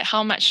cost, meaning that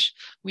how much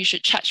we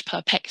should charge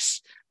per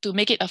pax to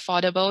make it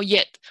affordable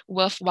yet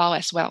worthwhile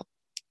as well.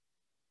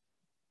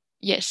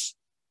 Yes,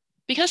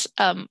 because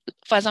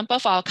for example,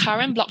 for our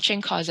current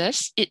blockchain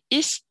courses, it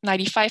is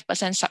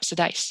 95%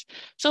 subsidized.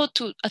 So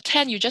to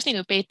attend, you just need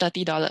to pay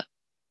 $30.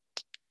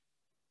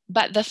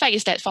 But the fact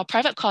is that for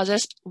private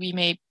courses, we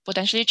may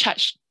potentially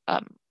charge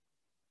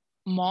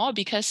more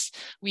because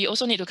we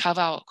also need to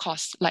cover our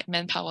costs like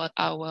manpower,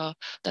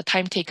 the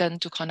time taken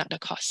to conduct the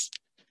course.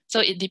 So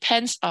it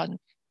depends on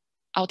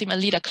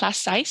ultimately the class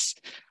size.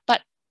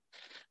 But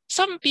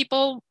some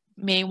people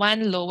may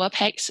want lower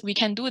packs, we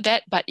can do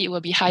that, but it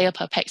will be higher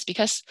per packs,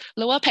 because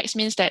lower packs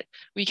means that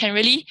we can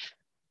really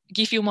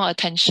give you more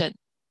attention.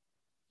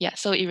 Yeah,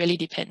 so it really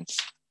depends.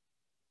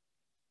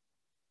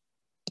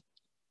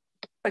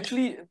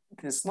 Actually,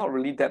 it's not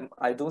really that,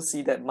 I don't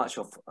see that much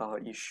of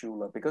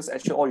issue, because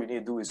actually all you need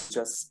to do is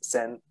just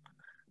send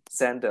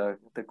the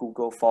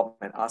Google form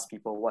and ask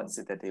people what is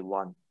it that they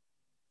want,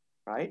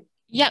 right?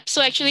 Yep,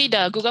 so actually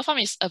the Google form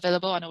is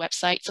available on the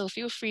website, so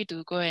feel free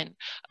to go and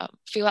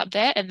fill up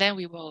there, and then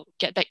we will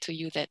get back to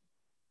you then.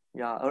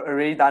 Yeah,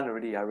 already done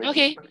already.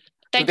 Okay,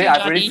 thank Today you,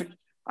 Johnny.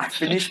 I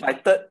finished my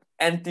third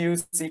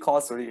NTUC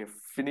course already.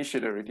 Finished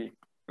it already.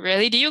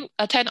 Really? Do you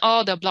attend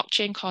all the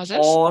blockchain courses?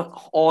 All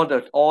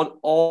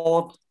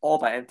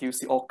by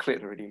NTUC, all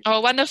cleared already. Oh,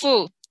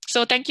 wonderful.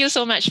 So thank you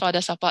so much for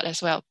the support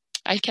as well.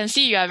 I can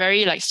see you are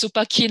very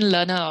super keen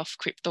learner of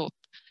crypto,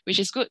 which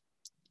is good.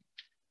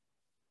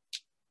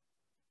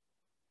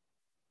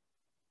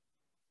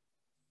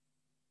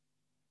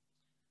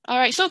 All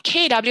right, so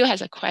KW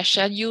has a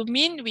question. You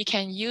mean we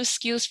can use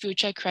Skills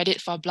Future credit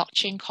for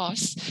blockchain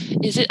course?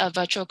 Is it a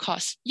virtual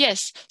course?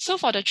 Yes. So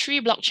for the 3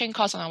 blockchain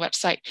course on our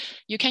website,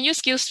 you can use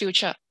Skills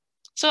Future.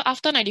 So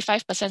after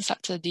 95%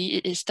 subsidy,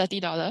 it is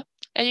 $30,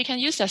 and you can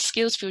use the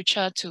Skills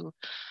Future to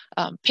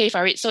pay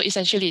for it. So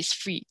essentially, it's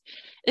free.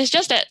 It's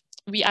just that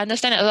we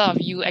understand that a lot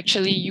of you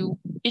you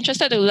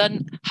interested to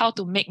learn how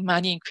to make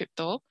money in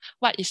crypto.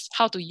 What is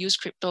how to use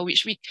crypto,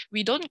 which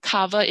we don't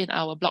cover in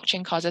our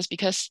blockchain courses,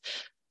 because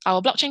our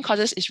blockchain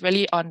courses is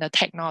really on the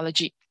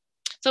technology.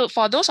 So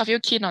for those of you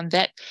keen on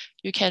that,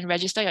 you can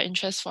register your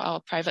interest for our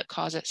private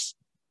courses.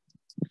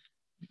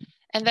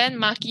 And then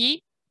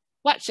Maki,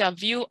 what's your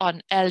view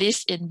on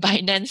Alice in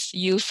Binance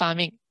yield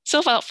farming?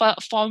 So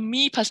for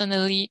me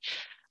personally,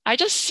 I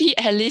just see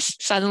Alice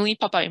suddenly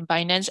pop up in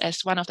Binance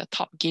as one of the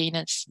top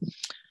gainers.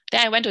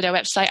 Then I went to their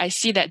website, I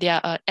see that they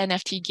are an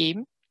NFT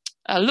game.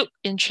 Look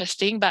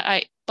interesting, but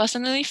I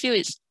personally feel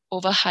it's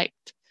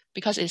overhyped,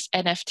 because it's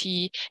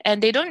NFT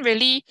and they don't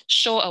really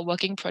show a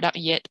working product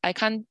yet. I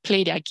can't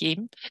play their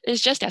game.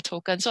 It's just their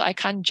token, so I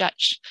can't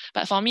judge.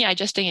 But for me, I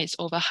just think it's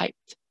overhyped.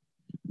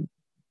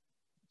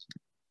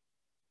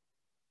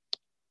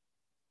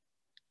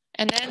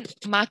 And then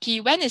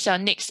Maki, when is your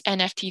next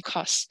NFT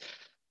course?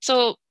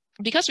 So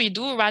because we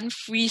do run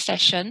free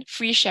session,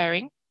 free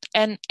sharing,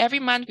 and every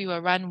month we will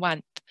run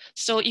one.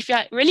 So if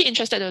you're really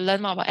interested to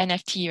learn more about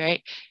NFT,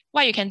 right,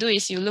 what you can do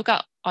is you look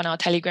out on our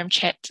Telegram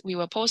chat. We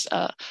will post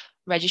a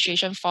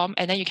registration form,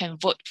 and then you can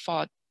vote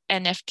for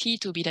NFT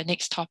to be the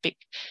next topic.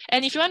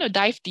 And if you want to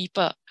dive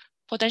deeper,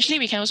 potentially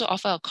we can also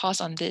offer a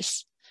course on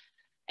this.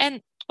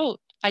 And oh,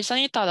 I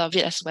suddenly thought of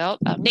it as well.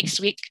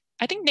 Next week,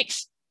 I think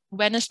next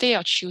Wednesday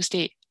or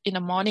Tuesday in the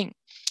morning,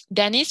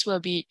 Dennis will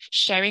be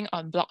sharing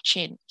on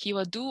blockchain. He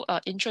will do an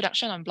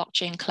introduction on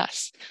blockchain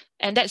class,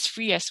 and that's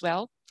free as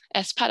well,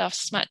 as part of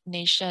Smart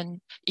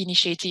Nation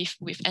initiative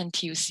with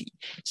NTUC.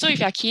 So if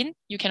you're keen,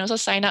 you can also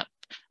sign up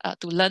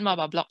to learn more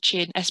about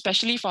blockchain,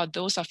 especially for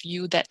those of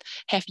you that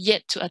have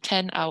yet to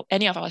attend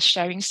any of our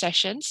sharing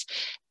sessions,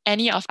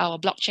 any of our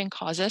blockchain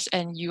courses,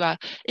 and you are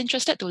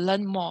interested to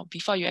learn more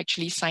before you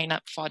actually sign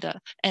up for the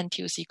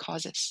NTUC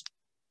courses.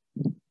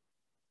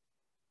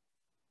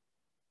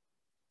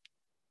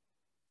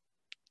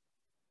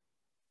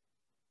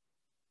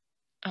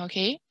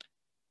 Okay.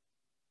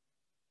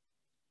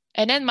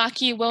 And then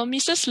Maki, will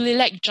Mrs.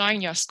 Lilac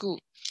join your school?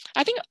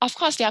 I think, of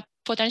course, there are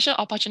potential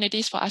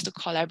opportunities for us to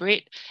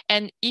collaborate.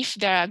 And if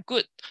there are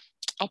good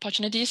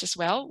opportunities as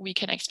well, we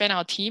can expand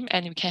our team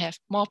and we can have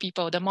more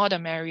people, the more the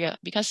merrier,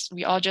 because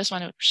we all just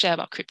want to share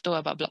about crypto,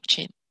 about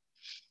blockchain.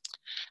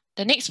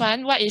 The next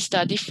one, what is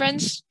the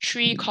difference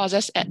 3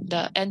 courses at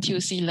the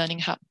NTUC Learning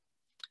Hub?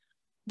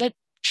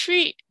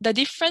 The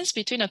difference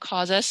between the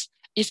courses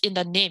is in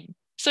the name.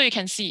 So you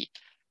can see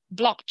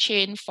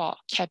blockchain for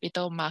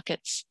capital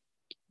markets.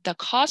 The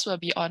course will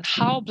be on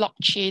how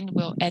blockchain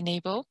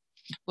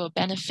will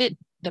benefit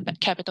the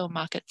capital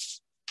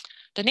markets.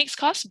 The next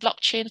course,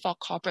 blockchain for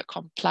corporate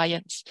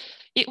compliance.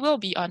 It will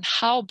be on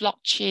how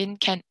blockchain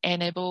can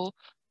enable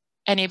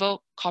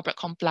corporate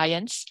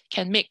compliance,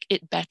 can make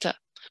it better.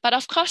 But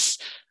of course,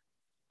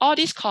 all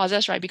these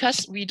courses, right,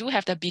 because we do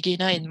have the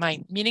beginner in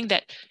mind, meaning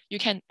that you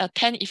can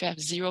attend if you have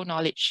zero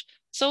knowledge.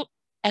 So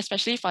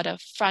especially for the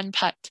front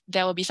part,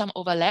 there will be some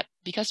overlap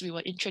because we will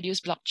introduce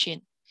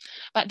blockchain.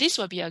 But this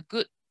will be a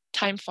good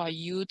time for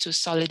you to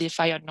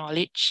solidify your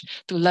knowledge,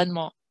 to learn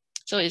more.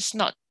 So it's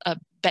not a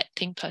bad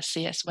thing per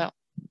se as well.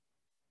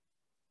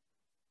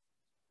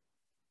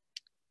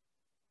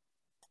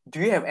 Do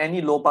you have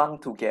any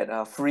lobang to get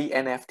a free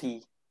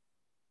NFT?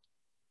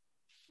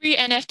 Free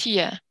NFT,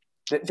 yeah.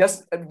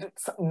 Just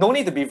no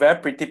need to be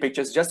very pretty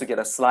pictures, just to get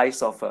a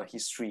slice of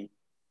history.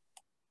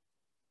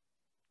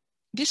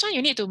 This one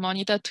you need to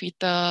monitor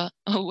Twitter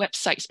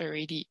websites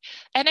already.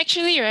 And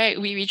actually, right,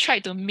 we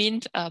tried to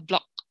mint a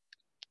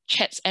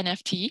Blockchats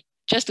NFT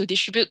just to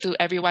distribute to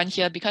everyone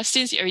here, because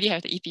since you already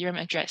have the Ethereum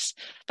address.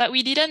 But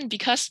we didn't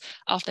because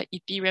of the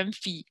Ethereum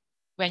fee.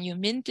 When you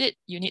mint it,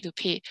 you need to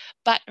pay.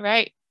 But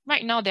right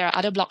now there are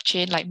other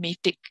blockchain like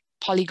Matic,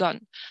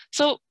 Polygon.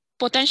 So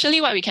potentially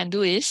what we can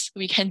do is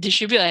we can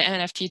distribute an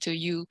NFT to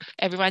you,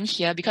 everyone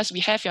here, because we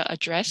have your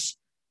address.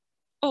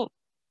 Oh,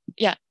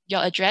 yeah,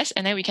 your address,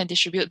 and then we can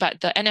distribute, but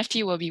the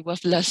NFT will be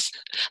worthless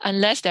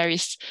unless there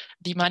is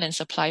demand and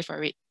supply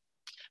for it.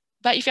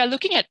 But if you're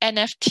looking at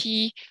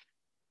NFT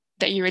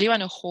that you really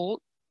want to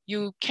hold,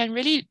 you can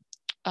really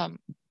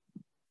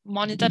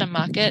monitor the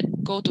market,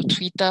 go to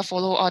Twitter,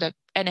 follow all the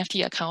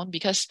NFT account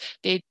because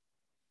they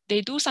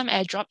do some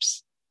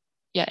airdrops.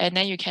 Yeah, and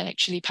then you can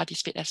actually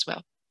participate as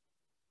well.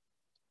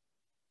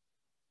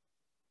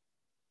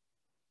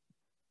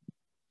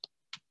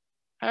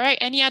 All right,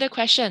 any other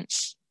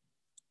questions?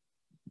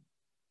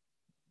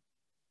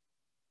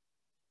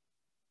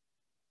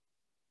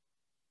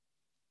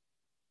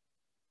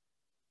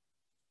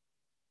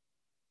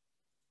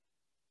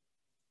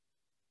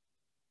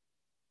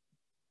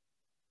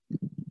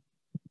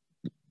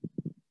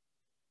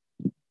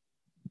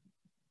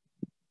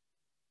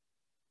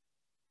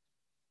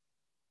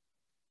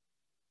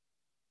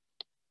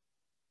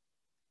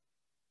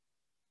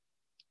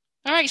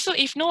 All right, so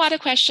if no other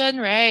question,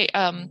 right,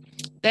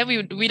 then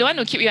we don't want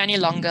to keep you any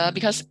longer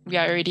because we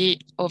are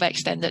already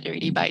overextended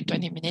already by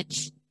 20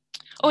 minutes.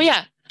 Oh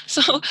yeah,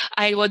 so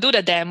I will do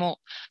the demo.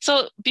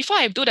 So before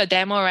I do the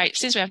demo, right,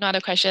 since we have no other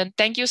question,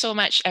 thank you so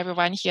much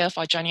everyone here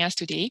for joining us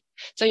today.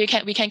 So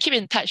we can keep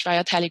in touch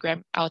via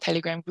Telegram, our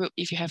Telegram group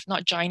if you have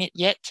not joined it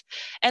yet.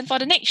 And for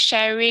the next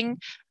sharing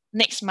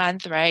next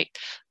month, right,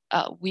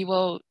 we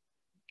will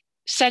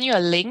send you a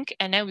link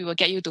and then we will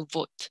get you to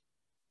vote.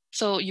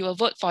 So you will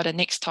vote for the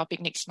next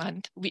topic next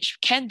month, which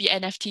can be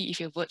NFT if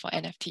you vote for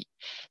NFT.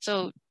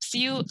 So see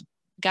you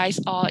guys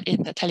all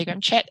in the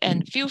Telegram chat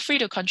and feel free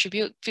to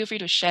contribute, feel free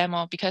to share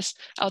more because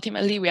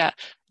ultimately we are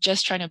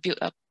just trying to build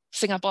a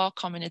Singapore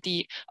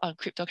community on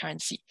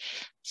cryptocurrency.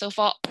 So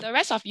for the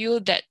rest of you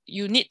that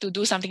you need to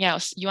do something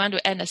else, you want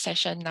to end the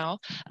session now,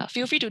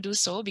 feel free to do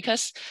so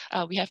because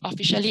we have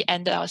officially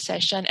ended our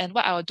session. And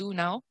what I will do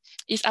now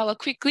is I will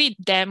quickly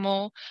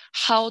demo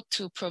how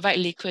to provide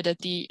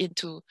liquidity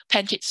into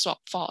pancake swap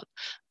for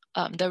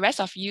the rest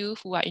of you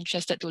who are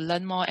interested to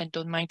learn more and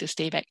don't mind to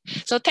stay back.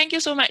 So thank you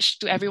so much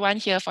to everyone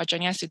here for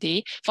joining us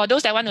today. For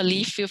those that want to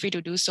leave, feel free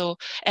to do so.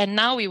 And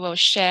now we will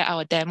share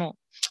our demo.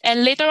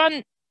 And later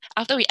on,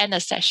 after we end the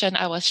session,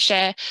 I will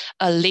share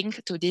a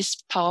link to this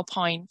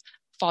PowerPoint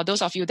for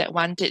those of you that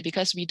want it,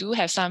 because we do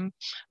have some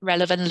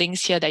relevant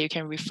links here that you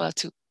can refer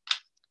to.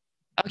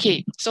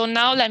 Okay, so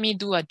now let me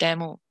do a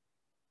demo.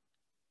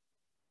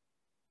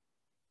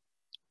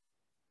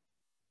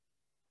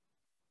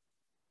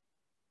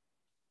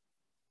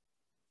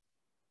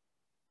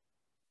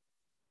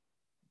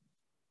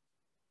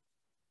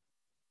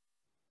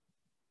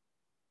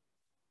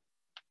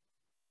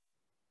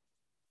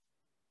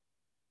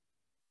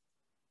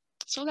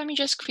 So let me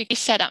just quickly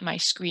set up my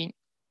screen.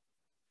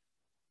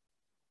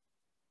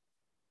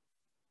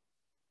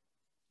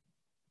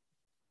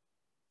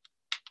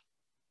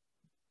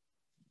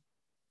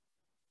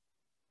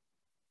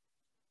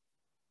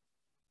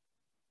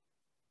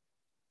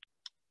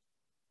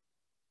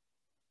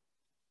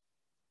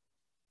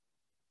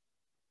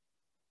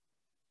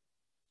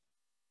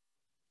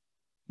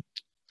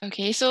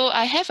 Okay, so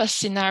I have a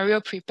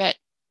scenario prepared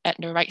at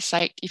the right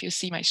side if you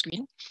see my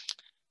screen.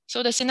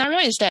 So the scenario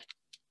is that,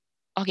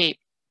 okay,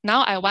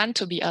 now I want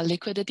to be a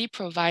liquidity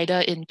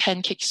provider in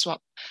pancake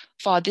swap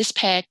for this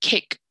pair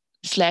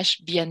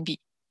cake/BNB.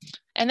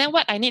 And then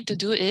what I need to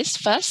do is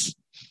first,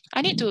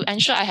 I need to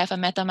ensure I have a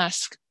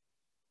MetaMask.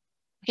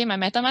 Okay, my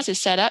MetaMask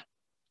is set up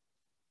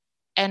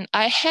and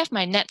I have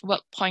my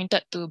network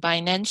pointed to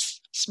Binance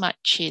Smart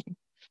Chain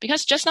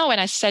because just now when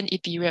I sent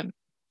Ethereum,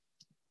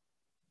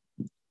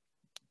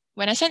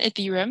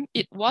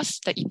 it was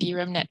the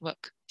Ethereum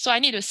network. So I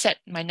need to set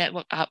my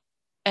network up.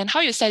 And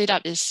how you set it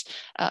up is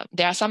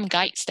there are some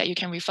guides that you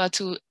can refer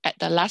to at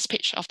the last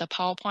page of the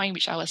PowerPoint,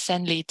 which I will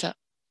send later.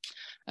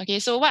 Okay,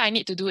 so what I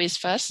need to do is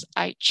first,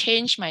 I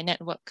change my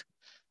network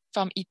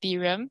from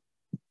Ethereum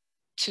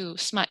to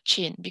Smart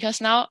Chain because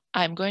now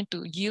I'm going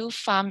to yield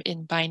farm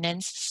in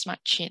Binance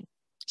Smart Chain.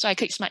 So I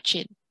click Smart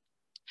Chain.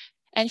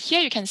 And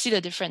here you can see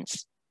the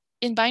difference.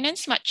 In Binance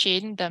Smart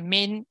Chain, the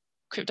main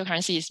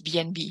cryptocurrency is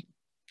BNB,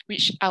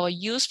 which I will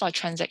use for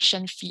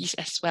transaction fees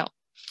as well.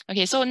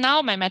 Okay, so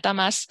now my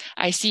MetaMask,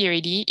 I see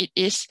already, it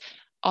is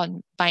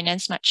on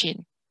Binance Smart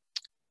Chain.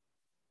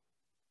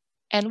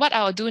 And what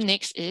I will do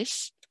next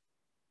is,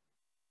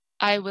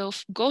 I will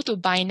go to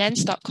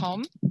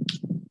Binance.com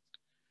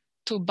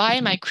to buy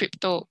my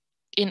crypto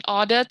in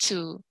order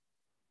to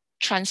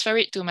transfer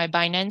it to my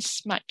Binance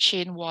Smart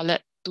Chain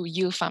wallet to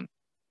yield farm.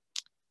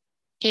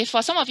 Okay,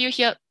 for some of you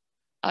here,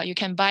 you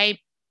can buy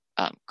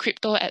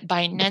crypto at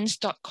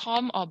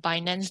Binance.com or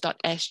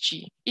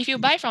Binance.sg. If you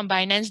buy from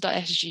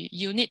Binance.sg,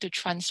 you need to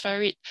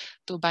transfer it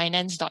to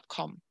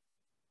Binance.com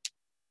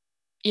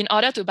in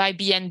order to buy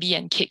BNB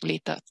and cake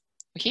later.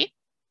 Okay.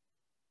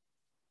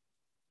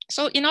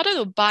 So in order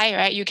to buy,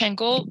 right, you can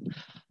go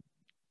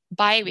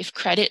buy with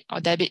credit or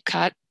debit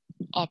card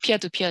or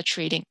peer-to-peer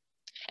trading.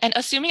 And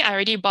assuming I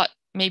already bought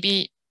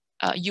maybe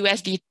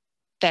USD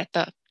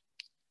Tether,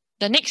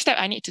 the next step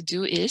I need to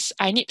do is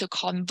I need to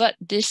convert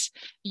this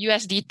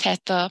USD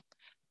Tether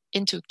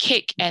into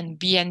cake and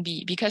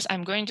BNB because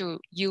I'm going to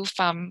yield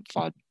farm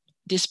for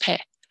this pair.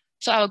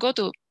 So I will go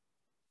to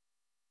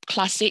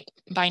Classic,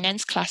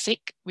 Binance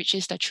Classic, which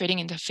is the trading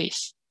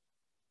interface.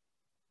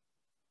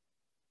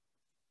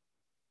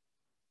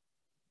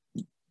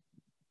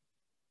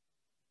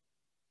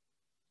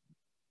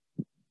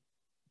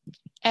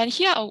 And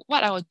here,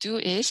 what I will do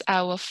is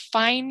I will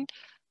find,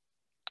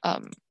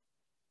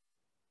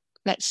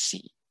 let's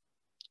see.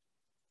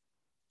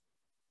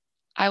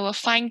 I will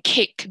find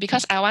cake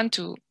because I want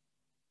to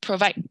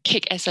provide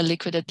cake as a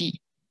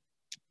liquidity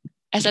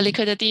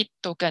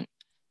token.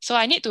 So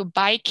I need to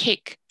buy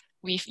cake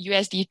with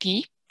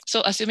USDT.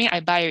 So assuming I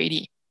buy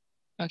already,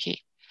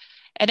 okay.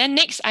 And then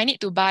next I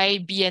need to buy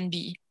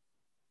BNB.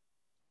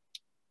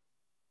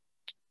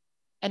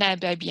 And I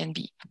buy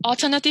BNB.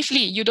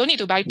 Alternatively, you don't need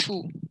to buy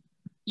two.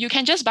 You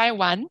can just buy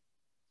one,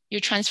 you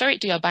transfer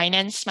it to your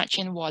Binance Smart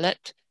Chain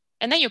wallet,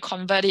 and then you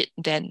convert it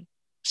then.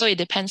 So it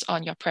depends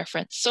on your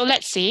preference. So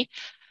let's say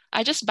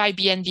I just buy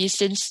BNB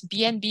since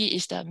BNB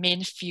is the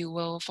main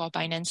fuel for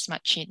Binance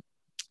Smart Chain.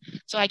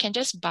 So I can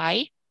just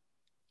buy,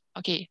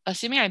 okay,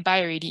 assuming I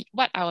buy already,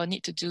 what I will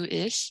need to do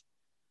is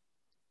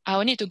I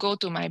will need to go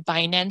to my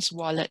Binance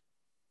wallet.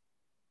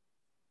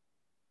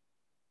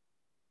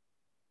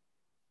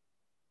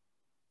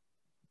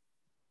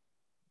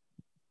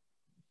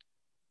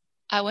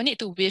 I will need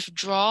to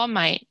withdraw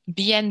my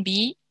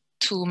BNB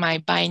to my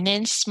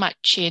Binance Smart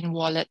Chain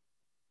wallet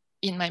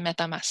in my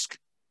MetaMask.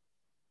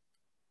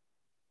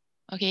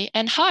 Okay,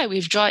 and how I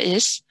withdraw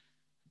is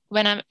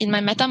when I'm in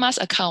my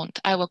MetaMask account,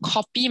 I will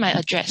copy my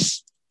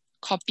address.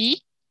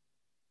 Copy,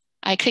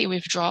 I click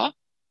withdraw.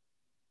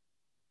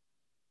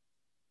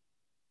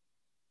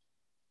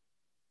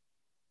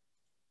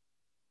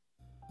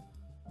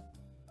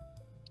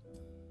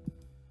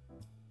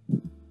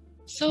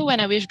 So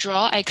when I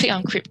withdraw, I click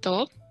on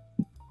crypto.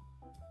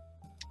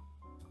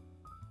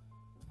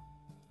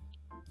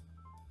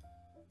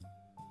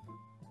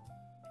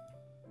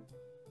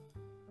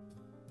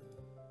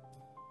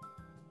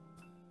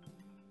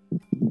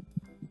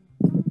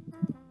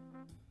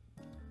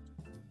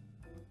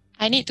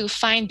 I need to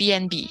find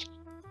BNB.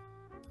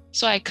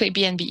 So I click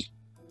BNB.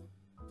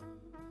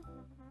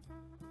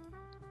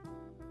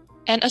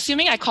 And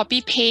assuming I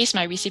copy paste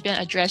my recipient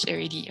address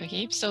already,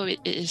 okay? So it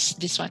is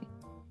this one.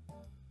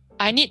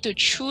 I need to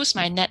choose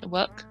my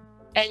network,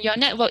 and your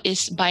network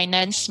is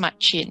Binance Smart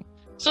Chain.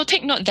 So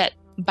take note that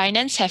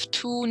Binance have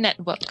two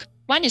networks.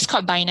 One is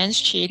called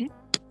Binance Chain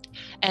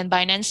and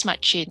Binance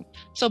Smart Chain.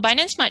 So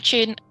Binance Smart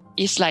Chain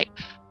is like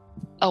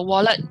a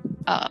wallet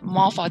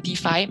more for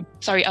DeFi,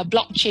 a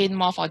blockchain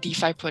more for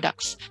DeFi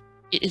products.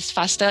 It is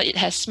faster, it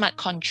has smart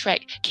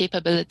contract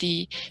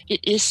capability, it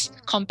is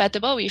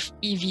compatible with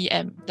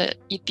EVM, the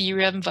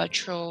Ethereum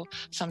virtual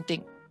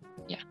something.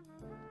 Yeah.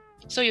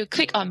 So you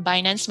click on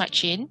Binance Smart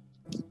Chain,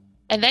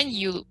 and then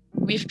you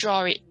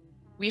withdraw it.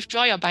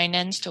 Withdraw your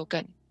Binance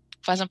token.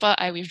 For example,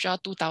 I withdraw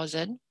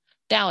 2,000,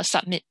 then I'll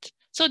submit.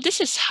 So this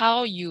is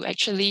how you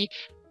actually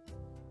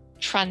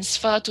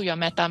transfer to your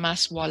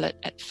MetaMask wallet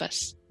at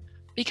first.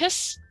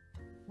 Because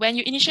when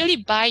you initially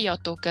buy your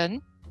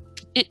token,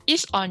 it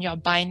is on your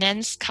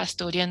Binance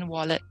custodian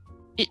wallet.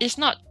 It is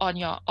not on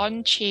your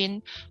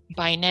on-chain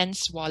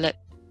Binance wallet,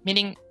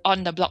 meaning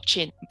on the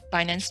blockchain,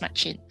 Binance Smart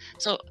Chain.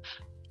 So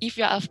if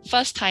you're a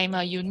first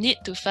timer, you need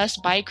to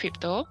first buy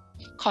crypto,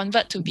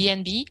 convert to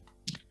BNB,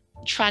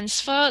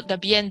 transfer the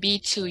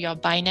BNB to your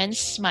Binance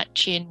Smart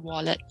Chain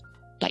wallet,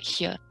 like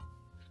here.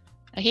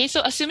 Okay,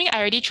 so assuming I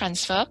already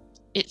transfer,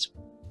 it's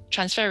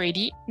transfer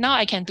already. Now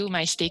I can do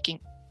my staking.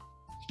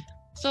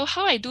 So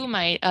how I do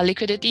my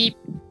liquidity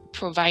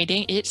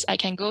providing is I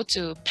can go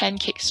to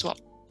Pancake Swap.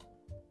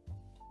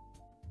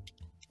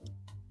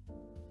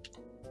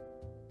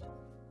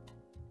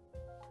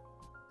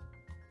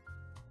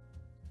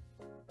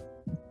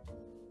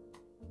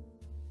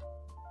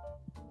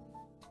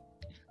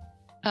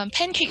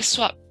 Pancake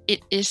Swap,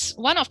 it is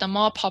one of the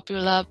more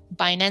popular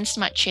Binance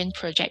Smart Chain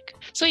project.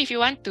 So if you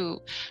want to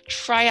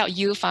try out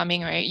yield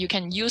farming, right, you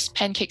can use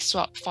Pancake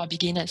Swap for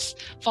beginners.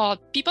 For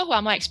people who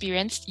are more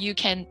experienced, you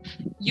can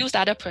use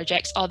other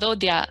projects, although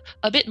they are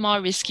a bit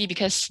more risky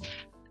because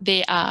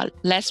they are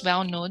less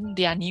well known,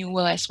 they are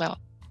newer as well,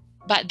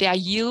 but their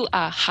yield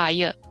are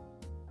higher.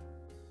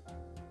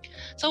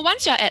 So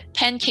once you're at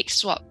Pancake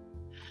Swap,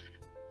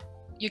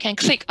 you can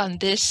click on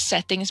this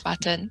settings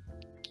button.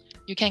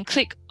 You can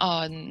click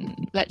on,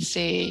 let's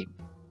say,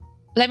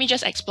 let me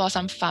just explore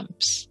some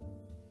farms.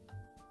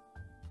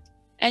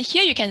 And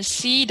here you can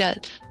see the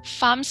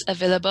farms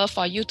available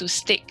for you to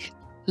stake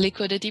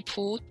liquidity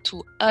pool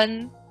to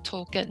earn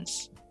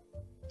tokens,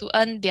 to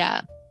earn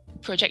their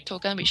project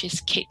token, which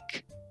is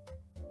Cake.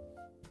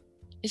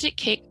 Is it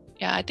Cake?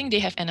 Yeah, I think they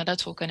have another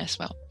token as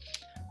well.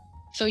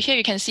 So here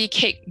you can see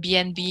Cake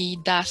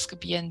BNB, Dusk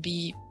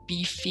BNB,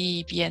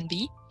 Beefy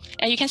BNB.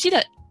 And you can see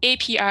the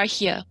APR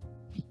here,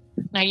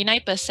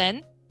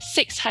 99%,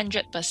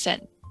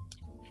 600%.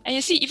 And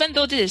you see, even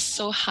though this is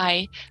so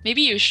high,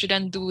 maybe you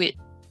shouldn't do it.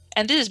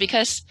 And this is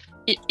because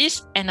it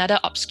is another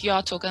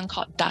obscure token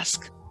called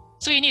Dusk.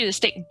 So you need to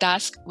stake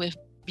Dusk with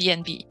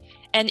BNB.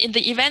 And in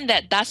the event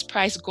that Dusk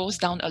price goes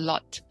down a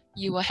lot,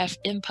 you will have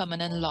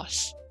impermanent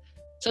loss.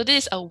 So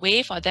this is a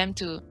way for them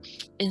to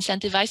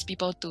incentivize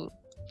people to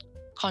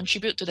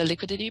contribute to the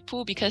liquidity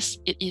pool because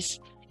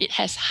it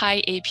has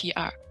high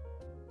APR.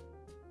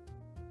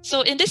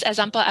 So in this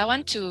example, I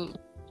want to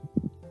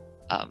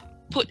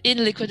put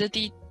in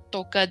liquidity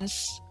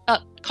tokens,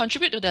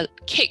 contribute to the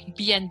Cake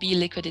BNB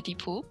liquidity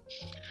pool.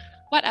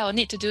 What I will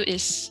need to do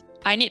is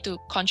I need to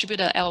contribute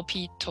the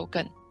LP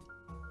token.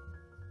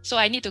 So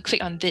I need to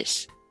click on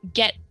this,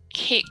 get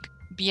Cake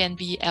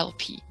BNB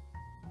LP.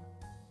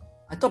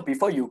 I thought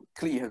before you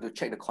click, you have to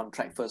check the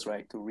contract first,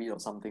 right? To read or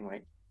something,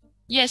 right?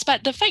 Yes,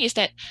 but the fact is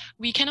that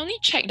we can only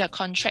check the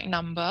contract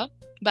number,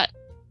 but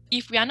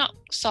if we are not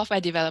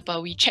software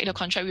developer, we check the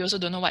contract, we also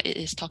don't know what it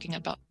is talking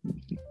about.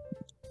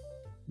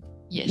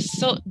 Yes,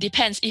 so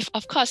depends. If,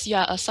 of course, you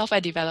are a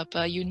software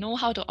developer, you know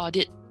how to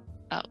audit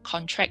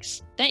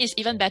contracts, then it's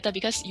even better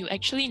because you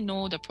actually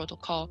know the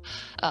protocol,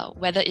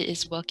 whether it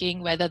is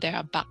working, whether there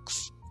are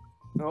bugs.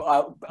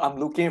 No, I'm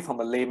looking from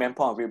a layman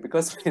point of view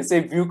because when you say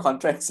view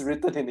contracts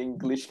written in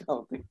English kind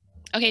of thing.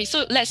 Okay,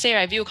 so let's say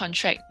I view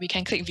contract, we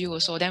can click view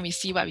also, then we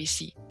see what we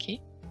see, okay?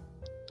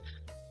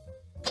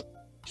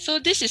 So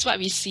this is what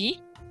we see.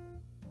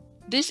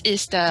 This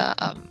is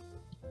the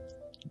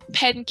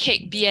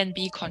pancake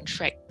BNB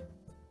contract.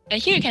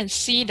 And here you can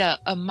see the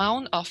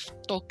amount of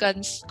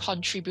tokens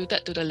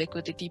contributed to the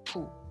liquidity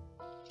pool.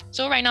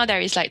 So right now there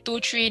is like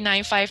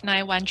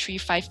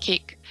 2395913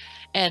 cake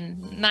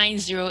and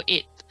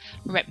 908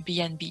 rep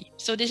BNB.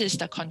 So this is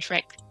the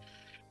contract.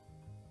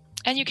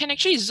 And you can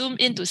actually zoom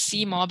in to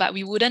see more, but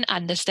we wouldn't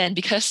understand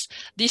because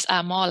these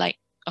are more like,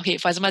 okay,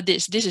 for example,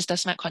 this is the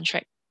smart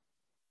contract.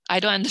 I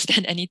don't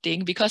understand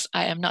anything because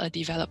I am not a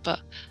developer.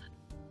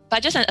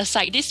 But just an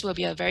aside, this will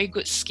be a very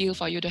good skill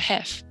for you to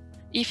have.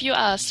 If you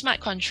are a smart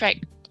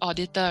contract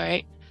auditor,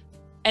 right,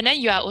 and then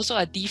you are also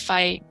a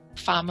DeFi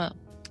farmer,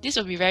 this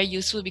will be very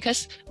useful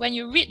because when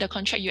you read the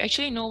contract, you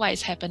actually know what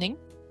is happening.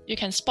 You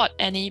can spot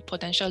any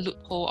potential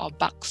loophole or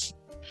bugs.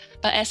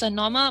 But as a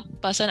normal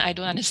person, I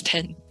don't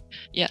understand.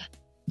 Yeah.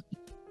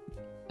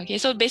 Okay,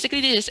 so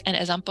basically this is an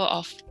example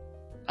of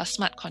a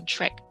smart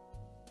contract.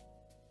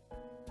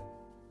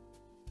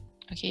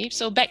 Okay,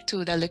 so back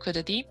to the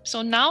liquidity.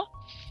 So now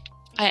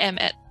I am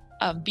at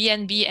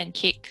BNB and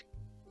Cake.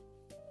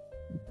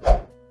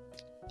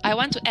 I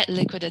want to add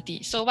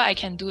liquidity. So what I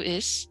can do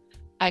is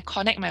I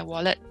connect my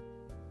wallet,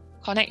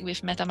 connect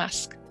with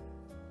MetaMask.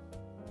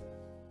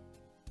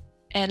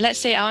 And let's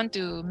say I want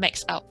to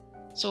max out.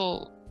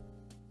 So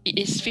it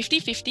is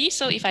 50-50.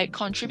 So if I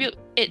contribute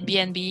 8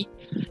 BNB,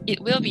 it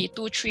will be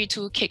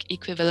 232 Cake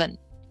equivalent.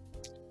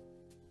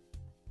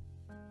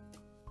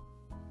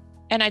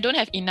 And I don't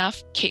have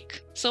enough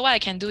Cake. So what I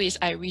can do is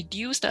I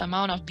reduce the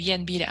amount of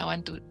BNB that I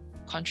want to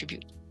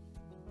contribute.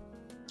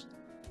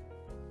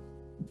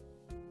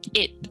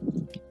 8.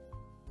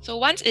 So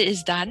once it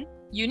is done,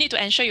 you need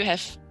to ensure you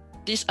have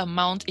this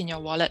amount in your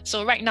wallet.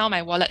 So right now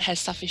my wallet has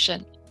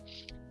sufficient.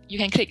 You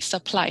can click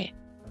supply.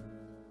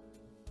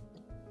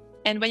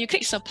 And when you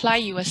click supply,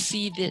 you will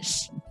see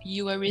this.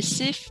 You will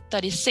receive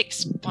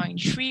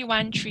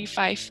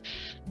 36.3135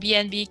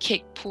 BNB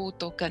Cake pool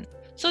token.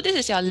 So this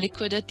is your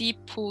liquidity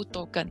pool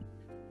token.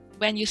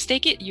 When you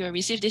stake it, you will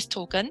receive this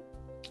token.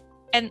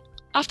 And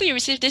after you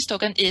receive this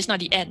token, it is not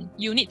the end.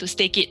 You need to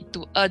stake it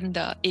to earn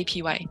the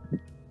APY.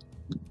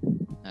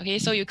 Okay,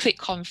 so you click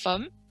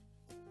confirm.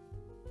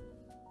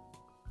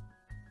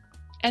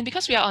 And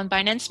because we are on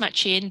Binance Smart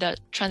Chain, the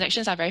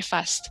transactions are very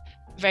fast,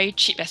 very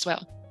cheap as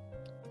well.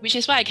 Which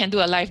is why I can do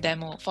a live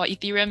demo. For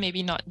Ethereum,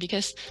 maybe not,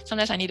 because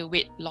sometimes I need to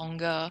wait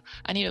longer.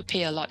 I need to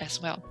pay a lot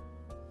as well.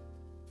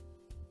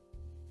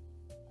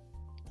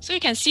 So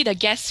you can see the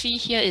gas fee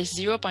here is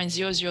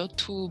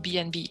 0.002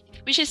 BNB,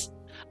 which is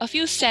a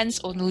few cents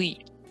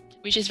only,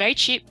 which is very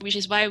cheap, which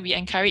is why we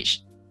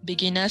encourage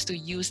beginners to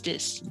use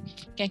this.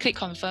 You can click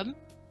confirm.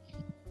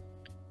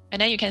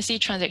 And then you can see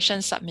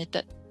transactions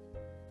submitted.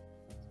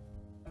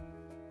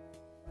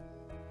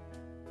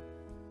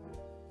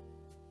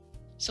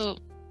 So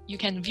you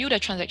can view the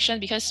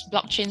transaction because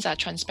blockchains are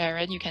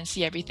transparent. You can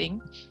see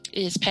everything.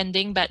 It is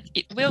pending, but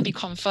it will be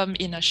confirmed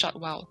in a short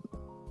while.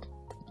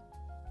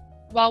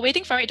 While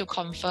waiting for it to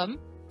confirm,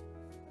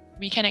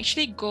 we can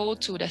actually go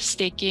to the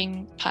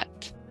staking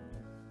part.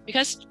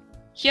 Because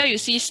here you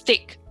see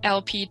stake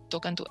LP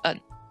token to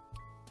earn.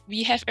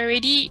 We have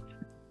already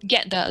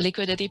get the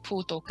liquidity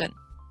pool token.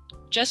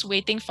 Just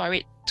waiting for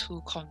it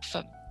to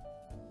confirm.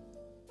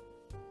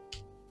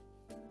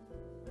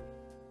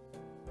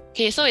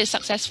 Okay, so it's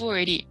successful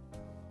already,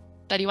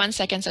 31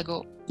 seconds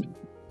ago.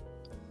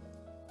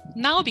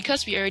 Now,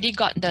 because we already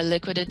got the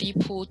liquidity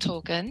pool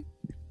token,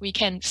 we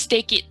can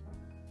stake it.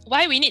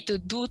 Why we need to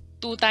do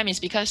 2 times is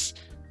because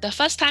the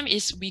first time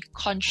is we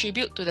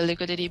contribute to the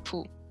liquidity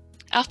pool.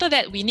 After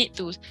that, we need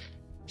to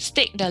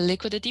stake the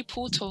liquidity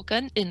pool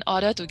token in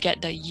order to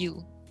get the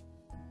yield.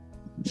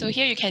 So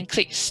here you can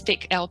click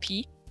stake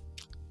LP.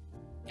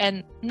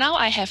 And now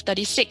I have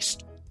 36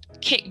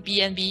 Cake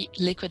BNB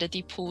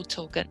liquidity pool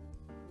token.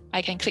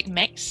 I can click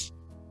max.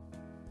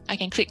 I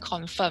can click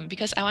confirm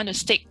because I want to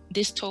stake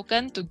this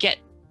token to get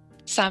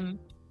some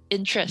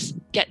interest,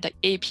 get the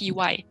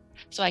APY.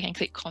 So I can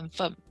click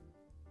confirm.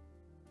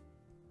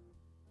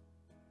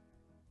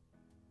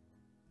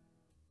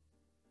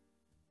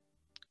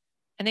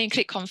 And then you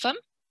click confirm.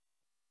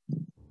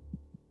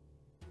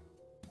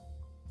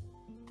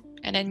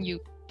 And then you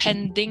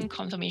pending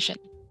confirmation.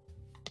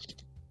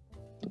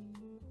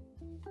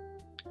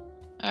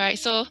 All right,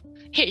 so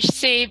H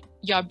say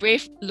you're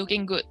brave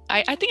looking good.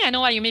 I think I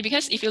know what you mean,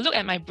 because if you look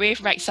at my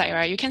brave right side,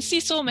 right, you can see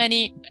so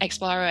many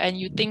explorer and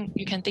you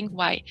can think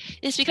why.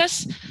 It's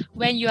because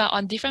when you are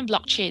on different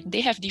blockchain,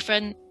 they have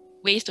different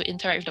ways to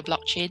interact with the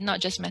blockchain, not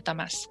just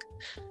MetaMask.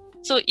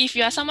 So if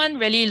you are someone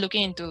really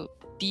looking into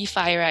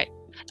DeFi, right,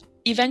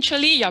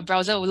 eventually your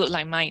browser will look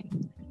like mine.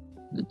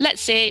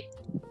 Let's say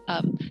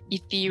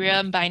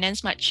Ethereum, Binance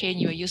Smart Chain,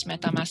 you will use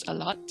MetaMask a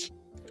lot.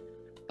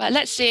 But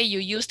let's say you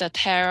use the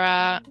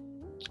Terra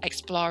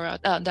Explorer,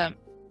 the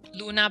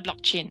Luna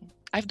blockchain.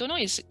 I don't know,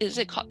 is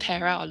it called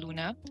Terra or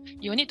Luna?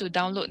 You will need to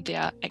download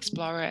their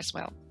Explorer as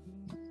well.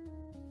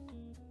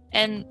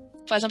 And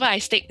for example, I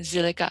stake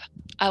Zilliqa.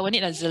 I will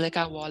need a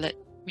Zilliqa wallet,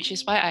 which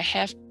is why I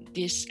have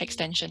this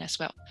extension as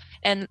well.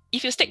 And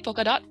if you stake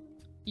Polkadot,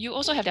 you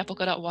also have their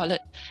Polkadot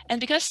wallet. And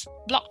because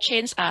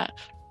blockchains are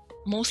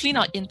mostly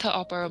not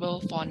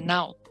interoperable for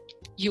now,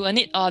 you will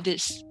need all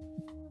this,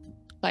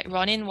 like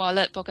Ronin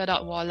wallet,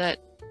 Polkadot wallet,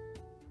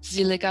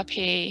 Zilliqa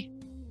Pay,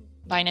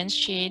 Binance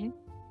Chain,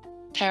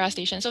 Terra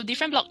Station. So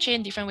different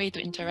blockchain, different way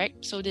to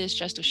interact. So this is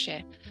just to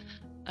share.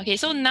 Okay,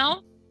 so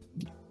now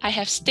I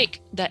have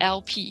staked the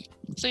LP.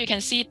 So you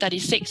can see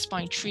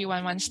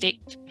 36.311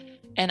 staked,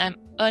 and I'm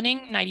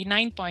earning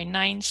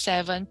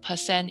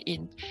 99.97%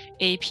 in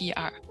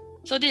APR.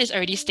 So this is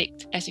already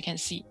staked, as you can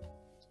see.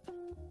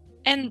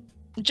 And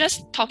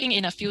just talking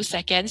in a few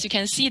seconds, you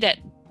can see that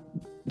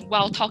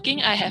while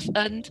talking, I have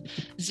earned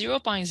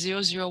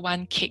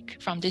 0.001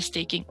 kick from this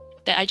staking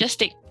that I just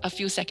staked a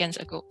few seconds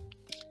ago.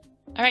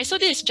 All right, so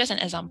this is just an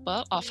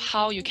example of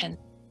how you can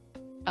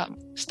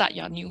start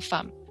your new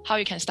farm, how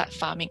you can start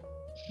farming.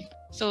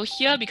 So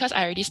here, because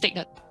I already staked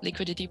the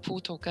liquidity pool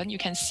token, you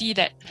can see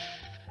that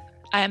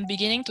I am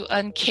beginning to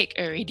earn kick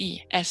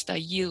already as the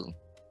yield.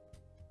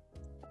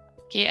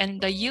 Okay, and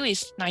the yield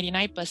is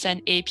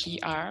 99%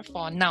 APR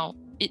for now.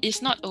 It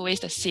is not always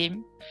the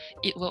same.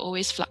 It will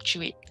always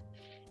fluctuate.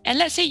 And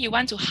let's say you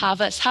want to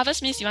harvest.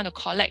 Harvest means you want to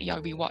collect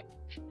your reward.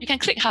 You can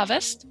click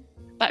harvest,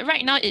 but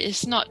right now it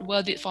is not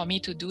worth it for me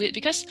to do it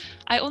because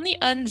I only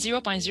earn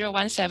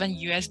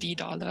 0.017 USD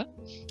dollar.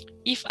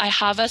 If I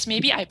harvest,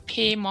 maybe I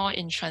pay more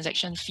in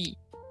transaction fee.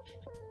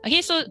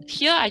 Okay, so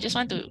here I just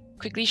want to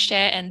quickly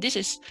share, and this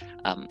is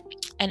an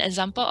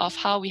example of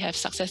how we have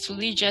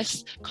successfully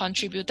just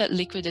contributed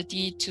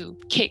liquidity to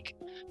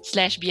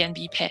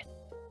Cake/BNB pair.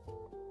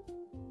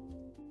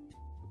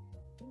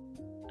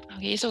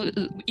 Okay, so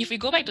if we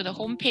go back to the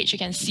home page, you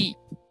can see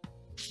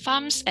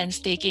farms and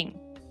staking.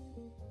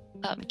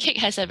 Cake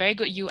has a very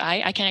good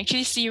UI. I can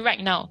actually see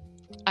right now,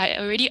 I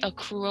already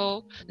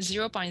accrue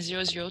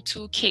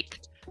 0.002 Cake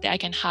that I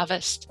can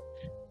harvest.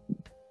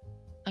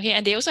 Okay,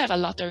 and they also have a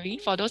lottery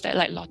for those that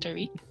like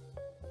lottery.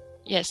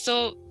 Yes,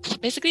 so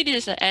basically this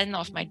is the end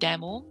of my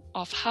demo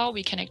of how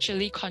we can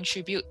actually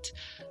contribute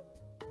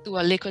to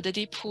a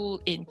liquidity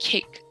pool in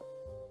Cake,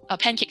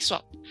 pancake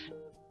swap.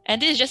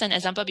 And this is just an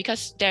example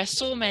because there are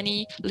so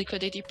many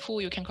liquidity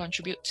pool you can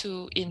contribute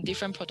to in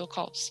different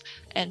protocols.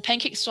 And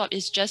pancake swap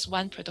is just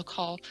one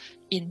protocol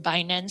in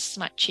Binance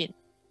Smart Chain.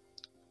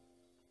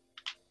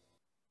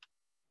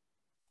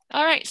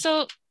 All right,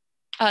 so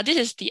this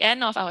is the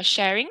end of our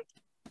sharing.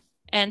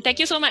 And thank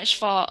you so much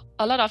for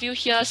a lot of you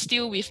here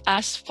still with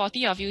us,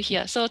 40 of you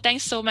here. So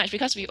thanks so much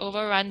because we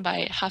overrun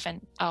by half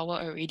an hour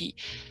already.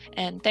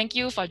 And thank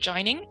you for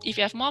joining. If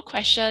you have more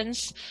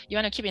questions, you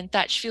want to keep in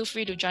touch, feel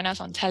free to join us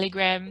on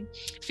Telegram.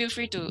 Feel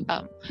free to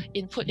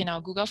input in our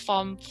Google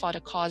form for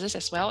the causes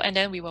as well. And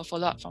then we will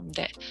follow up from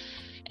there.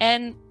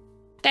 And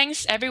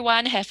thanks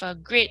everyone. Have a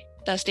great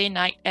Thursday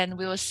night and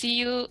we will see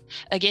you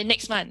again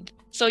next month.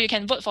 So you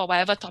can vote for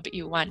whatever topic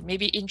you want,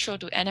 maybe intro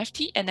to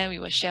NFT, and then we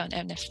will share on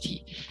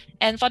NFT.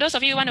 And for those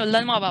of you who want to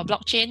learn more about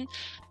blockchain,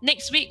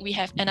 next week we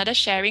have another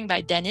sharing by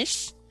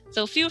Dennis.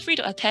 So feel free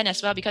to attend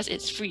as well because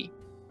it's free.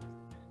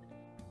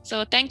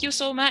 So thank you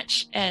so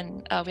much.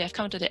 And we have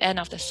come to the end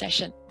of the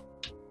session.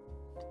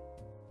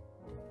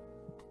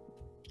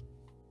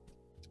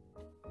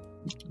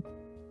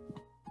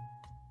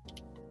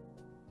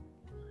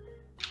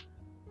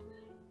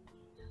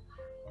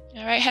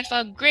 All right, have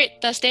a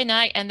great Thursday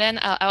night. And then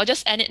I'll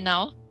just end it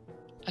now.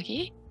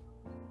 Okay.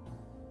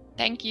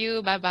 Thank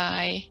you.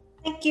 Bye-bye.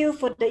 Thank you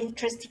for the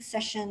interesting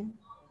session.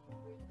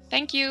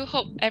 Thank you.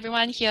 Hope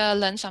everyone here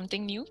learned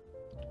something new.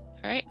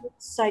 All right.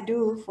 Yes, I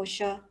do, for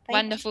sure.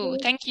 Wonderful.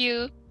 Thank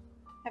you.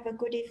 Have a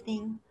good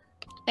evening.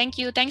 Thank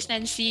you. Thanks,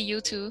 Nancy.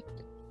 You too.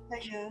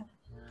 Pleasure.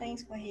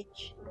 Thanks for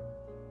H.